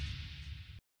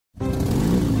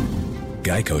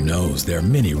 Geico knows there are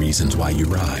many reasons why you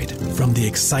ride. From the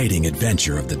exciting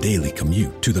adventure of the daily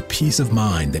commute to the peace of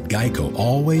mind that Geico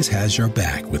always has your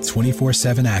back with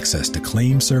 24/7 access to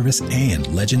claim service and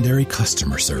legendary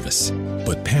customer service.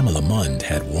 But Pamela Mund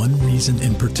had one reason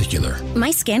in particular. My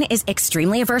skin is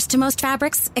extremely averse to most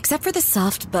fabrics, except for the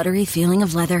soft, buttery feeling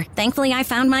of leather. Thankfully, I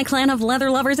found my clan of leather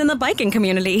lovers in the biking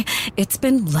community. It's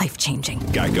been life-changing.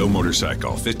 Geico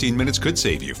Motorcycle. 15 minutes could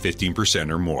save you 15%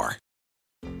 or more.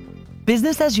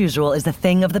 Business as usual is a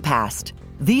thing of the past.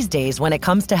 These days, when it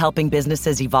comes to helping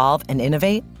businesses evolve and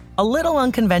innovate, a little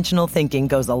unconventional thinking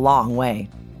goes a long way.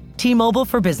 T-Mobile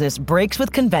for Business breaks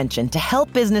with convention to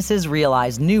help businesses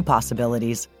realize new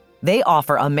possibilities. They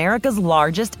offer America's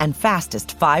largest and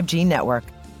fastest 5G network,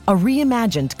 a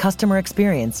reimagined customer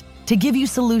experience to give you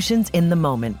solutions in the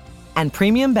moment, and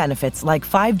premium benefits like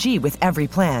 5G with every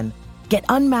plan. Get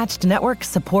unmatched network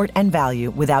support and value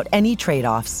without any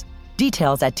trade-offs.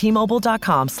 Details at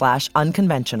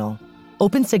T-Mobile.com/unconventional.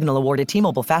 Open Signal awarded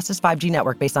T-Mobile fastest 5G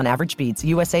network based on average speeds.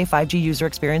 USA 5G user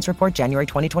experience report January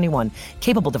 2021.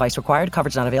 Capable device required.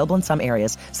 Coverage not available in some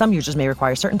areas. Some users may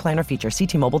require certain plan or features. See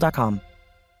T-Mobile.com.